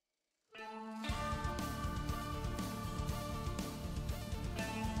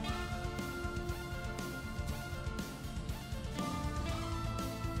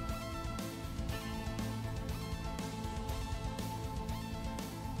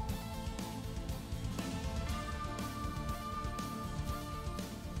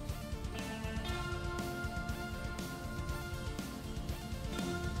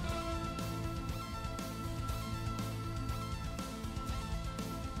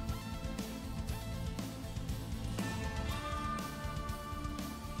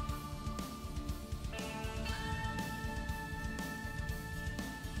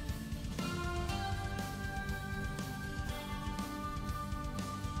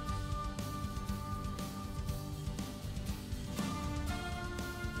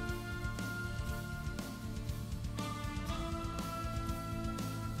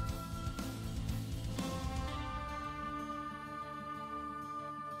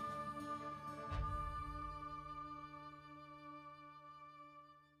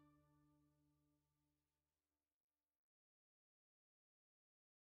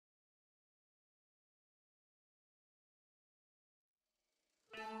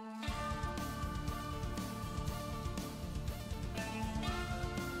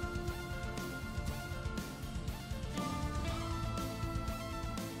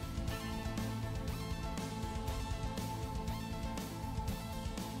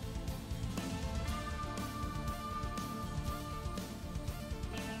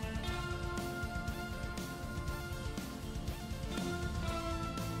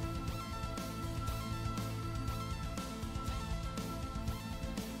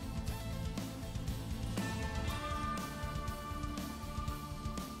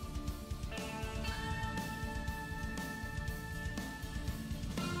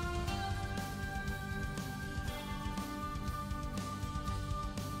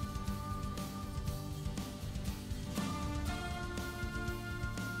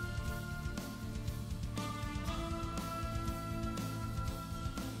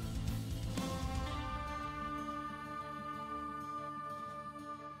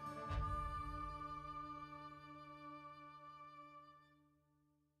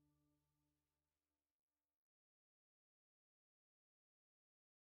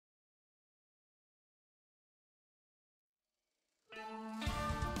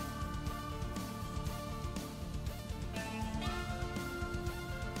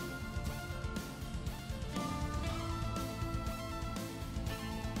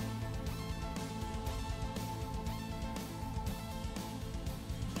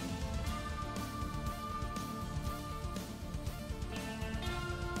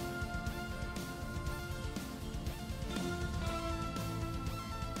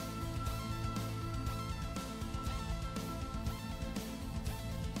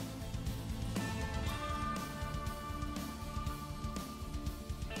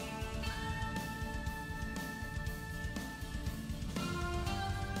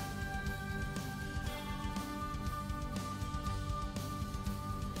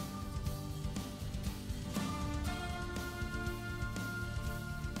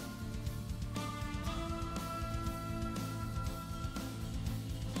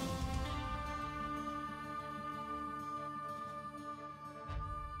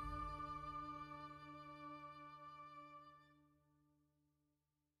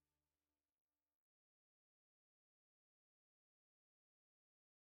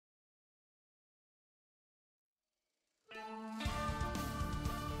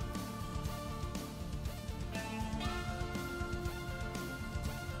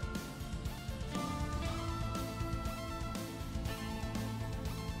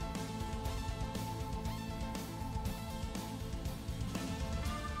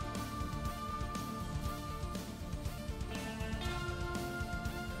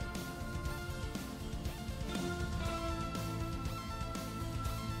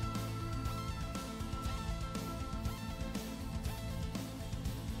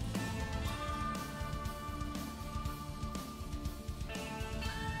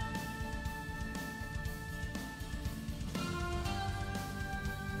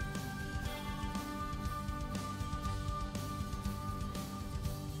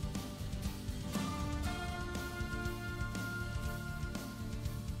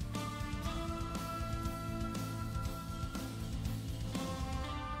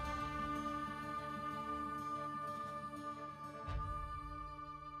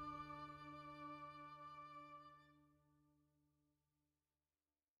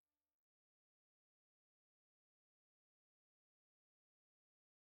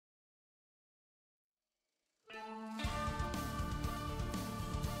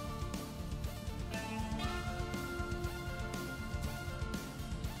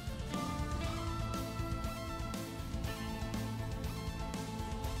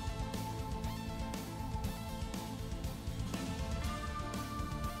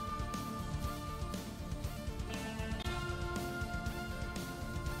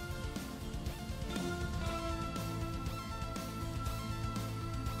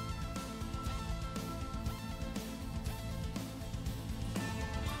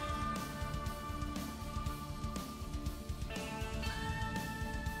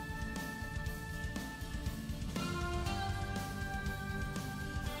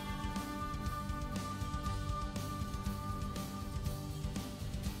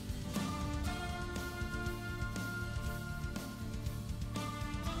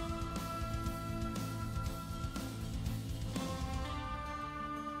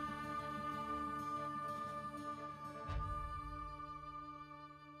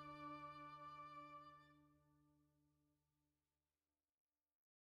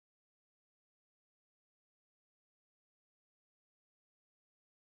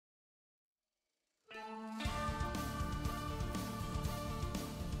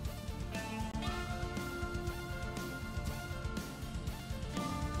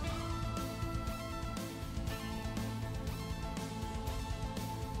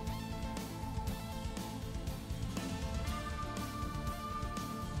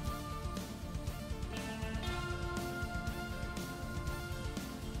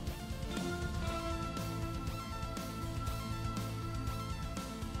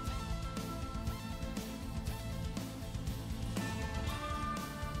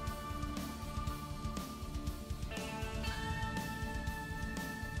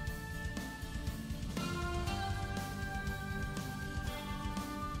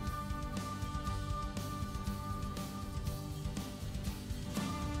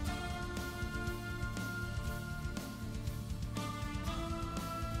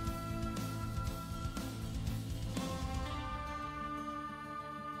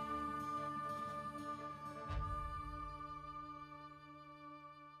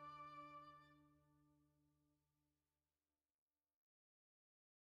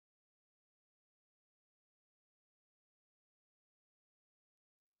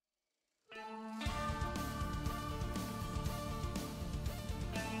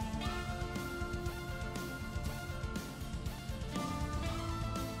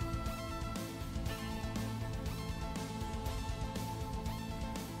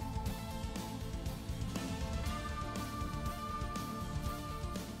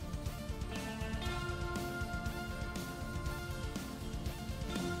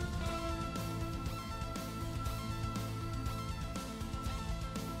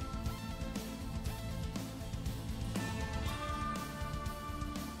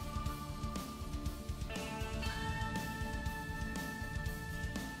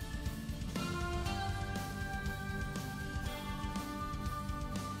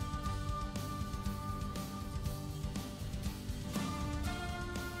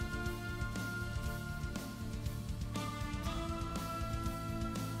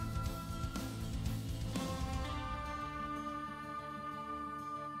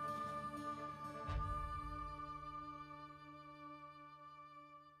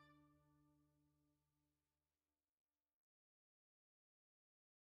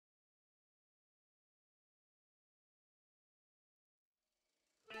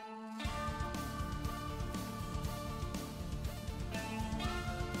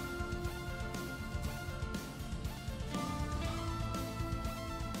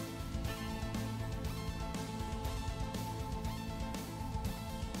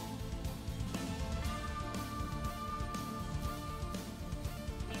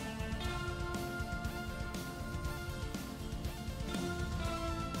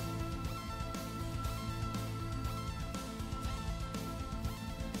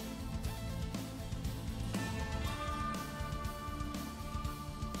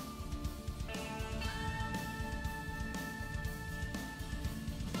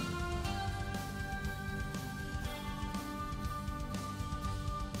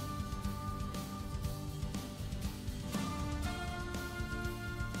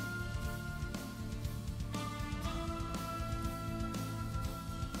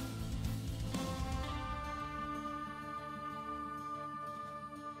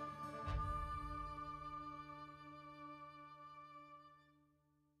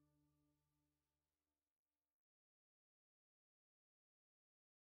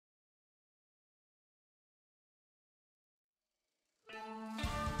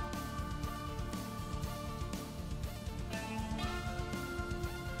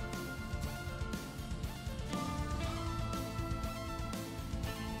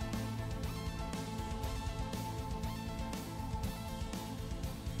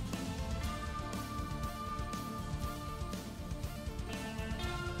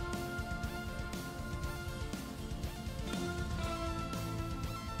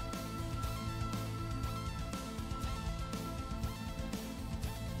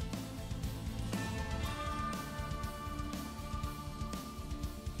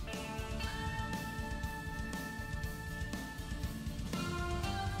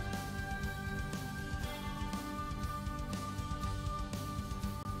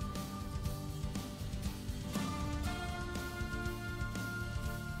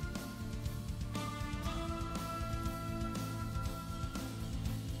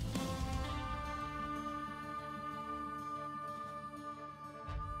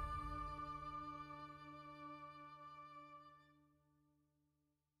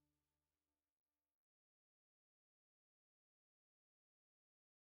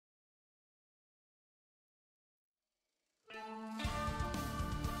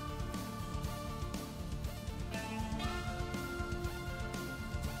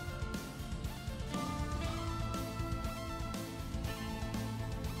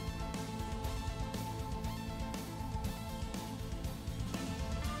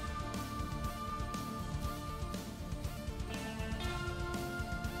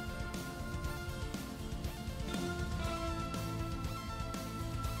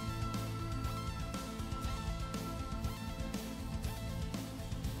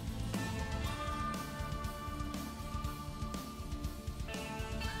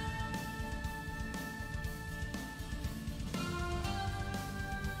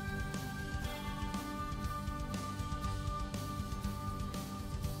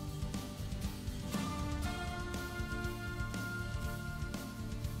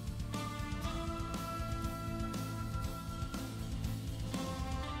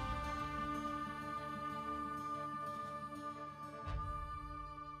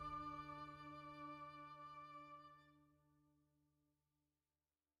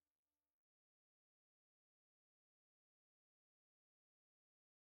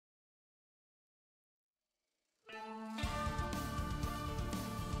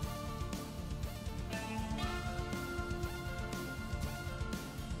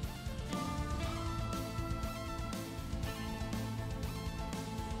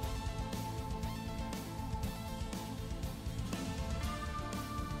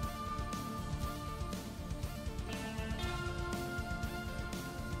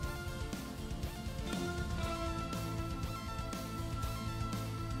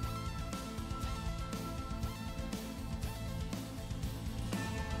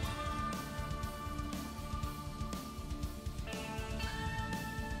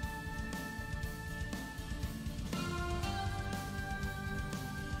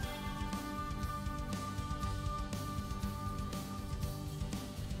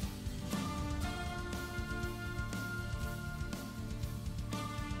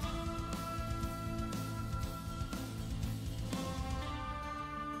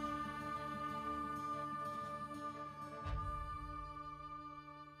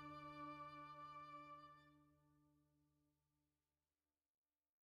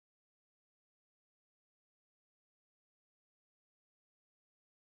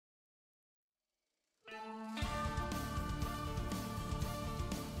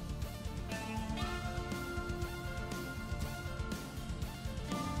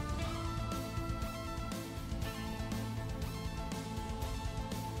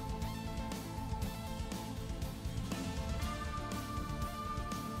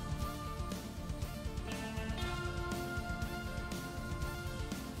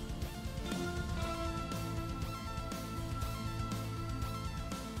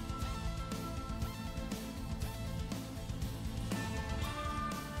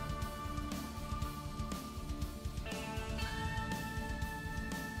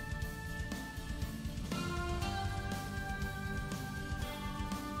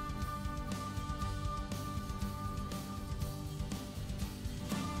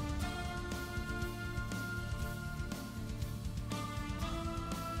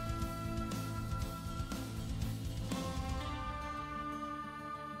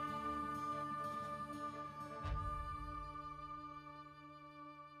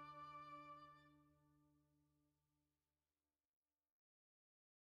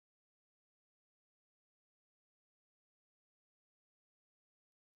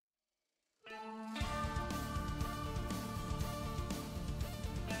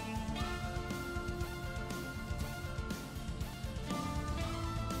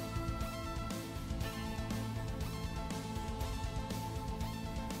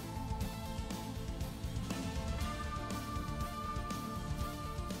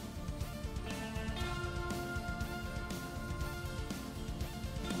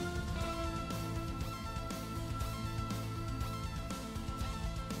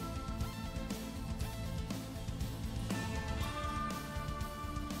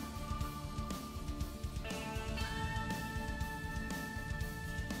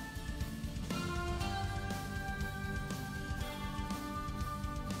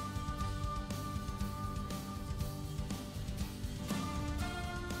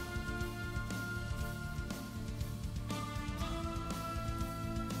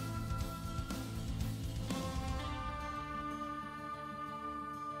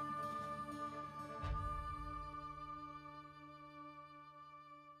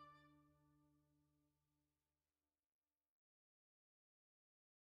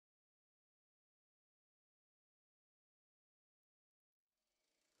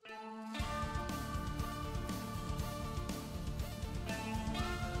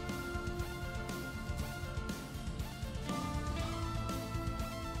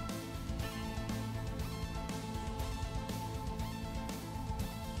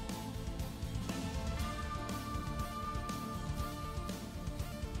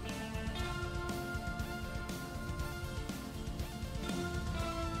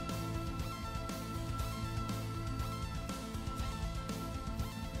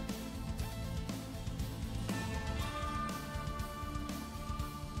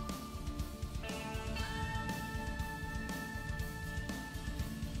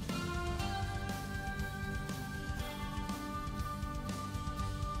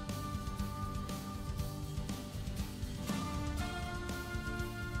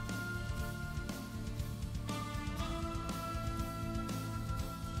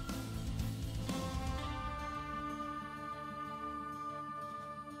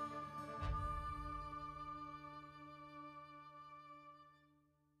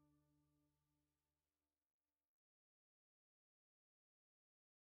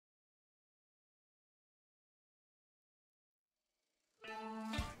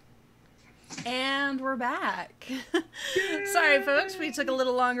 And we're back. Sorry, folks, we took a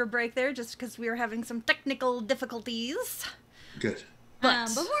little longer break there just because we were having some technical difficulties. Good. But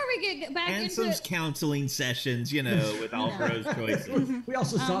before we get back And into some counseling sessions, you know, with Alvaro's choices. We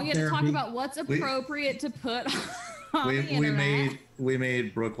also sought we got to talk therapy. about what's appropriate to put on the We internet.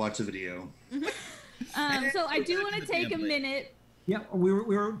 made Brooke watch a video. So I do want to take a minute. Yeah, we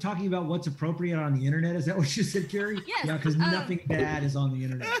were talking about what's appropriate on the internet. Is that what you said, Carrie? Yes. Yeah, because nothing bad is on the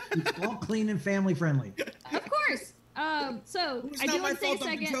internet. It's all clean and family friendly. Of course. So I do want to take a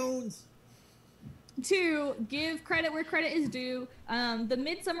second to give credit where credit is due. The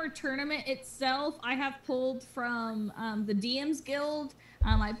Midsummer tournament itself, I have pulled from the DM's Guild.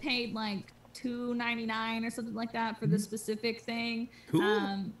 I paid like $2.99 or something like that for the specific thing. Cool.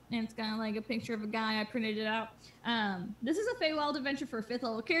 And it's kind of like a picture of a guy. I printed it out. This is a Feywild adventure for 5th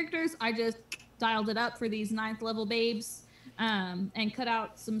level characters. I just dialed it up for these 9th level babes, and cut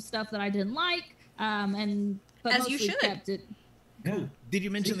out some stuff that I didn't like. But as mostly you should. kept it. Yeah. Did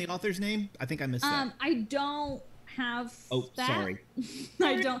you mention the author's name? I think I missed that. I don't have that. Sorry.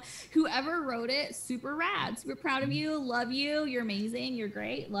 I don't. Whoever wrote it, super rad. Super proud of you. Love you. You're amazing. You're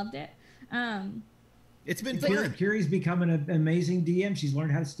great. Loved it. It's been Carrie, fun. Carrie's becoming an amazing DM. She's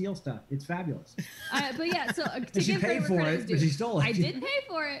learned how to steal stuff. It's fabulous. But yeah, so to And she give paid credit for where credit it, is but due, she stole it. I did pay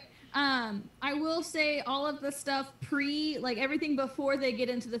for it. I will say all of the stuff like everything before they get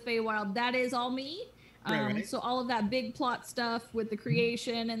into the Feywild, that is all me. Right. So all of that big plot stuff with the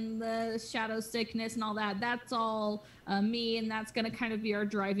creation and the shadow sickness and all that, that's all me, and that's going to kind of be our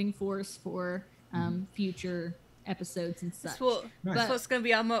driving force for future episodes and such. That's what's going to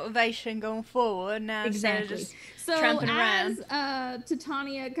be our motivation going forward now. Exactly. Just So tramping as around.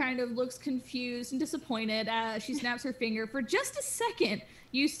 Titania kind of looks confused and disappointed, she snaps her finger. For just a second,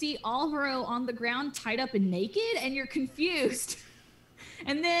 you see Alvaro on the ground tied up and naked, and you're confused.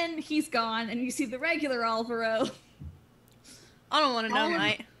 And then he's gone, and you see the regular Alvaro. I don't want to know,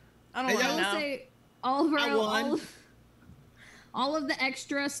 mate. I don't want I to will know. say, Alvaro, I won. all of the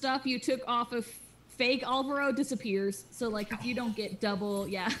extra stuff you took off of fake Alvaro disappears. So, like, if you don't get double,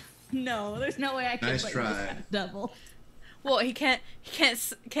 yeah. No, there's no way I can Nice let try. you just have double. What, he can't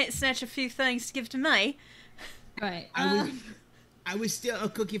snatch a few things to give to me? Right. I was still a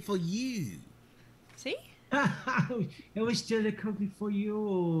cookie for you. See? It was still a cookie for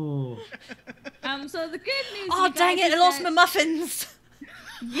you. So the good news. Oh, you dang guys, it, I is lost that my muffins!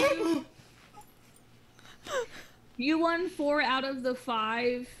 You won 4 out of the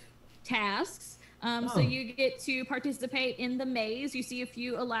 5 tasks. So you get to participate in the maze. You see a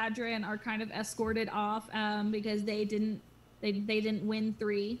few Eladrin are kind of escorted off because they didn't win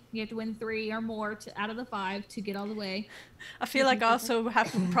 3. You have to win 3 or more out of the 5 to get all the way. I feel like I also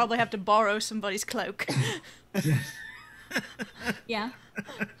probably have to borrow somebody's cloak. Yes. Yeah,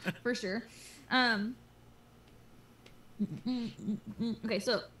 for sure. Okay,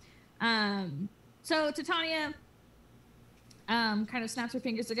 so Titania kind of snaps her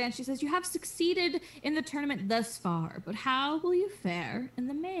fingers again. She says, "You have succeeded in the tournament thus far, but how will you fare in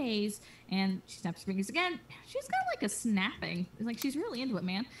the maze?" And she snaps her fingers again. She's got like a snapping. It's like she's really into it,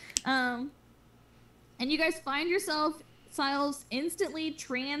 man. And you guys find yourselves instantly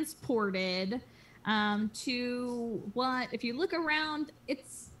transported to what, if you look around,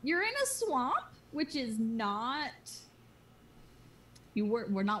 you're in a swamp, which is not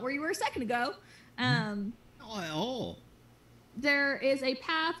we're not where you were a second ago. Not at all. There is a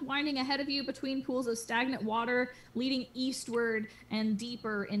path winding ahead of you between pools of stagnant water, leading eastward and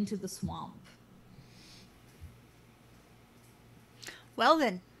deeper into the swamp. Well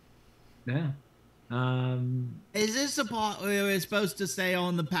then. Yeah. Is this the part where we're supposed to stay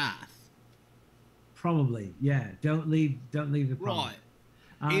on the path? Probably. Yeah. Don't leave the path. Right.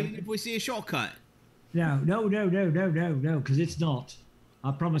 Even if we see a shortcut. No, because it's not.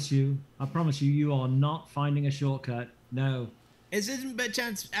 I promise you, you are not finding a shortcut. No. Is this by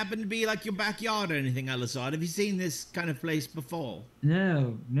chance happen to be like your backyard or anything, Alisad? Have you seen this kind of place before?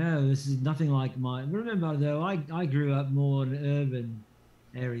 No, this is nothing like mine. Remember, though, I grew up more in urban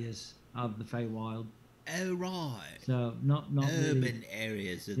areas of the Feywild. Oh, right. So, not Urban really.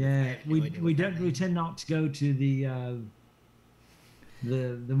 areas. Of Yeah, the we tend not to go to the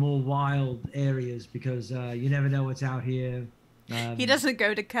more wild areas because you never know what's out here. He doesn't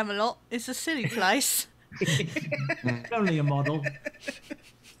go to Camelot. It's a silly place. Only a model.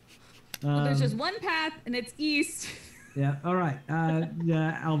 Well, there's just one path, and it's east. Yeah. All right.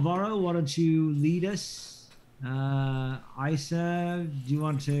 Alvaro, why don't you lead us? Isa, do you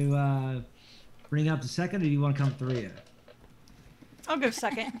want to bring up the second, or do you want to come through? I'll go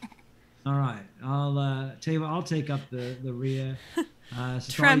second. All right. I'll tell you what. I'll take up the rear.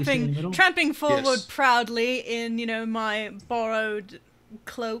 Tramping forward Yes. proudly in, my borrowed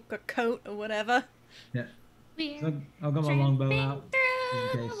cloak or coat or whatever. Yeah. We're So I'll got my longbow tramping out.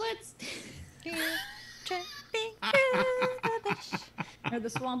 through in the case. woods. Tramping through the bush. Or the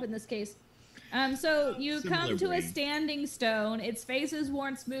swamp in this case. So you Similar come to a brain. standing stone. Its face is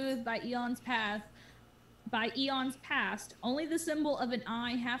worn smooth by eons past. Only the symbol of an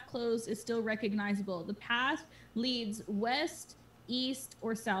eye half closed is still recognizable. The path leads west, east,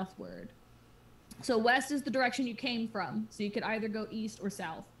 or southward. So west is the direction you came from. So you could either go east or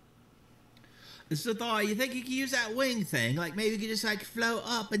south. So, Thor, you think you could use that wing thing? Like, maybe you could just, like, float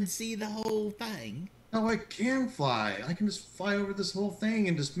up and see the whole thing? Oh, I can fly. I can just fly over this whole thing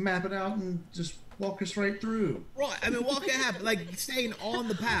and just map it out and just walk us right through. Right, I mean, what could happen? Like, staying on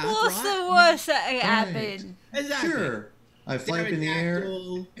the path, What's right? the worst that could happen? Exactly. Sure. I fly up in the air,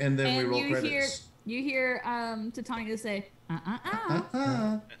 Pterodactyl. and then we And roll you credits. hear Titania say,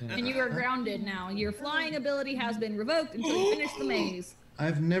 Uh-uh. and you are grounded now. Your flying ability has been revoked until you finish the maze.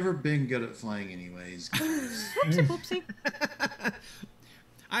 I've never been good at flying anyways. Whoopsie whoopsie.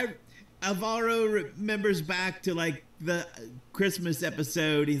 Alvaro remembers back to, like, the Christmas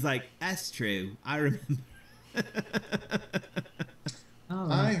episode. He's like, that's true. I remember. Oh,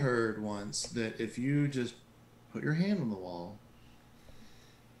 I heard once that if you just put your hand on the wall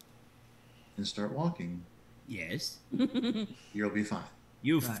and start walking, Yes. you'll be fine.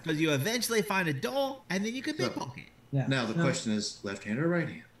 Because Right. you eventually find a door, and then you can pickpocket. yeah. Now the So- question is, left hand or right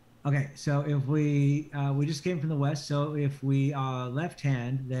hand? Okay, so if we just came from the west, so if we are left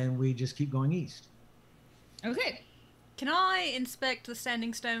hand, then we just keep going east. Okay. Can I inspect the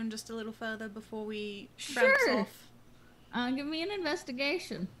standing stone just a little further before we tramp Sure. off? Give me an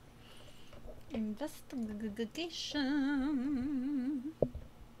investigation. Investigation.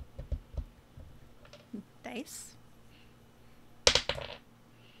 Dice.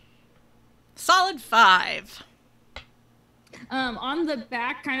 Solid 5. On the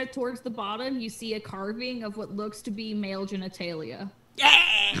back, kind of towards the bottom, you see a carving of what looks to be male genitalia.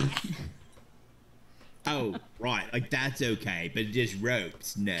 Yeah. Oh, right. Like, that's okay, but just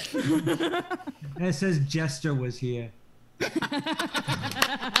ropes, no. And it says Jester was here.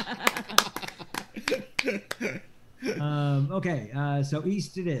 Okay, so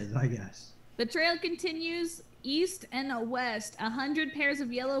east it is, I guess. The trail continues east and west. 100 pairs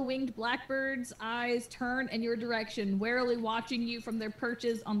of yellow-winged blackbirds' eyes turn in your direction, warily watching you from their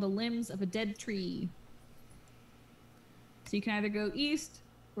perches on the limbs of a dead tree. So you can either go east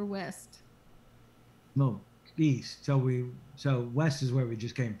or west. No, east. So west is where we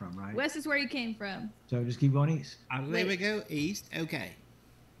just came from, right? West is where you came from. So just keep going east. There we go, east. Okay.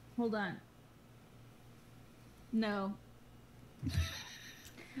 Hold on. No.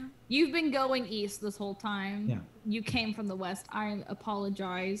 You've been going east this whole time. Yeah. You came from the west. I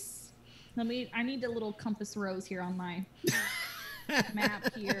apologize. I need a little compass rose here on my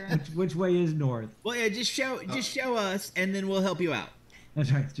map here. Which way is north? Well, yeah, just show us, and then we'll help you out.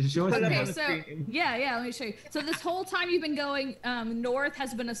 That's right. Just show us the Okay, map. Okay, so yeah, let me show you. So this whole time you've been going north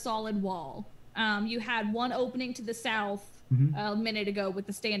has been a solid wall. You had one opening to the south a minute ago with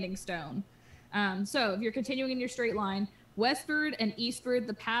the standing stone. So if you're continuing in your straight line, westward and eastward,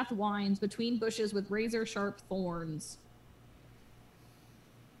 the path winds between bushes with razor-sharp thorns.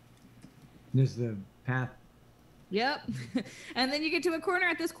 There's the path. Yep. And then you get to a corner.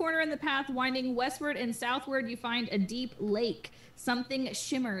 At this corner in the path, winding westward and southward, you find a deep lake. Something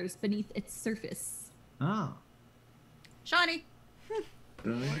shimmers beneath its surface. Oh. Shiny.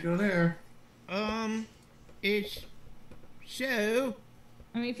 Don't need to go there. It's so.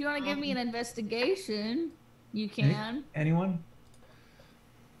 I mean, if you want to give me an investigation, you can. Anyone?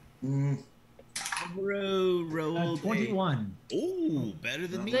 Roll 21. Ooh, better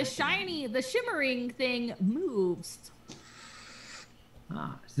than me. The shimmering thing moves.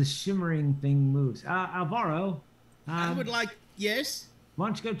 The shimmering thing moves. Alvaro, I would like. Yes. why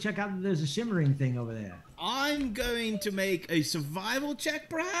don't you go check out? There's a shimmering thing over there. I'm going to make a survival check,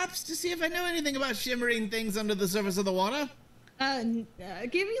 perhaps, to see if I know anything about shimmering things under the surface of the water.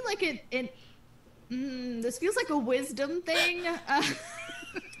 Give me like this feels like a wisdom thing.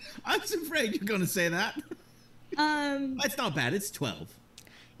 I was afraid you're going to say that. It's not bad. It's 12.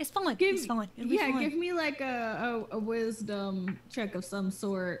 It's fine. Give, It's fine. It'll be yeah, fine. give me like a wisdom check of some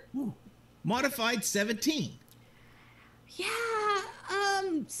sort. Ooh. Modified 17. Yeah,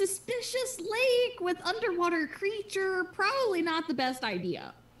 suspicious lake with underwater creature. Probably not the best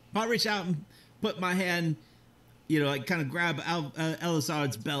idea. I reach out and put my hand, like kind of grab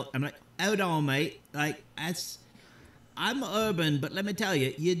Elisard's belt. I'm like, hold on, mate. Like, I'm urban, but let me tell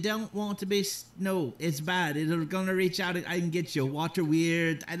you, you don't want to be. No, it's bad. It's gonna reach out. I can get you water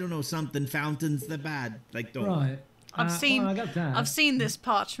weird. I don't know something. Fountains, they're bad. Like don't. Right. I've seen. Well, I got that. I've seen this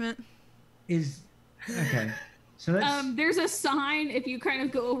parchment. Okay. So let's. There's a sign if you kind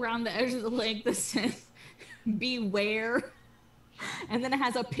of go around the edge of the lake that says "Beware," and then it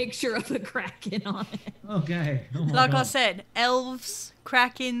has a picture of the kraken on it. Okay. Oh my Like I God. said, elves,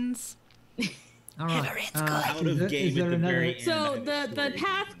 krakens. All right. Everett's good. Out of game at the very end. So of the story.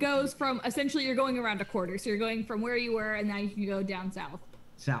 path goes from essentially you're going around a quarter. So you're going from where you were, and now you can go down south.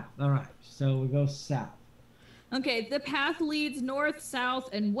 South. All right. So we go south. Okay, the path leads north, south,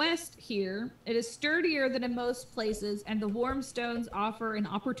 and west here. It is sturdier than in most places, and the warm stones offer an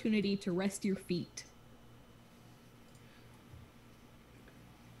opportunity to rest your feet.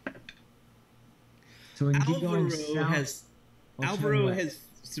 So we can keep going Alvaro south. has.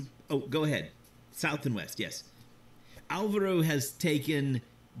 Oh, go ahead. South and west, yes. Alvaro has taken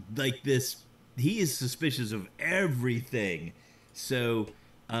like this. He is suspicious of everything. So,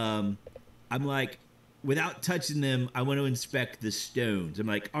 I'm like, without touching them, I want to inspect the stones. I'm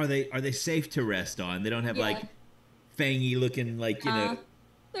like, are they safe to rest on? They don't have Yeah. like fangy looking like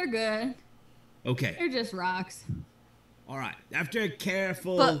They're good. Okay, They're just rocks. all right. After a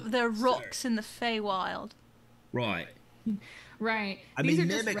careful, But they're rocks in the Feywild. right. Right. I These mean,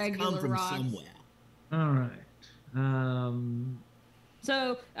 are just mimics regular come from rocks. somewhere. All right.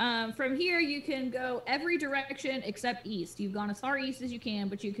 So from here, you can go every direction except east. You've gone as far east as you can,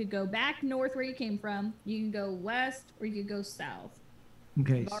 but you could go back north where you came from. You can go west or you could go south.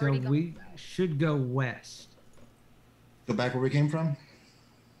 Okay. You've So already gone we south. should go west. Go back where we came from?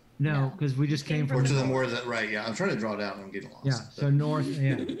 No, No. because we just came Came Or from. to the more that, right, yeah. I'm trying to draw it out and I'm getting lost. Yeah. So north.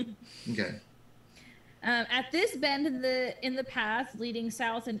 Yeah. Okay. At this bend in the path leading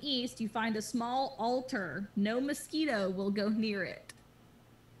south and east, you find a small altar. No mosquito will go near it.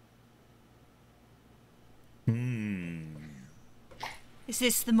 Is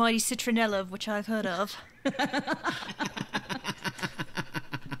this the mighty citronella of which I've heard of?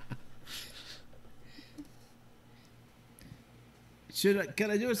 Can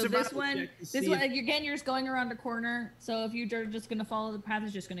I do a So survival this one, check to see if- again, you're just going around a corner. So if you're just going to follow the path,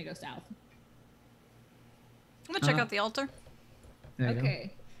 it's just going to go south. I'm gonna check out the altar. There you go.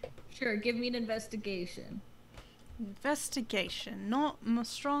 Okay. Sure, give me an investigation. Investigation, not my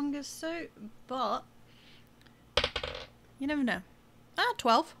strongest suit, but you never know.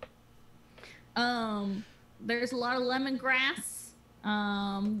 12. There's a lot of lemongrass.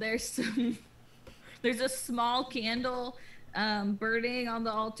 There's a small candle burning on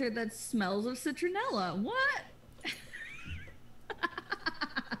the altar that smells of citronella. What?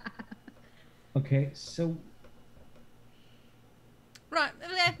 Okay. So Right,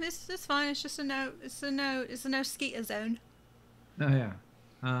 yeah, this is fine. It's just a no. It's a no skeeter zone. oh yeah.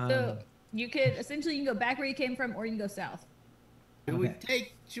 So you could essentially you can go back where you came from, or you can go south. Should Okay.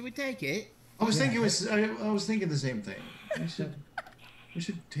 we take it? I was Yeah. thinking I was thinking the same thing. We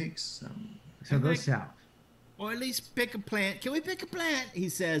should take some. So go south. Or at least pick a plant. Can we pick a plant? He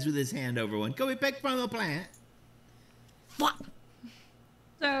says with his hand over one. Can we pick from a plant? What?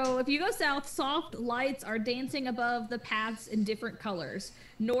 So if you go south, soft lights are dancing above the paths in different colors.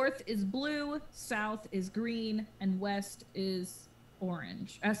 North is blue, south is green, and west is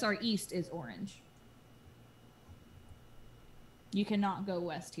orange. East is orange. You cannot go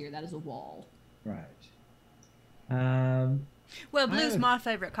west here. That is a wall. Right. Well, blue's have- my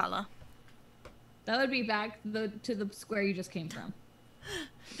favorite color. That would be back to the square you just came from.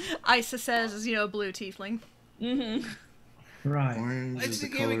 Isa says, you know, blue tiefling. Mm-hmm. Right. Orange Let's is the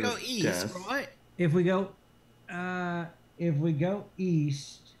see, here we color go of east, death. right? If we go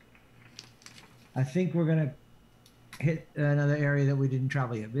east, I think we're gonna hit another area that we didn't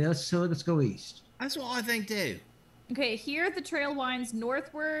travel yet. But let's go east. That's what I think too. Okay, here the trail winds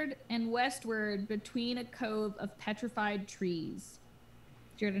northward and westward between a cove of petrified trees.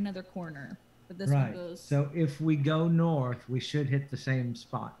 You're at another corner, but this one Right. goes. So if we go north, we should hit the same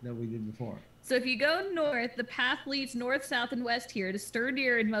spot that we did before. So if you go north, the path leads north, south, and west here to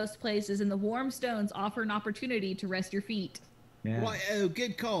sturdier in most places, and the warm stones offer an opportunity to rest your feet. Yeah. Right, oh,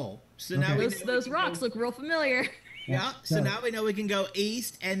 good call. So Okay. now we Those know those we can rocks go, look real familiar. yeah. So now we know we can go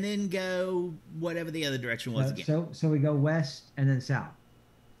east and then go whatever the other direction was again. So we go west and then south.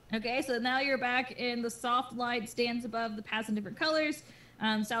 Okay, so now you're back in the soft light stands above the paths in different colors.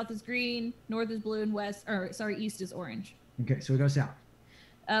 South is green, north is blue, and east is orange. Okay, so we go south.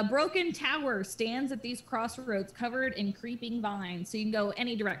 A broken tower stands at these crossroads covered in creeping vines, so you can go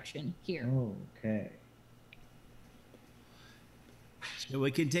any direction here. Okay. Shall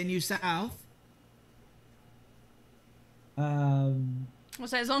we continue south? I'll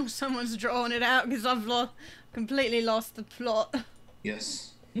say as long as someone's drawing it out, because I've completely lost the plot.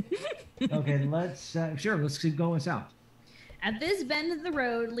 Yes. Okay, let's keep going south. At this bend in the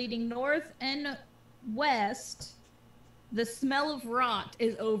road leading north and west, the smell of rot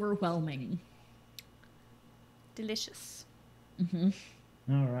is overwhelming. Delicious.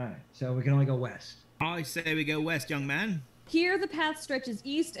 All right, so we can only go west. I say we go west, young man. Here, the path stretches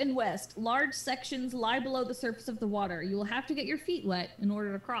east and west. Large sections lie below the surface of the water. You will have to get your feet wet in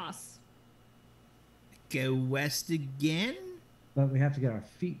order to cross. Go west again? But we have to get our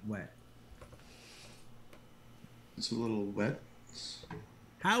feet wet. It's a little wet.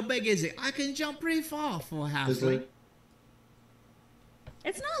 How big is it? I can jump pretty far for a halfling.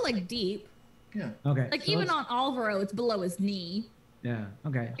 It's not like deep. Yeah. Okay. Like so even let's- on Alvaro, it's below his knee. Yeah.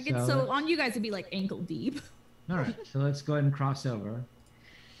 Okay. Like it's so on you guys, it'd be like ankle deep. All right. So let's go ahead and cross over.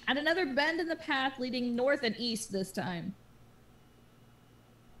 At another bend in the path leading north and east this time.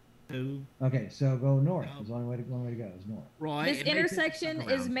 Okay. So go north. Oh. There's only one way to go is north. Right. This it makes it intersection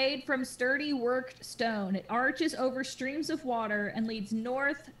is around. made from sturdy worked stone. It arches over streams of water and leads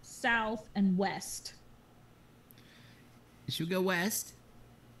north, south, and west. Should we go west?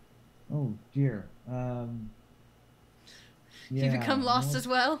 Oh dear. You become lost north- as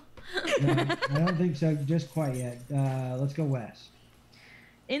well. No, I don't think so. Just quite yet. Let's go west.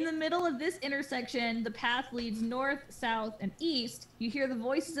 In the middle of this intersection, the path leads north, south, and east. You hear the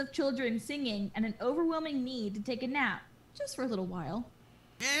voices of children singing and an overwhelming need to take a nap, just for a little while.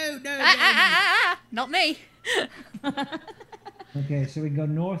 No. Not me. Okay. So we can go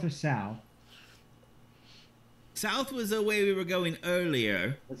north or south. South was the way we were going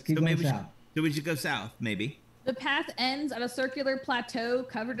earlier. Let's keep so going maybe south. So we should go south, maybe. The path ends at a circular plateau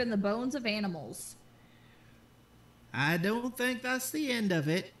covered in the bones of animals. I don't think that's the end of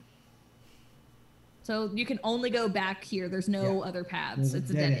it. So you can only go back here. There's no Yeah. other paths. There's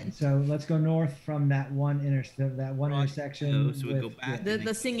It's a dead end. So let's go north from that one intersection. So we go back.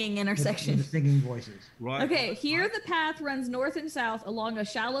 The singing with intersection. the singing voices. Right. Okay, here the path runs north and south along a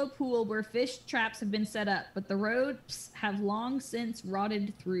shallow pool where fish traps have been set up, but the roads have long since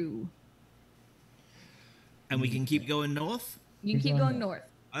rotted through. And we can keep going north? You can keep going north.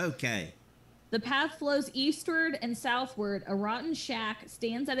 Okay. The path flows eastward and southward. A rotten shack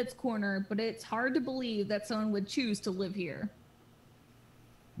stands at its corner, but it's hard to believe that someone would choose to live here.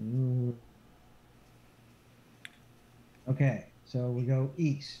 Ooh. Okay, so we go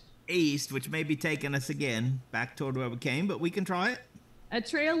east. East, which may be taking us again back toward where we came, but we can try it. A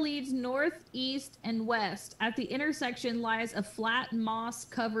trail leads north, east, and west. At the intersection lies a flat,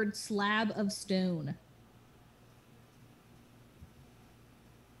 moss-covered slab of stone.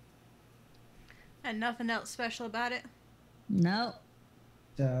 And nothing else special about it. No.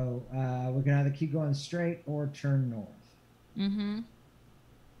 So we can either keep going straight or turn north. Mm-hmm.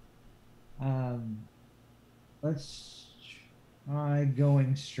 Let's try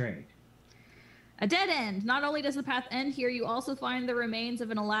going straight. A dead end. Not only does the path end here, you also find the remains of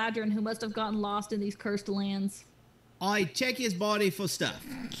an Eladrin who must have gotten lost in these cursed lands. I check his body for stuff.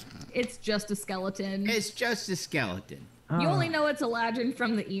 It's just a skeleton. It's just a skeleton. You only know it's Eladrin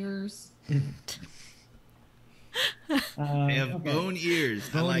from the ears. They have bone ears.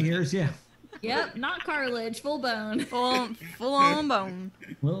 I Bone like ears, yeah. Yep, not cartilage, full bone. Full on bone.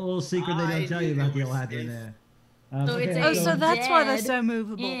 Little secret they I don't tell you knew about the it was Eladrin this. there. So it's a Oh, so that's why they're dead so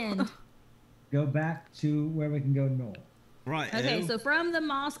movable. end. go back to where we can go north. Right. Okay, so from the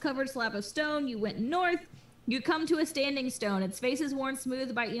moss-covered slab of stone, you went north. You come to a standing stone. Its face is worn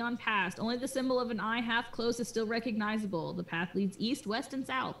smooth by eon past. Only the symbol of an eye half closed is still recognizable. The path leads east, west, and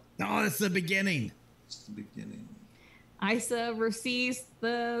south. Oh, that's the beginning. It's the beginning. Isa receives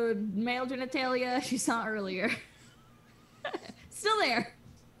the male genitalia she saw earlier. Still there.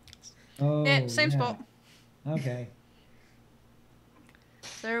 Oh, Yeah, same yeah. spot. Okay.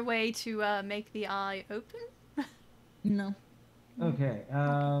 Is there a way to make the eye open? No. Okay.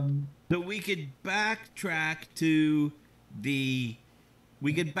 So we could backtrack to the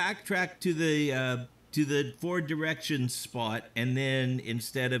four directions spot, and then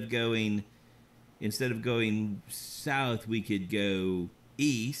instead of going south, we could go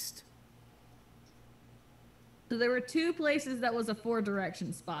east. So there were two places that was a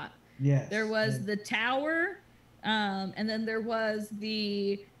four-direction spot. Yes. There was the tower, and then there was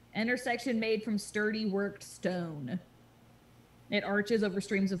the intersection made from sturdy worked stone. It arches over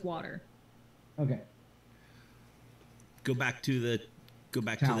streams of water. Okay. Go back to the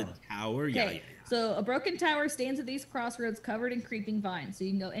tower. Yeah, Okay, yeah. so a broken tower stands at these crossroads covered in creeping vines, so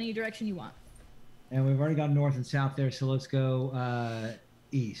you can go any direction you want. And we've already gone north and south there, so let's go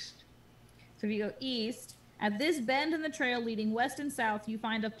east. So if you go east, At this bend in the trail leading west and south, you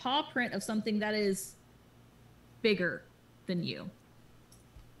find a paw print of something that is bigger than you.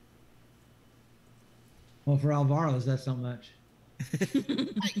 Well, for Alvaro's, that's not much.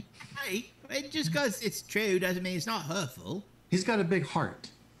 Hey, just because it's true doesn't mean it's not hurtful. He's got a big heart.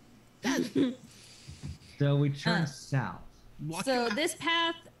 So we turn south. So this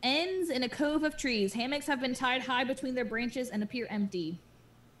path ends in a cove of trees. Hammocks have been tied high between their branches and appear empty.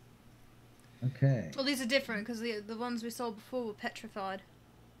 Okay. Well, these are different because the ones we saw before were petrified.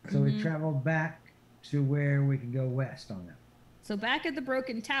 So we travel back to where we can go west on it. So back at the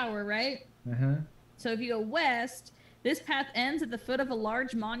broken tower, right? Uh-huh. So if you go west, this path ends at the foot of a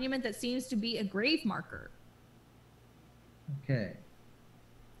large monument that seems to be a grave marker. Okay.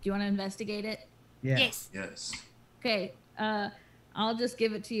 Do you want to investigate it? Yeah. Yes. Yes. Okay. I'll just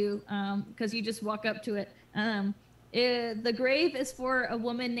give it to you because you just walk up to it. The grave is for a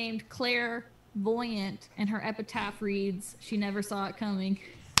woman named Claire Voyant, and her epitaph reads, "She never saw it coming."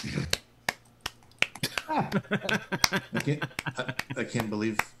 I can't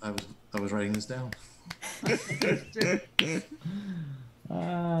believe I was writing this down.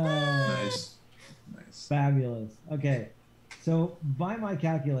 Nice. Fabulous. Okay. So by my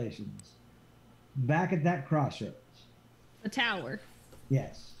calculations, back at that crossroads. The tower.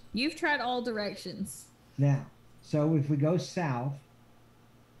 Yes. You've tried all directions. Now, so if we go south,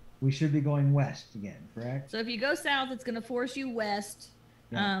 we should be going west again, correct? So if you go south, it's going to force you west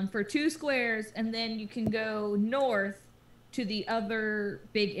Yeah. for 2 squares, and then you can go north to the other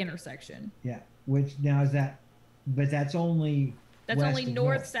big intersection. Yeah. Which now is that? But that's only. That's west only of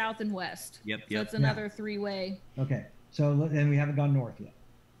north, south, and west. Yep, So it's another 3-way. Okay. So then we haven't gone north yet.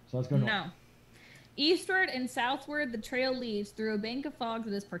 So let's go north. No. Eastward and southward, the trail leads through a bank of fog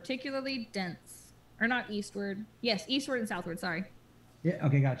that is particularly dense. Or not eastward. Yes, eastward and southward, sorry. Yeah.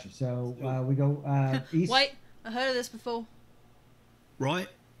 Okay. Gotcha. So we go east. Wait, I heard of this before. Right?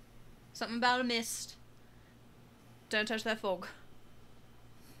 Something about a mist. Don't touch that fog.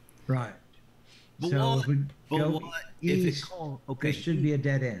 Right. But So what? if we But go what if it's east, okay? there should be a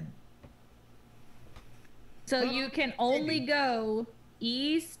dead end. So you can only go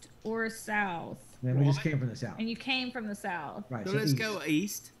east or south. Then we just Right. came from the south. And you came from the south. Right. So So let's east. go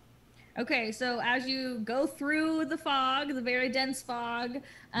east. Okay, so as you go through the fog, the very dense fog,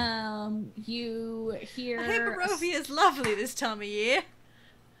 you hear I think Barovia is lovely this time of year.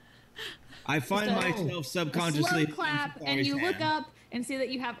 I find So- myself a subconsciously. slow clap, and you look up and see that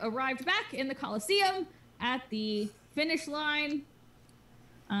you have arrived back in the Colosseum at the finish line.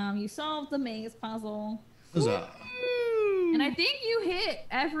 You solved the maze puzzle. Huzzah. And I think you hit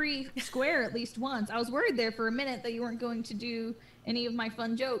every square at least once. I was worried there for a minute that you weren't going to do any of my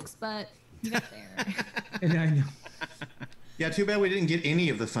fun jokes, but you got there. And I know. Yeah, too bad we didn't get any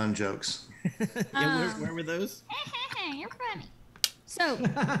of the fun jokes. Yeah, where were those? You're funny. So,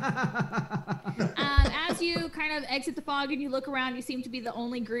 as you kind of exit the fog and you look around, you seem to be the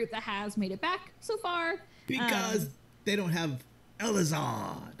only group that has made it back so far. Because they don't have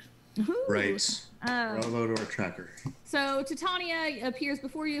Elazad. Ooh. Right. Bravo to our tracker. So Titania appears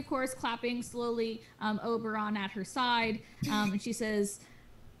before you, of course, clapping slowly, Oberon at her side, and she says,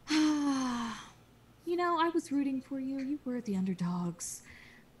 "You know, I was rooting for you. You were the underdogs.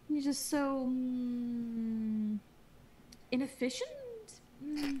 You're just so inefficient.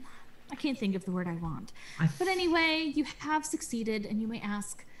 I can't think of the word I want. But anyway, you have succeeded, and you may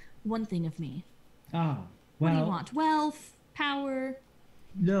ask one thing of me. Well, What do you want? Wealth, power."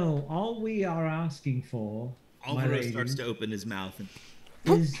 No, all we are asking for, my Alvaro lady, starts to open his mouth and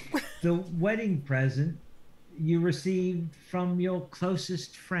is the wedding present you received from your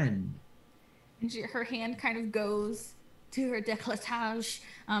closest friend. And her hand kind of goes to her décolletage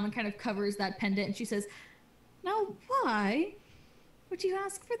and kind of covers that pendant. And she says, "Now, why would you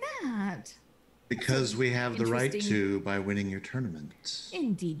ask for that?" Because we have the right Interesting. to by winning your tournament.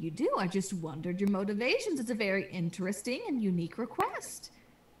 "Indeed you do. I just wondered your motivations. It's a very interesting and unique request."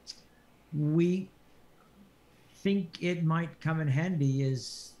 We think it might come in handy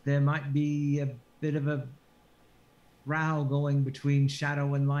as there might be a bit of a row going between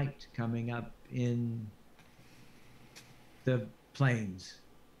shadow and light coming up in the plains.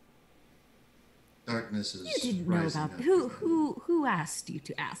 Darkness is You didn't know rising about up. who asked you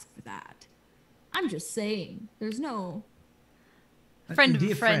to ask for that? I'm just saying. There's no. Friend of a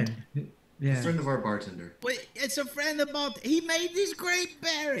Dear friend. Yeah. Friend of our bartender. wait, it's a friend of mine. He made these great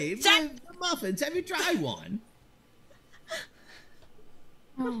berry muffins. Have you tried one?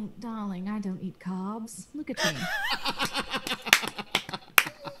 Oh, darling, I don't eat carbs. Look at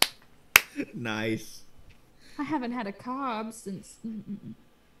me. Nice. I haven't had a carb since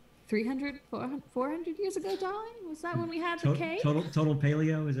 300, 400 years ago, darling? Was that when we had the cake? Total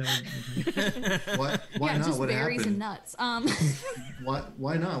paleo? Is that what? Why yeah, not? Just What berries happened? and nuts.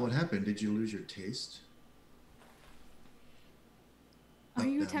 Why not? What happened? Did you lose your taste? Are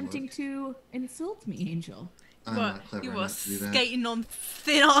you attempting to insult me, Angel? I'm not clever you enough to do that. Skating on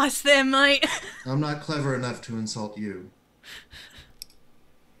thin ice there, mate. I'm not clever enough to insult you.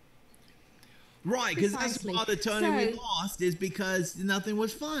 Right, because that's Precisely. why the tourney we lost is because nothing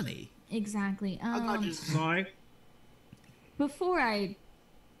was funny. Exactly. I'm just sorry. This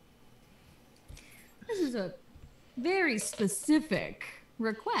is a very specific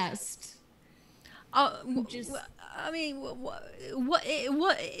request. I mean, what?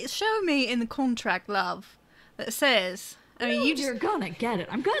 Show me in the contract, love, that says. I mean, You're gonna get it.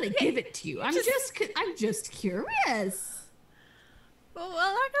 I'm gonna give it to you. I'm just curious. Well, like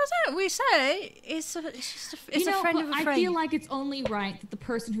I said, we say it's a friend of a friend. I feel like it's only right that the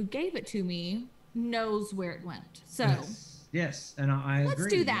person who gave it to me knows where it went. So yes, and I agree. Let's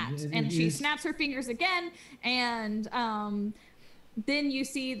do that. And she snaps her fingers again, and then you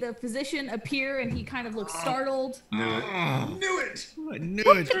see the physician appear, and he kind of looks startled. Knew it. I knew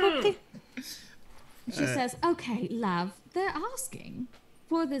it. She says, "Okay, love, they're asking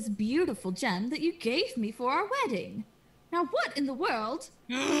for this beautiful gem that you gave me for our wedding. Now, what in the world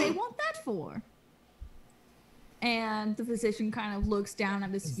do they want that for?" And the physician kind of looks down at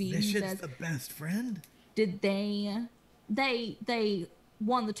his feet and says, the best friend? "Did they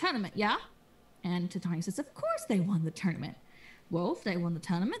won the tournament, yeah?" And Titania says, "Of course they won the tournament. Well, if they won the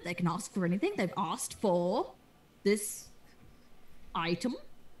tournament, they can ask for anything. They've asked for this item.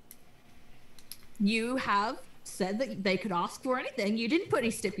 You have said that they could ask for anything. You didn't put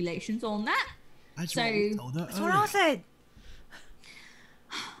any stipulations on that." That's So- what we told her. That's what I said.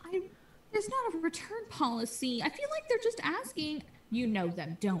 There's not a return policy. I feel like they're just asking. You know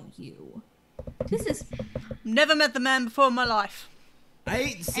them, don't you? This is. Never met the man before in my life. I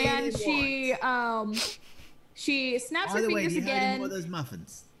ain't seen And it she snaps By her the way, fingers do you have any again. more of those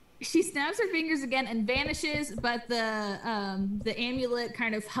muffins? She snaps her fingers again and vanishes, but the amulet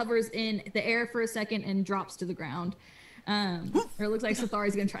kind of hovers in the air for a second and drops to the ground. Or it looks like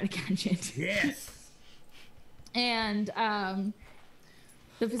Sathari's gonna try to catch it. Yes. And the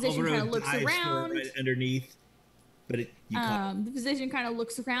physician kind of looks around. Right underneath, but you caught The physician kind of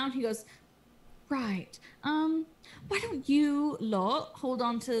looks around. He goes, "Right. Why don't you lot hold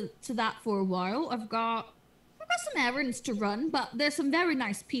on to that for a while? I've got some errands to run, but there's some very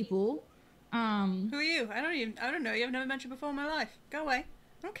nice people." Who are you? I don't know you. I've never met you before in my life. Go away. I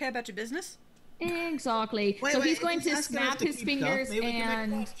don't care about your business. Exactly. Wait, so he's if going he's to asking us snap to his keep fingers stuff, maybe we can make a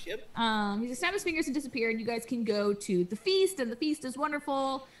and partnership. he's gonna snap his fingers and disappear, and you guys can go to the feast, and the feast is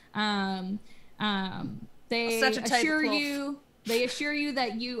wonderful. They Such a assure tablecloth. they assure you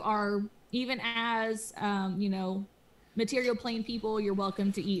that you are, even as material plane people, you're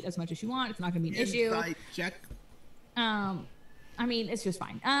welcome to eat as much as you want. It's not gonna be an issue. Inside check. I mean, it's just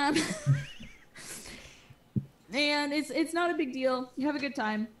fine. And it's not a big deal. You have a good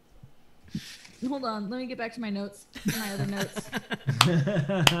time. Hold on, let me get back to my notes, my other notes,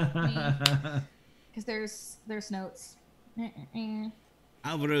 because there's notes.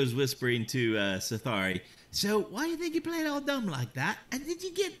 Alvaro's whispering to Sathari. So why do you think you played all dumb like that? And did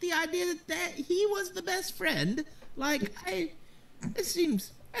you get the idea that he was the best friend? Like, it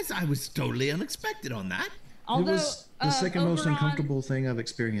seems as I was totally unexpected on that. Although, it was the second most Oberon- uncomfortable thing I've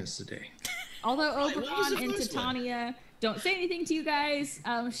experienced today. Although what was Oberon the and first one? Titania don't say anything to you guys,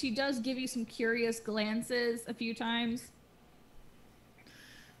 she does give you some curious glances a few times.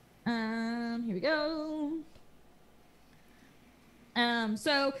 Here we go. As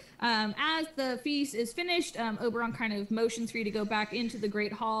the feast is finished, Oberon kind of motions for you to go back into the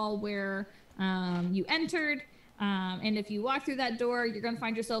Great Hall where you entered. And if you walk through that door, you're going to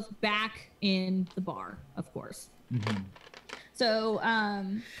find yourself back in the bar, of course. Mm-hmm. So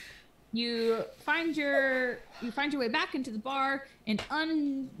you find your way back into the bar. An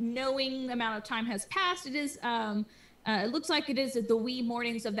unknowing amount of time has passed. It is it looks like it is the wee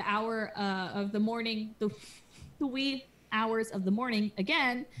mornings of the hour of the morning, the wee hours of the morning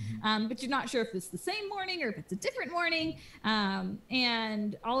again, but you're not sure if it's the same morning or if it's a different morning.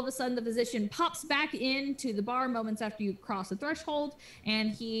 And all of a sudden the physician pops back into the bar moments after you cross the threshold,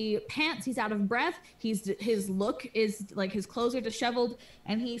 and he pants. He's out of breath. His look is like his clothes are disheveled,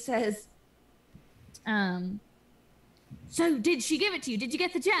 and he says, "So did she give it to you? Did you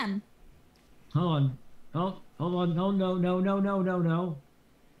get the gem?" Hold on. Oh, hold on.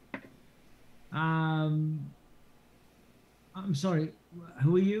 No. I'm sorry.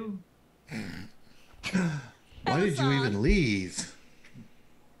 Who are you? Why did you even leave?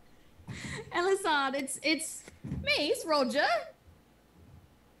 Elisard, it's me, it's Roger.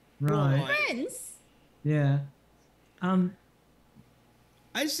 Right. Friends. Yeah.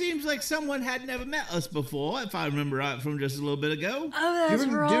 It seems like someone had never met us before, if I remember right from just a little bit ago. Oh, that's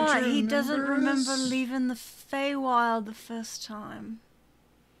Don't you right. He doesn't remember remember us? leaving the Feywild the first time.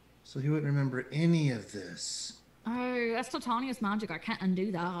 So he wouldn't remember any of this. Oh, that's Titania's magic. I can't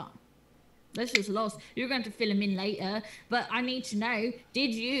undo that. That's just lost. You're going to fill him in later, but I need to know,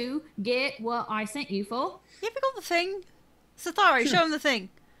 did you get what I sent you for? You ever got the thing? Sathari, show him the thing.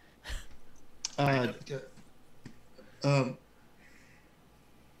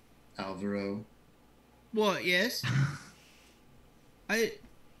 Alvaro. What, yes?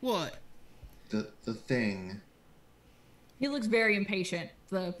 What? The thing. He looks very impatient,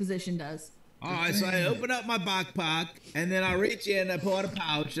 the physician does. Alright, so I open up my backpack, and then I reach in, I pull out a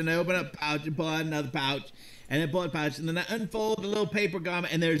pouch, and I open up a pouch, and pull out another pouch, and then pull out a pouch, and then I unfold the little paper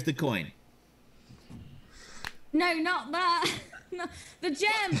garment, and there's the coin. No, not that. No, the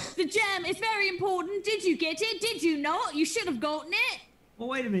gem, it's very important. Did you get it? Did you not? You should have gotten it. Well,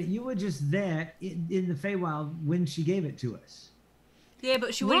 wait a minute. You were just there in the Feywild when she gave it to us. Yeah,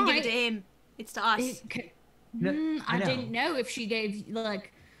 but she wouldn't give it Right. to him. It's to us. No, I know. didn't know if she gave,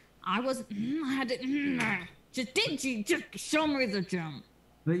 like, I wasn't, I had to, just, did you just show me the gem?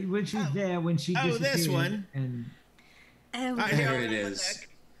 But when she's there, when she Oh, disappeared, this one. and Oh, Alright, There here it I is.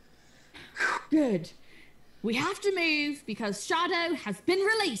 Good. We have to move because Shadow has been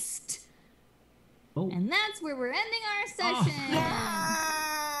released. oh, And that's where we're ending our session.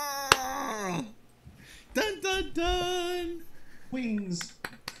 Ah! Dun dun dun! Wings.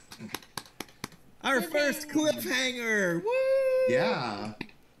 Our first cliffhanger! Woo! Yeah.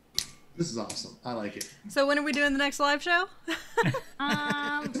 This is awesome. I like it. So when are we doing the next live show?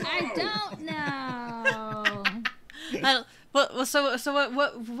 I don't know. What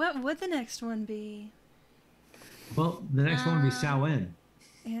would the next one be? well, the next one will be Samhain.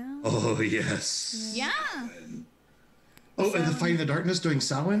 Yeah. Oh, yes. Yeah. Oh, and the Fight in the Darkness doing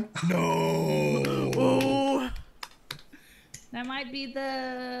Samhain? Oh. That might be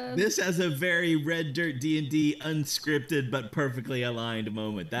the. This has a very Red Dirt D&D unscripted but perfectly aligned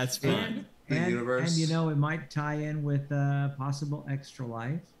moment. That's fun. The universe. And you know, it might tie in with possible Extra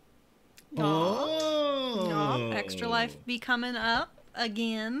Life. Oh! No, Extra Life be coming up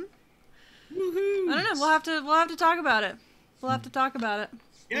again. Woohoo! I don't know. We'll have to talk about it. We'll have to talk about it.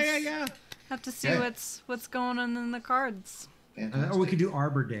 Yeah. Have to see Yeah. what's going on in the cards. Fantastic. Or we could do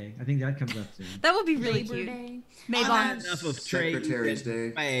Arbor Day. I think that comes up soon. That would be really Labor cute. Day. I've Maybon. had enough of trade. Secretary's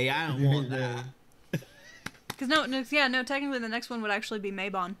Day. Hey, I don't want that. Because no, technically the next one would actually be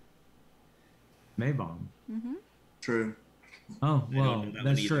Maybon. Maybon. True. Oh, I don't well, know that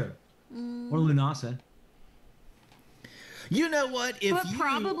that's one true. Or Lunasa. You know what? If But you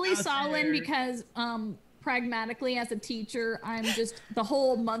probably out Solin there- because pragmatically as a teacher, I'm just the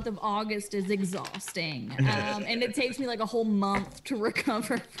whole month of August is exhausting. And it takes me like a whole month to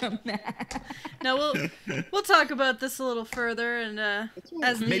recover from that. No, we'll talk about this a little further and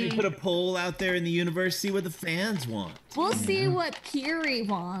as Maybe the put a poll out there in the universe, see what the fans want. We'll see what Kiri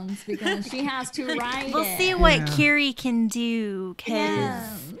wants because she has to write we'll it. see what Yeah. Kiri can do. Cause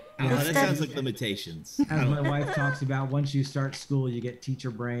Yeah. Oh, that It's- sounds like limitations. As my wife talks about, once you start school, you get teacher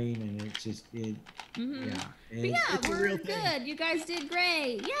brain, and it's just Mhm. yeah. But yeah, It's a we're real thing. good. You guys did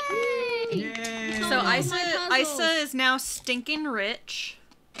great. Yay! Yay! so Solved all Isa my puzzles. is now stinking rich.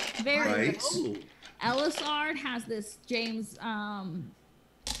 Very Right. good. Oh, Elisard has this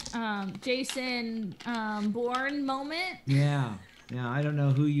Jason Bourne moment. Yeah. I don't know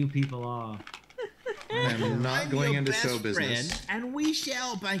who you people are. I'm not I'm going your into best show business. friend, and we share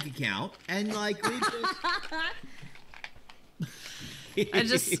a bank account, and like we just.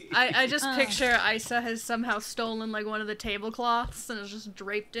 I just picture Isa has somehow stolen like one of the tablecloths and is just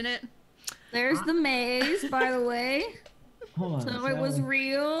draped in it. There's the maze, by the way. Hold on. So it was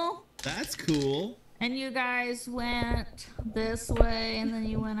real. That's cool. And you guys went this way, and then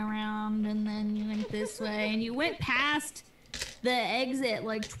you went around, and then you went this way, and you went past the exit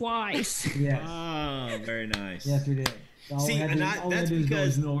like twice. Yes. Oh, very nice. Yes, we did. All See, we had and to, I- all we had that's to do is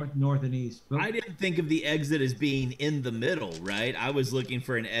go because north and east. But I didn't think of the exit as being in the middle, right? I was looking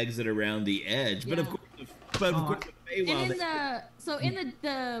for an exit around the edge, but of Yeah. course, the Feywild. And in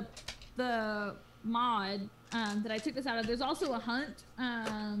the mod that I took this out of, there's also a hunt.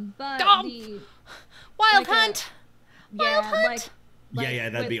 But Dump. the Wild Like a- hunt. yeah, hunt. Yeah,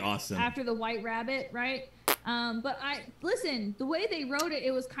 that'd with- be awesome. After the white rabbit, right? But listen, the way they wrote it,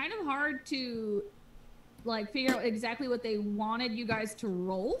 it was kind of hard to like figure out exactly what they wanted you guys to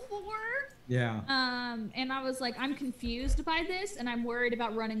roll for. Yeah. And I was like, I'm confused by this, and I'm worried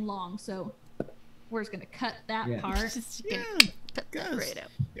about running long, so we're just gonna cut that part. Just Yeah, cut that right out.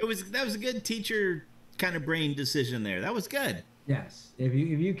 that was a good teacher kind of brain decision there. That was good. Yes. If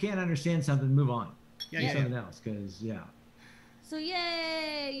you can't understand something, move on. Yeah, Do yeah. something else, because So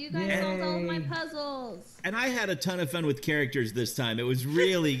yay, you guys solved all of my puzzles. And I had a ton of fun with characters this time. It was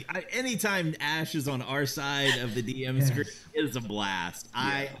really anytime Ash is on our side of the DM screen, it is a blast.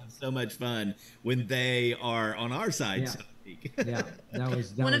 I have so much fun when they are on our side. Yeah. So to speak. Yeah, that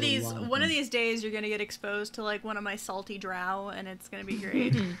was One was of a these lot of one fun. of these days you're gonna get exposed to like one of my salty drow, and it's gonna be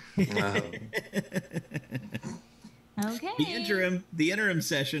great. Wow. Okay. The interim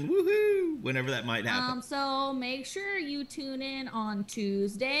session, woohoo! Whenever that might happen. So make sure you tune in on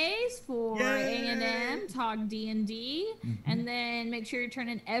Tuesdays for A&M Talk D&D, and then make sure you turn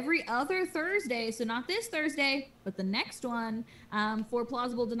in every other Thursday. So not this Thursday, but the next one, for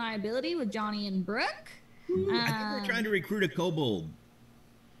Plausible Deniability with Johnny and Brooke. I think we're trying to recruit a kobold.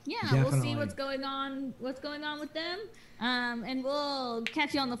 Yeah, we'll see Definitely. what's going on with them, and we'll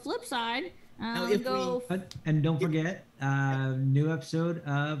catch you on the flip side. if And don't forget, new episode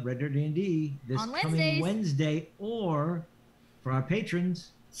of Red Dirt D&D this On coming Wednesdays. Wednesday, or for our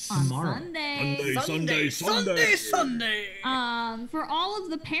patrons, on tomorrow. Sunday. For all of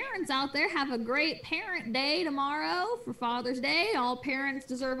the parents out there, have a great Parent Day tomorrow for Father's Day. All parents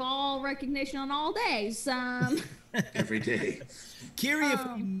deserve all recognition on all days. Every day. Kiri,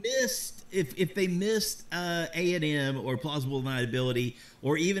 if they missed A&M or Plausible Deniability,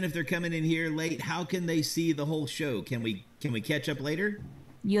 or even if they're coming in here late, how can they see the whole show? Can we catch up later?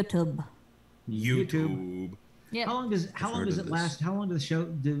 YouTube. YouTube. Yeah. How long does it last? How long does the show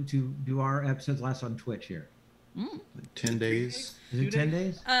do our episodes last on Twitch here? 10 days. Is it 10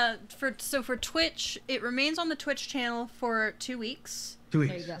 days? For Twitch, it remains on the Twitch channel for 2 weeks. 2 There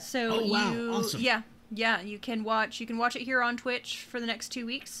you weeks. go. So Oh, wow. Awesome. Yeah, you can watch it here on Twitch for the next 2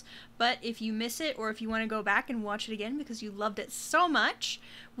 weeks. But if you miss it, or if you want to go back and watch it again because you loved it so much,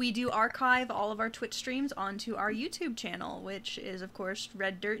 we do archive all of our Twitch streams onto our YouTube channel, which is of course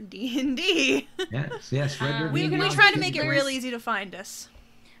Red Dirt D&D. Yes, Red Dirt we D&D. try to make it real easy to find us.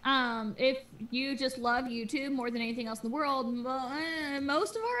 If you just love YouTube more than anything else in the world,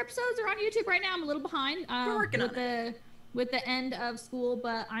 most of our episodes are on YouTube right now. I'm a little behind. We're working on with the end of school,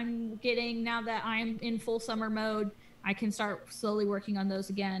 but I'm getting, now that I'm in full summer mode, I can start slowly working on those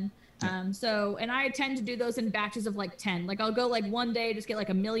again. And I tend to do those in batches of like 10. Like I'll go like one day, just get like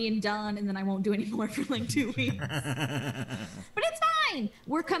 1 million done, and then I won't do any more for like 2 weeks. But it's fine.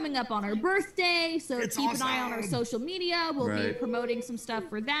 We're coming up on our birthday, so keep an eye on our social media. We'll be promoting some stuff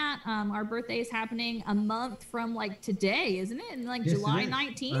for that. Our birthday is happening a month from like today, isn't it? In like July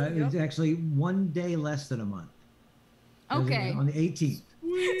 19th? It's actually 1 day less than a month. Okay. On the 18th.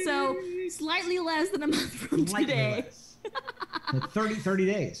 So slightly less than a month from Slightly today. less. 30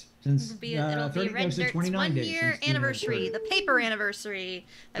 days since It'll be Red Dirt's 29 days 1-year since anniversary, the paper anniversary.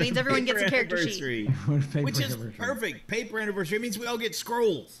 That means everyone gets a character sheet. Which is perfect. Paper anniversary. It means we all get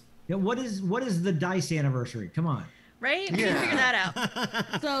scrolls. Yeah, what is the dice anniversary? Come on. Right? We can figure that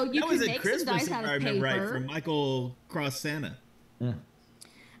out. So you that can was at make some Christmas, dice if out I of remember right, paper. from Michael Cross Santa. Yeah.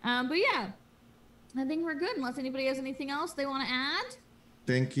 But yeah, I think we're good unless anybody has anything else they want to add.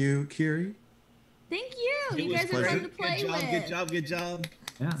 Thank you, Kiri. Thank you. It You was guys are fun to pleasure. play with. Good job.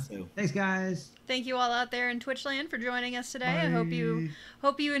 Yeah. So. Thanks, guys. Thank you all out there in Twitchland for joining us today. I hope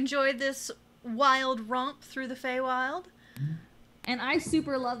you enjoyed this wild romp through the Feywild. And I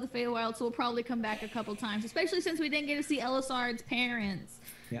super love the Feywild, so we'll probably come back a couple times, especially since we didn't get to see Elisard's parents.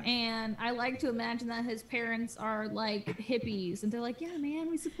 Yeah. And I like to imagine that his parents are like hippies, and they're like, "Yeah,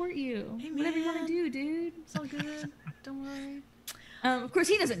 man, we support you. Hey, Whatever you want man. to do, dude." It's all good. Don't worry. Of course,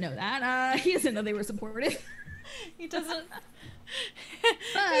 he doesn't know that. He doesn't know they were supportive. He doesn't.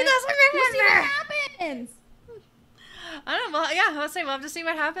 But He doesn't we'll see what remember. happens. I don't know. Well, yeah, I'll say we'll have to see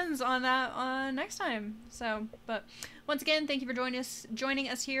what happens on that next time. So, but once again, thank you for joining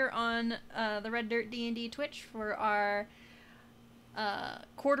us here on the Red Dirt D&D Twitch for our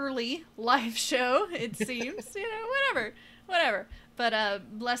quarterly live show. It seems, whatever. But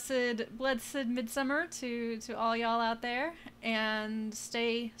blessed Midsummer to all y'all out there, and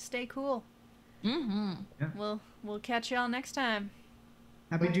stay cool. Mm-hmm. We'll catch y'all next time.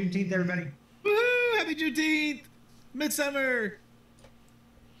 Happy Juneteenth, everybody. Woohoo! Happy Juneteenth! Midsummer!